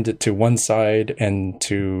I've pinned it to one side and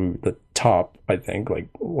to the top, I think.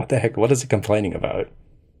 What the heck? What is it complaining about?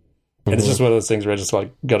 And it's just one of those things where I just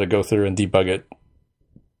got to go through and debug it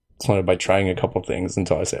by trying a couple things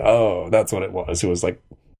until I say, oh, that's what it was. It was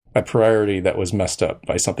a priority that was messed up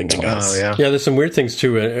by something else. Oh, yeah. Yeah, there's some weird things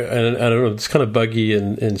too, and I don't know, it's kind of buggy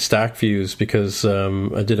in stack views because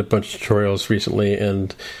I did a bunch of tutorials recently,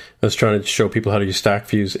 and I was trying to show people how to use stack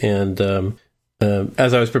views, and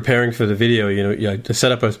as I was preparing for the video, I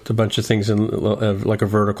set up a bunch of things in like a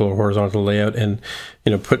vertical or horizontal layout, and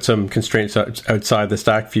put some constraints outside the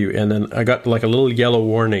stack view, and then I got like a little yellow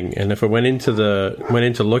warning. And if I went in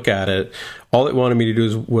to look at it, all it wanted me to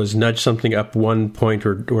do was nudge something up 1 point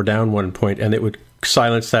or down 1 point, and it would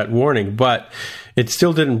silence that warning. But it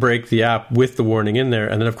still didn't break the app with the warning in there.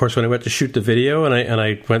 And then, of course, when I went to shoot the video and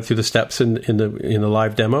I went through the steps in the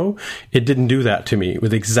live demo, it didn't do that to me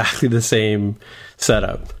with exactly the same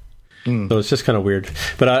setup. So it's just kind of weird.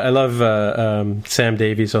 But I love Sam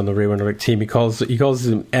Davies on the Ray Wenderlich team. He calls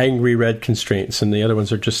them angry red constraints, and the other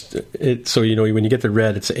ones are just it. So when you get the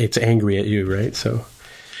red, it's angry at you, right? So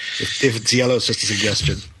if it's yellow, it's just a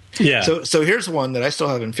suggestion. Yeah. So here's one that I still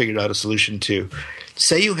haven't figured out a solution to.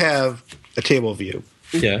 Say you have a table view.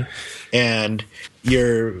 Yeah. And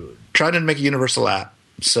you're trying to make a universal app.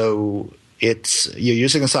 So you're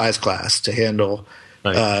using a size class to handle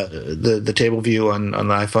the table view on the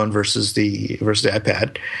iPhone versus the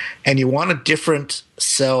iPad. And you want a different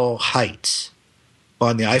cell height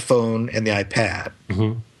on the iPhone and the iPad.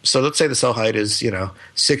 Mm-hmm. So let's say the cell height is,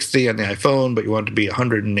 60 on the iPhone, but you want it to be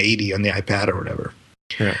 180 on the iPad or whatever.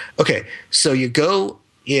 Yeah. Okay, so you go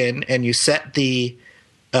in and you set the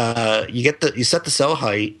set the cell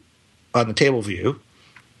height on the table view,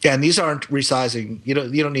 and these aren't resizing. You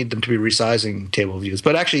don't need them to be resizing table views,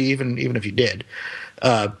 but actually, even if you did,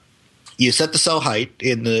 you set the cell height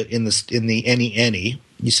in the any.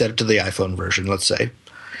 You set it to the iPhone version, let's say,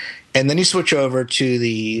 and then you switch over to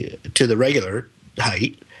the regular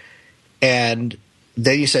height, and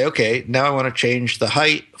then you say, okay, now I want to change the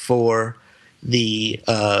height for the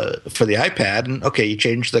iPad, and okay, you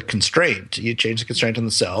change the constraint. You change the constraint on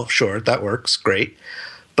the cell. Sure, that works, great.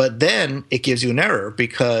 But then it gives you an error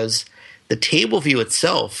because the table view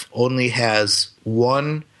itself only has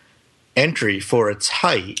one entry for its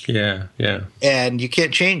height. Yeah. And you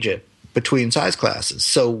can't change it between size classes.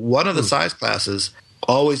 So one of the size classes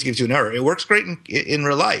always gives you an error. It works great in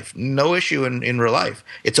real life, no issue in real life.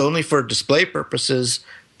 It's only for display purposes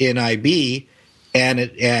in IB.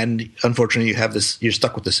 And unfortunately, you're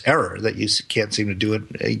stuck with this error that you can't seem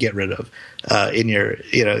to get rid of in your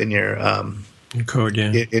code,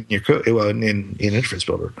 yeah, in your code, well, in Interface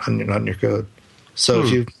Builder on your code. So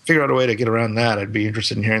if you figure out a way to get around that, I'd be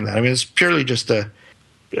interested in hearing that. I mean, it's purely just a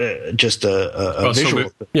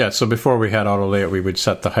visual. So before we had auto layout, we would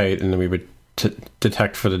set the height, and then we would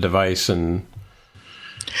detect for the device and.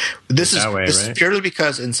 This is purely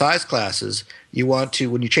because in size classes, you want to,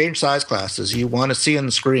 when you change size classes, you want to see on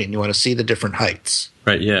the screen, you want to see the different heights.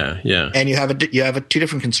 Right, yeah. And you have two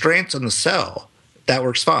different constraints on the cell. That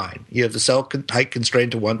works fine. You have the cell height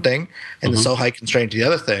constraint to one thing and the cell height constraint to the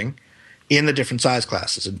other thing in the different size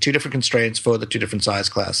classes, and two different constraints for the two different size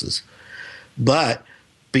classes. But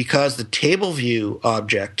because the table view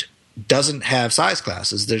object doesn't have size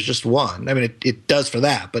classes, there's just one. I mean, it does for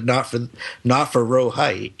that, but not for row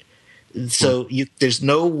height. So there's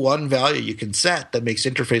no one value you can set that makes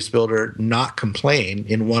Interface Builder not complain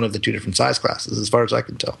in one of the two different size classes, as far as I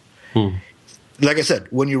can tell. Like I said,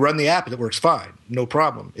 when you run the app, it works fine, no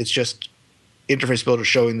problem. It's just Interface Builder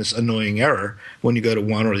showing this annoying error when you go to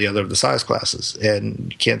one or the other of the size classes,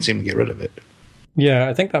 and you can't seem to get rid of it. Yeah,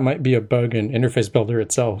 I think that might be a bug in Interface Builder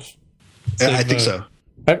itself. I think so.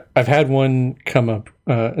 I've had one come up,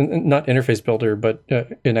 not Interface Builder, but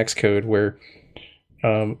in Xcode, where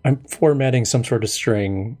I'm formatting some sort of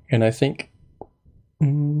string, and I think,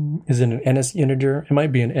 is it an NS integer? It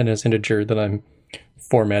might be an NS integer that I'm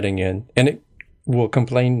formatting in, and it will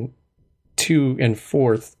complain to and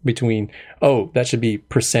forth between, that should be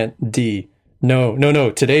 %D.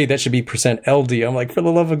 No, today that should be %LD. I'm like, for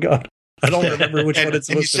the love of God. I don't remember which one it's supposed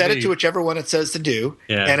to be. And you set it to whichever one it says to do,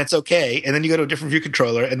 and it's okay. And then you go to a different view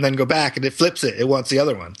controller, and then go back, and it flips it. It wants the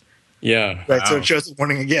other one. Yeah. Right. Wow. So it shows the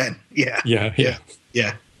warning again. Yeah. Yeah.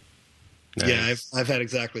 Nice. Yeah. I've had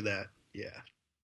exactly that. Yeah.